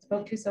you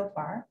spoke to so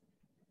far.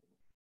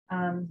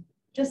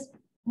 Just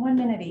 1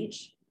 minute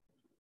each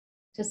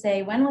to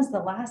say, when was the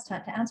last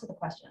time, to answer the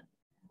question,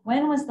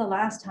 when was the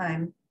last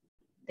time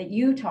that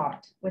you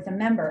talked with a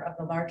member of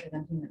the larger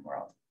than human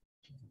world?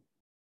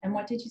 And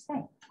what did you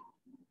say?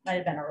 Might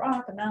have been a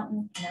rock, a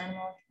mountain, an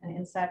animal, an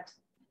insect,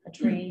 a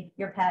tree,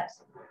 your pet,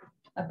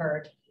 a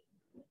bird.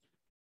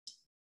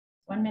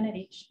 1 minute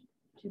each,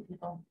 2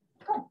 people,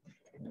 go.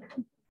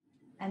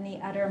 And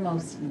the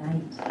uttermost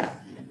night,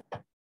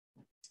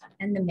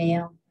 and the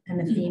male and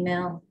the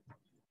female,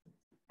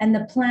 and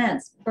the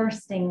plants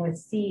bursting with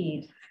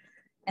seed,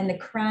 and the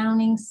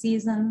crowning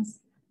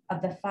seasons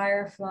of the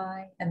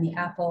firefly and the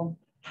apple.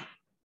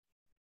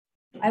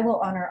 I will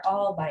honor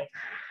all life,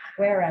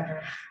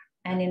 wherever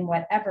and in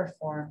whatever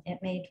form it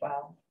may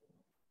dwell,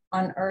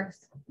 on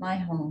earth, my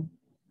home,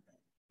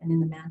 and in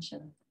the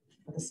mansion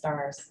of the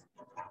stars.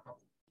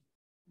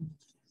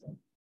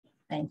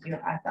 Thank you.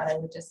 I thought I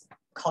would just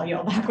call you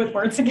all back with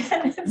words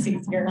again. It's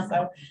easier,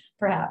 so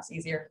perhaps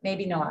easier,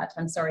 maybe not.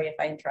 I'm sorry if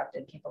I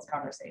interrupted people's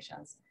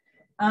conversations.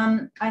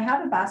 I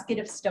have a basket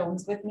of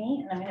stones with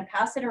me, and I'm going to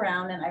pass it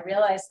around, and I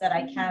realize that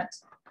I can't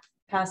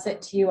pass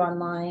it to you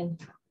online,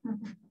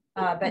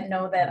 but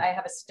know that I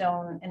have a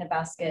stone in a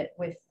basket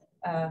with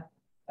a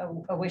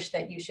wish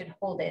that you should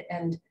hold it,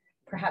 and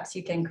perhaps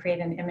you can create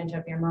an image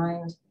of your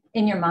mind,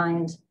 in your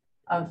mind,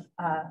 of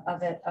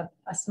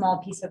a small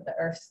piece of the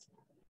earth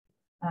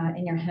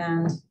in your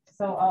hand.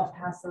 So I'll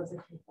pass those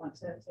if you want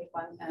to take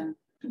one and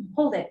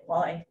hold it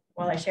while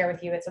I share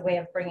with you. It's a way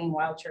of bringing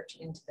Wild Church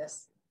into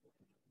this,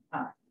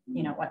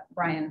 you know, what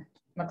Brian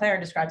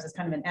McLaren describes as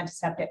kind of an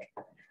antiseptic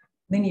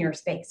linear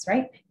space,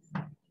 right?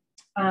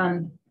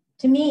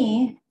 To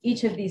me,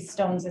 each of these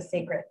stones is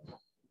sacred.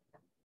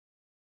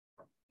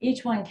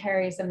 Each one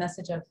carries a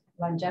message of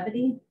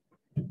longevity,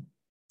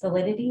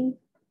 solidity,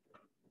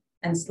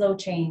 and slow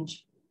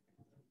change.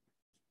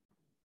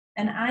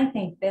 And I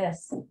think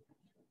this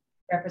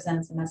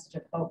represents a message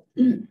of hope.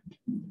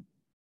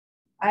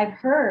 I've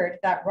heard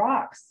that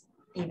rocks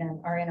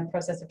even are in a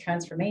process of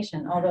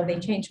transformation, although they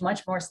change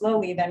much more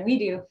slowly than we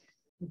do.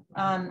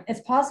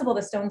 It's possible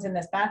the stones in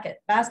this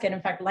basket,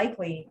 in fact,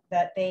 likely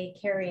that they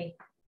carry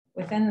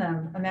within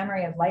them a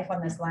memory of life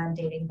on this land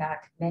dating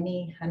back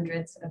many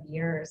hundreds of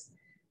years,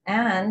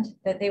 and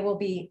that they will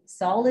be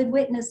solid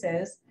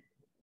witnesses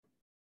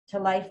to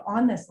life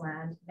on this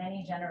land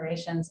many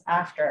generations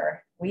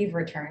after we've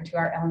returned to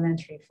our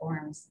elementary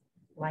forms,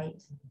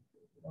 light,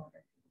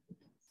 water.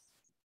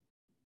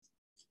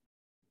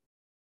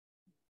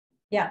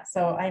 Yeah,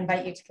 so I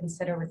invite you to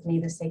consider with me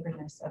the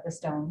sacredness of the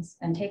stones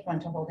and take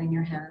one to hold in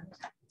your hand,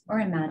 or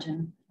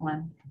imagine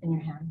one in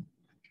your hand.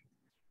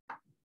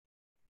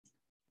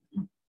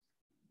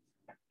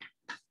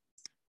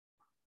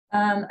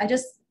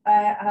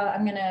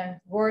 I'm going to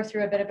roar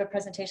through a bit of a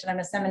presentation. I'm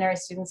a seminary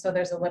student, so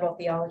there's a little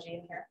theology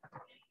in here.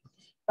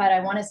 But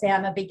I want to say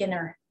I'm a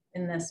beginner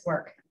in this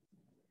work.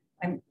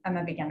 I'm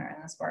a beginner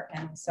in this work.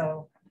 And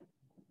so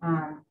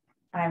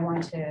I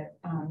want to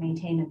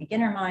maintain a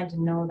beginner mind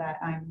and know that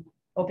I'm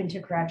open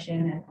to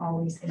correction and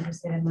always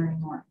interested in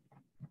learning more.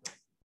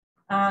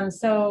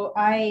 So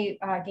I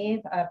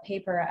gave a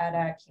paper at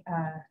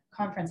a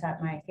conference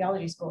at my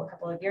theology school a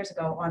couple of years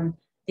ago on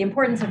the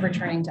importance of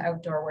returning to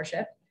outdoor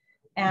worship.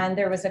 And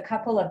there was a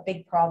couple of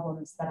big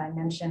problems that I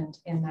mentioned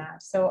in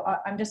that. So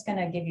I'm just going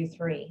to give you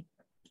three.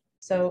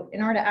 So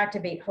in order to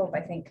activate hope,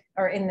 I think,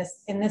 or in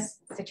this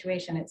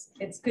situation,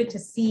 it's good to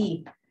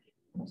see,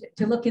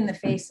 to look in the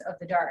face of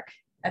the dark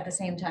at the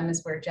same time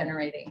as we're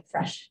generating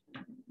fresh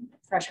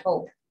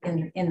hope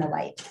in the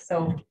light.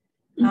 So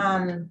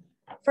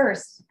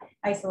first,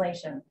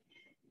 isolation.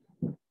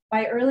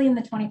 By early in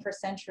the 21st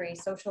century,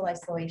 social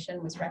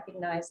isolation was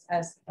recognized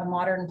as a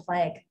modern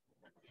plague.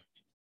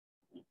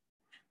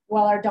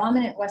 While our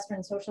dominant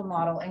Western social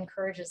model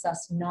encourages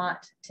us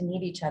not to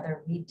need each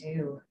other, we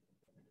do.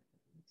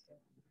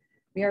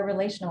 We are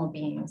relational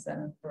beings,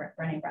 and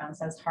Brené Brown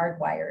says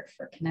hardwired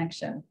for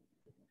connection.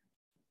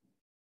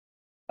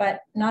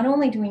 But not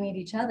only do we need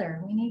each other,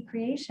 we need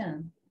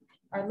creation,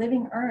 our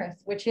living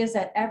earth, which is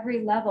at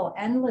every level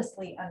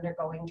endlessly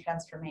undergoing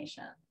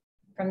transformation,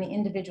 from the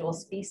individual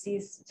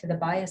species to the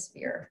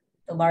biosphere,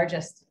 the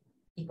largest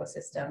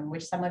ecosystem,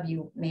 which some of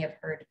you may have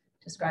heard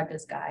described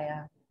as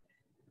Gaia,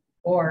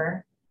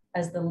 or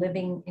as the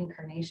living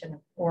incarnation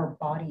or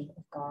body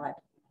of God.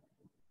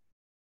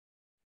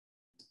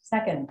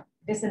 Second,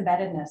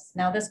 disembeddedness.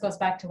 Now this goes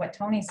back to what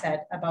Tony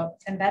said about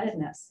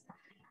embeddedness.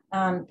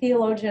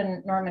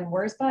 Theologian Norman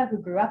Wurzba, who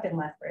grew up in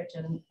Lethbridge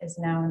and is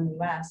now in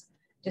the US,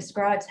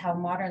 describes how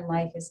modern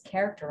life is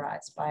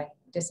characterized by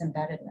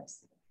disembeddedness,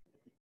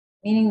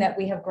 meaning that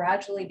we have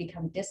gradually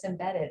become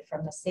disembedded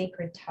from the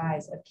sacred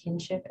ties of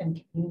kinship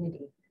and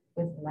community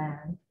with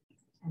land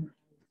and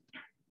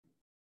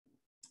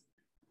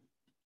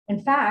in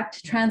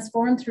fact,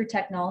 transformed through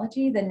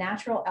technology, the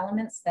natural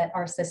elements that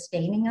are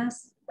sustaining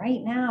us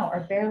right now are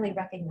barely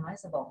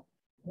recognizable.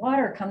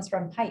 Water comes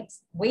from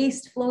pipes,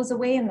 waste flows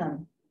away in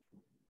them.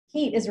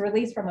 Heat is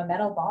released from a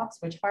metal box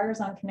which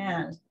fires on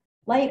command.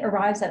 Light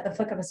arrives at the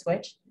flick of a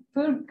switch.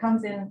 Food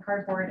comes in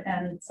cardboard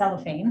and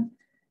cellophane.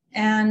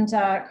 And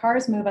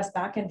cars move us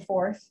back and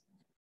forth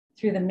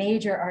through the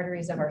major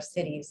arteries of our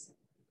cities.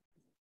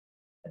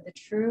 But the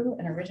true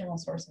and original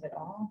source of it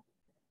all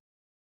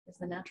is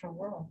the natural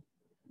world.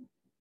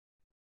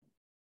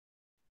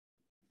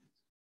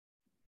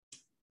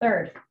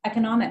 Third,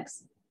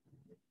 economics.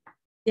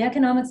 The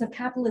economics of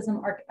capitalism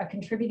are a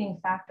contributing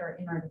factor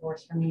in our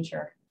divorce from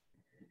nature.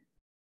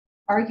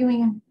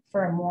 Arguing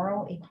for a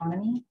moral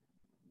economy,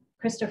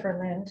 Christopher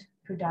Lind,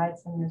 who died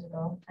some years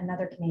ago,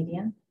 another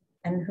Canadian,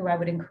 and who I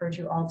would encourage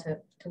you all to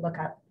look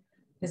up.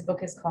 His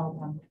book is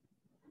called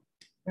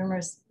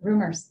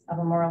Rumors of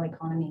a Moral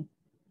Economy.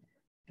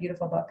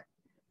 Beautiful book.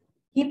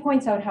 He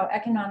points out how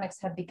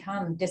economics have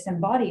become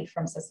disembodied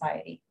from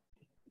society.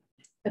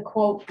 The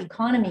quote,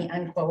 economy,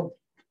 unquote,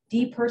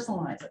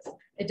 depersonalizes.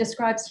 It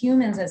describes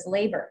humans as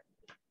labor,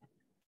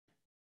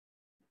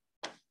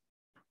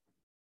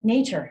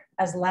 nature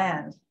as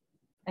land,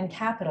 and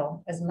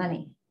capital as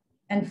money,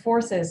 and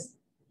forces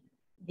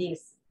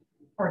these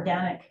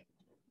organic,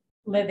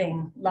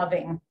 living,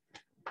 loving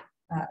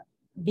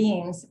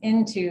beings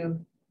into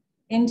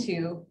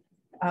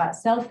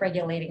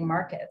self-regulating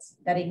markets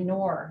that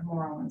ignore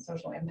moral and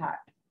social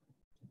impact.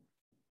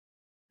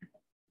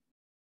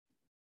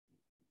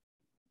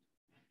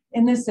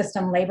 In this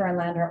system, labor and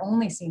land are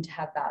only seen to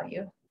have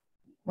value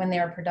when they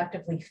are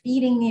productively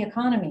feeding the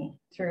economy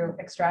through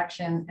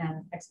extraction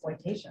and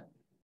exploitation.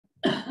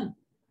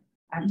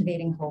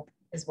 Activating hope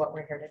is what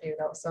we're here to do,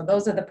 though. So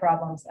those are the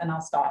problems, and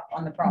I'll stop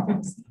on the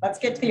problems. Let's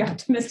get to the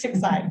optimistic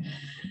side.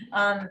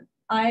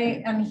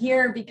 I am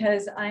here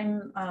because I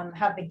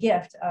have the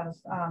gift of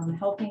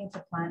helping to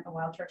plant a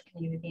wild church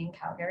community in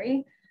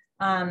Calgary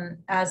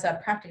as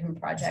a practicum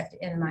project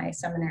in my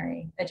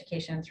seminary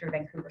education through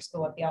Vancouver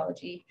School of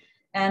Theology.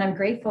 And I'm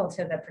grateful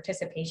to the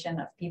participation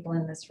of people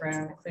in this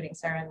room, including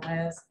Sarah and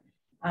Liz,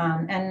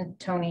 and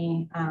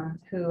Tony,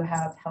 who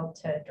have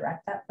helped to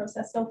direct that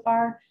process so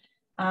far.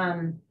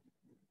 A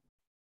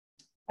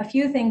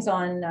few things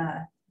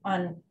on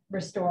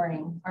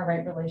restoring our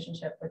right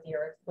relationship with the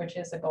earth, which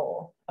is a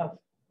goal of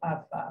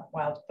the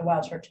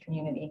Wild Church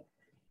community.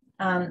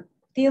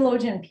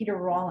 Theologian Peter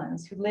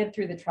Rollins, who lived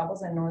through the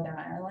Troubles in Northern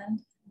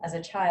Ireland as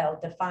a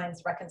child,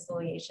 defines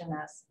reconciliation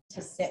as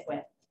to sit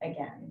with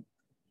again.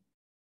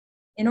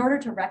 In order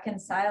to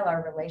reconcile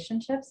our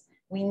relationships,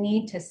 we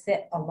need to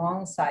sit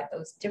alongside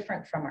those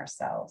different from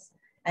ourselves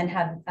and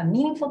have a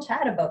meaningful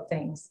chat about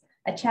things,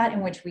 a chat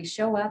in which we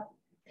show up,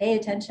 pay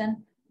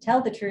attention,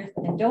 tell the truth,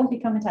 and don't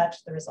become attached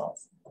to the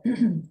results.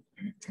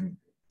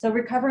 So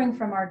recovering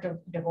from our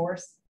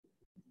divorce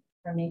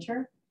from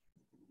nature,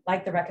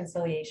 like the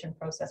reconciliation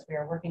process we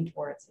are working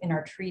towards in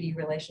our treaty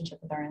relationship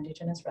with our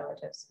Indigenous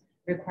relatives,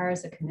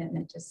 requires a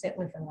commitment to sit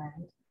with the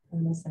land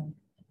and listen.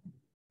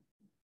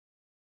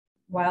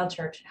 Wild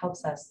Church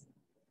helps us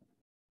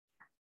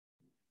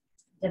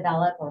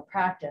develop or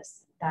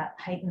practice that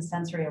heightened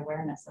sensory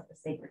awareness of the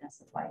sacredness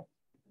of life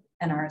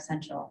and our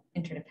essential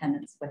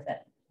interdependence with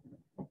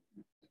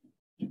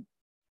it.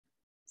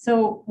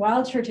 So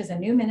Wild Church is a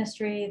new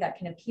ministry that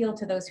can appeal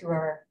to those who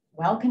are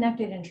well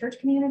connected in church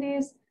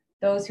communities,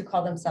 those who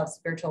call themselves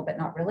spiritual but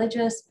not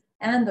religious,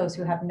 and those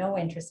who have no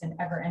interest in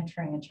ever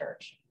entering a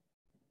church.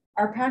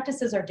 Our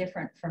practices are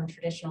different from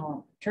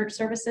traditional church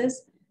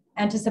services,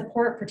 and to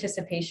support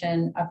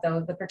participation of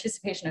the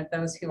participation of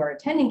those who are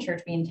attending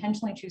church, we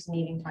intentionally choose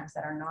meeting times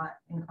that are not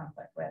in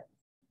conflict with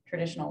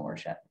traditional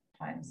worship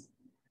times.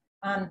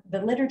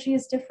 The liturgy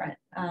is different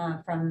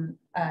from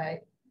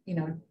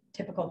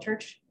typical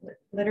church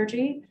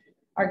liturgy.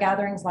 Our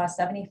gatherings last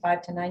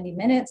 75 to 90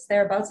 minutes,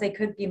 thereabouts. They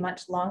could be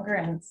much longer,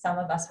 and some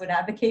of us would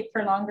advocate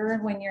for longer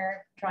when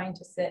you're trying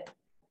to sit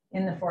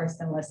in the forest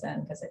and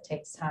listen, because it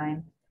takes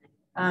time.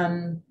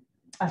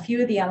 A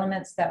few of the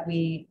elements that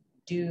we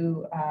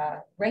do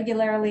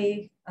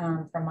regularly,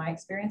 from my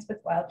experience with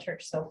Wild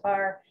Church so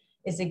far,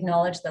 is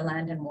acknowledge the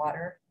land and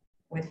water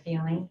with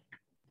feeling.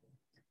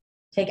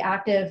 Take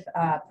active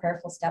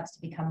prayerful steps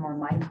to become more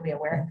mindfully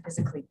aware and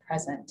physically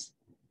present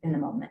in the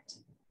moment.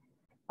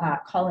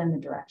 Call in the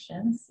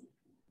directions,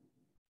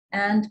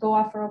 and go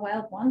off for a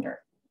wild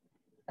wander,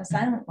 a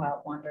silent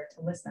wild wander,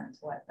 to listen to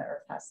what the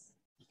earth has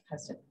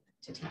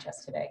to teach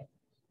us today.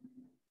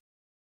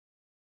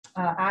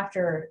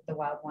 After the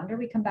wild wander,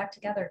 we come back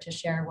together to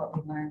share what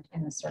we learned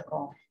in the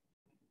circle,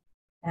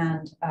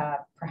 and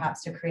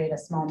perhaps to create a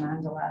small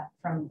mandala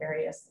from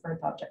various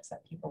earth objects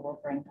that people will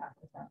bring back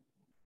with them.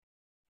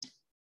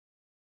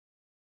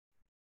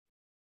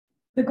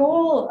 The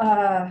goal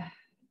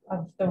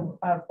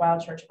of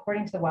Wild Church,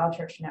 according to the Wild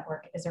Church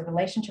Network, is a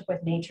relationship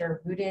with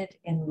nature rooted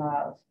in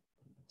love,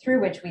 through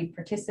which we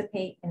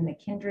participate in the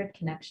kindred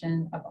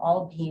connection of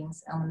all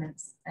beings,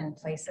 elements, and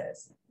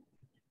places.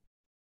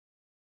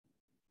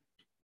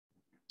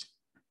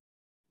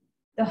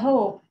 The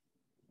hope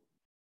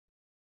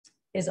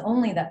is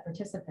only that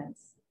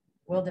participants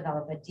will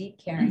develop a deep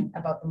caring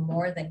about the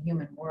more than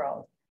human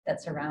world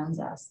that surrounds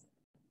us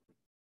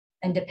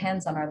and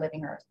depends on our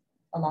living earth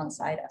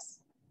alongside us.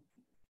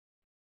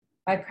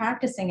 By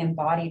practicing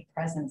embodied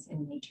presence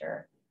in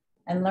nature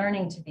and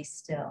learning to be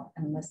still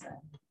and listen,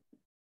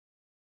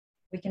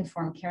 we can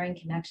form caring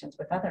connections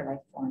with other life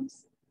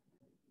forms.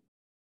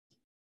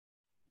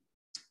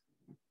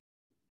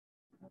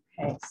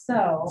 Okay,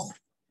 so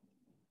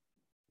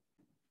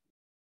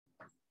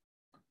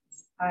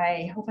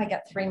I hope I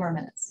get 3 more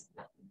minutes.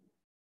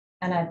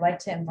 And I'd like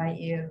to invite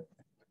you,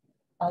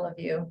 all of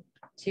you,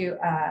 to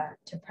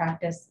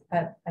practice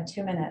a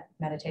 2-minute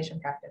meditation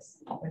practice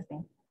with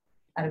me,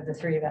 out of the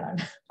 3 that I'm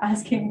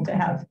asking to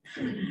have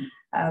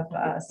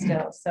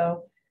still.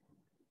 So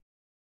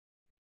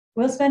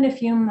we'll spend a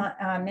few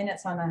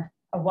minutes on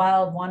a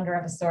wild wander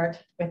of a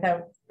sort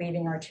without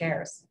leaving our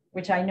chairs,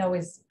 which I know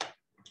is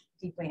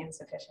deeply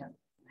insufficient.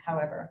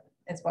 However,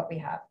 it's what we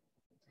have.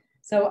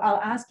 So I'll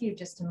ask you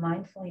just to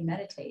mindfully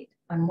meditate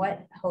on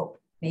what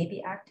hope may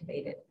be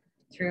activated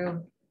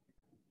through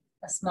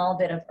a small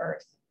bit of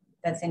earth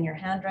that's in your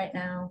hand right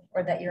now,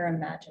 or that you're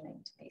imagining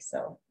to be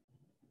so.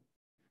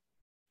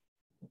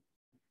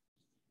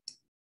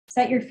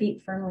 Set your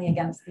feet firmly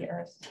against the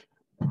earth.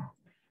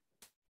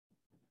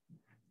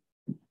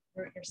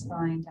 Root your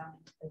spine down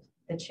into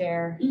the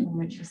chair in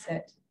which you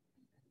sit,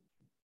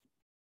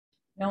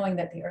 knowing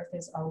that the earth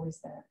is always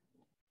there.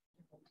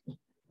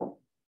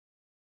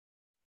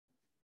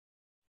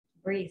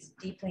 Breathe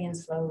deeply and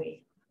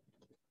slowly.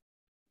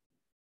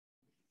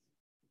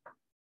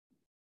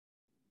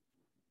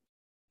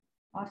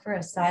 Offer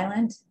a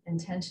silent,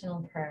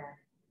 intentional prayer,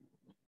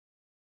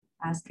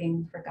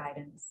 asking for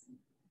guidance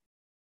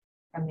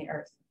from the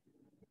earth,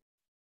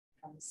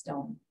 from the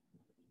stone.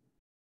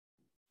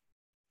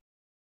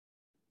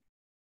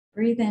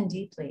 Breathe in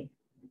deeply,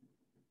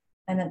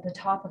 and at the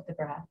top of the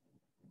breath,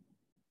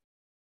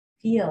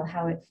 feel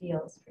how it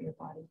feels for your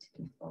body to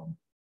be full.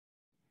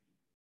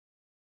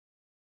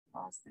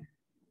 Pause there.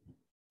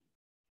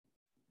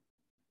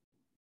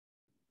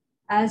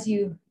 As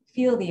you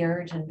feel the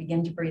urge and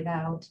begin to breathe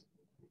out,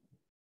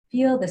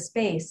 feel the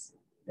space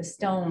the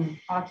stone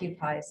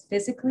occupies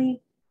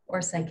physically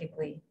or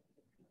psychically.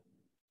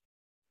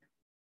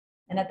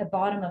 And at the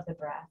bottom of the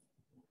breath,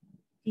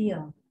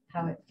 feel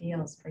how it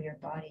feels for your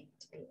body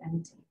to be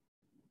empty.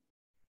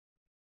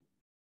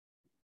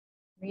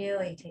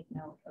 Really take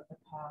note of the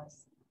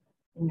pause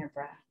in your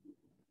breath.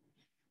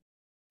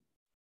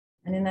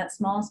 And in that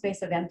small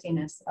space of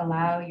emptiness,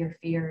 allow your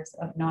fears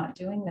of not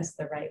doing this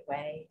the right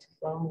way to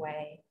flow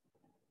away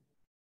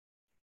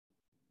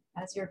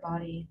as your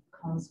body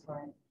calls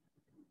for it.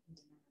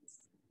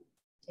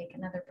 Take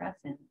another breath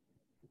in,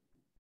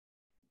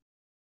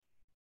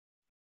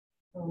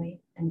 fully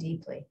and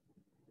deeply.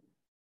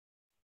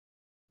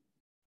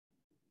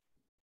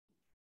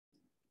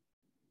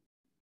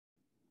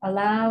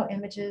 Allow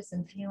images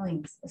and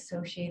feelings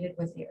associated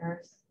with the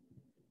earth,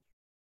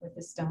 with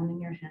the stone in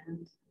your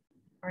hand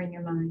or in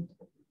your mind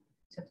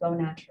to flow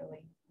naturally.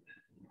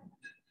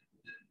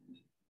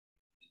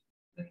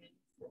 Breathe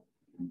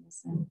and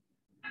listen.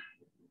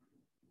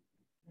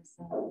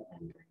 Listen and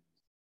breathe.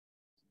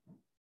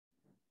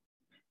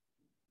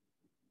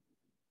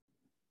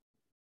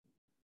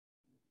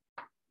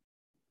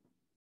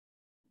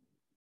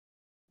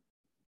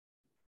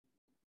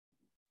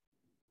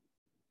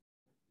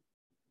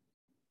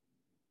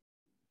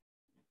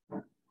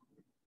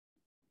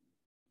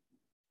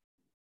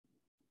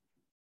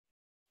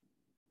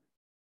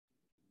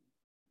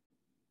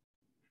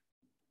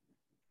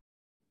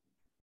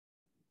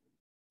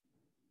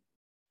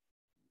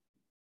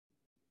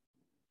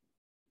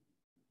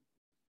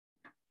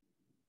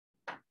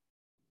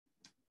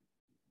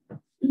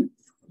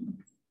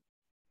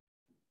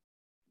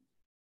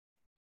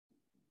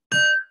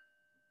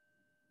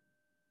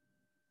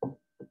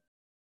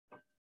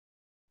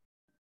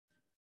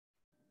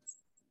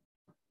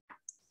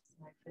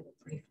 Sorry for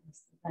the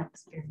briefness of that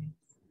experience.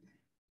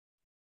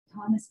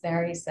 Thomas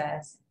Berry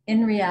says,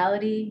 in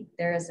reality,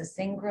 there is a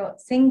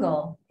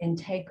single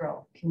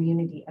integral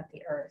community of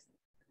the earth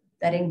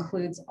that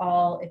includes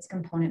all its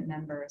component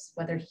members,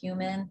 whether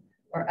human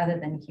or other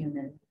than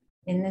human.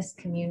 In this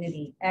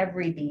community,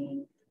 every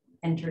being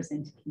enters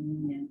into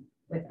communion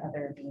with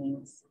other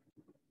beings.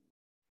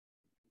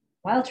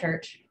 Wild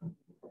Church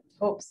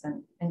hopes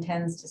and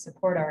intends to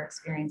support our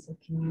experience of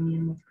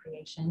communion with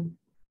creation,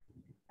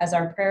 as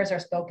our prayers are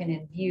spoken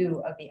in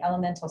view of the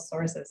elemental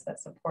sources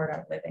that support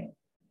our living.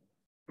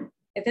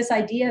 If this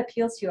idea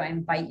appeals to you, I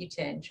invite you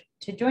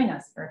to join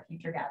us for a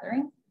future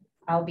gathering.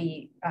 I'll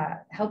be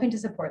helping to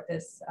support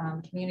this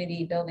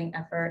community building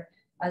effort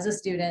as a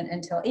student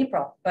until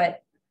April,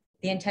 but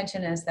the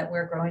intention is that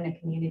we're growing a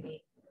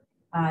community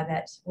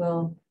that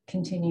will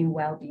continue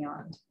well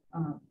beyond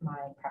my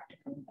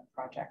practicum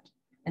project.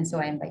 And so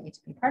I invite you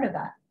to be part of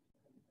that.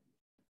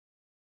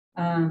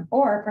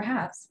 Or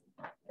perhaps,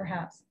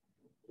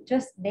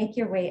 just make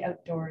your way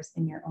outdoors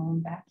in your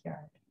own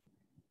backyard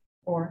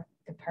or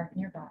the park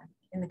nearby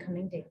in the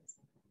coming days.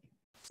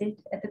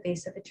 Sit at the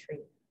base of a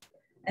tree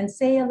and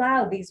say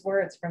aloud these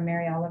words from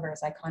Mary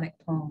Oliver's iconic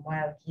poem,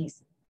 Wild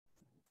Geese.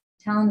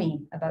 Tell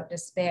me about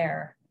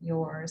despair,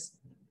 yours,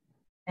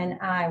 and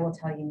I will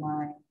tell you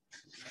mine.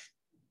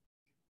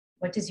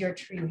 What does your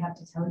tree have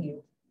to tell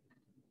you?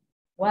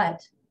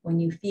 What, when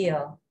you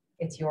feel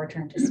it's your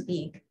turn to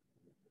speak,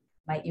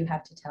 might you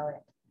have to tell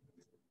it?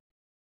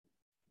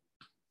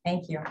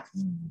 Thank you.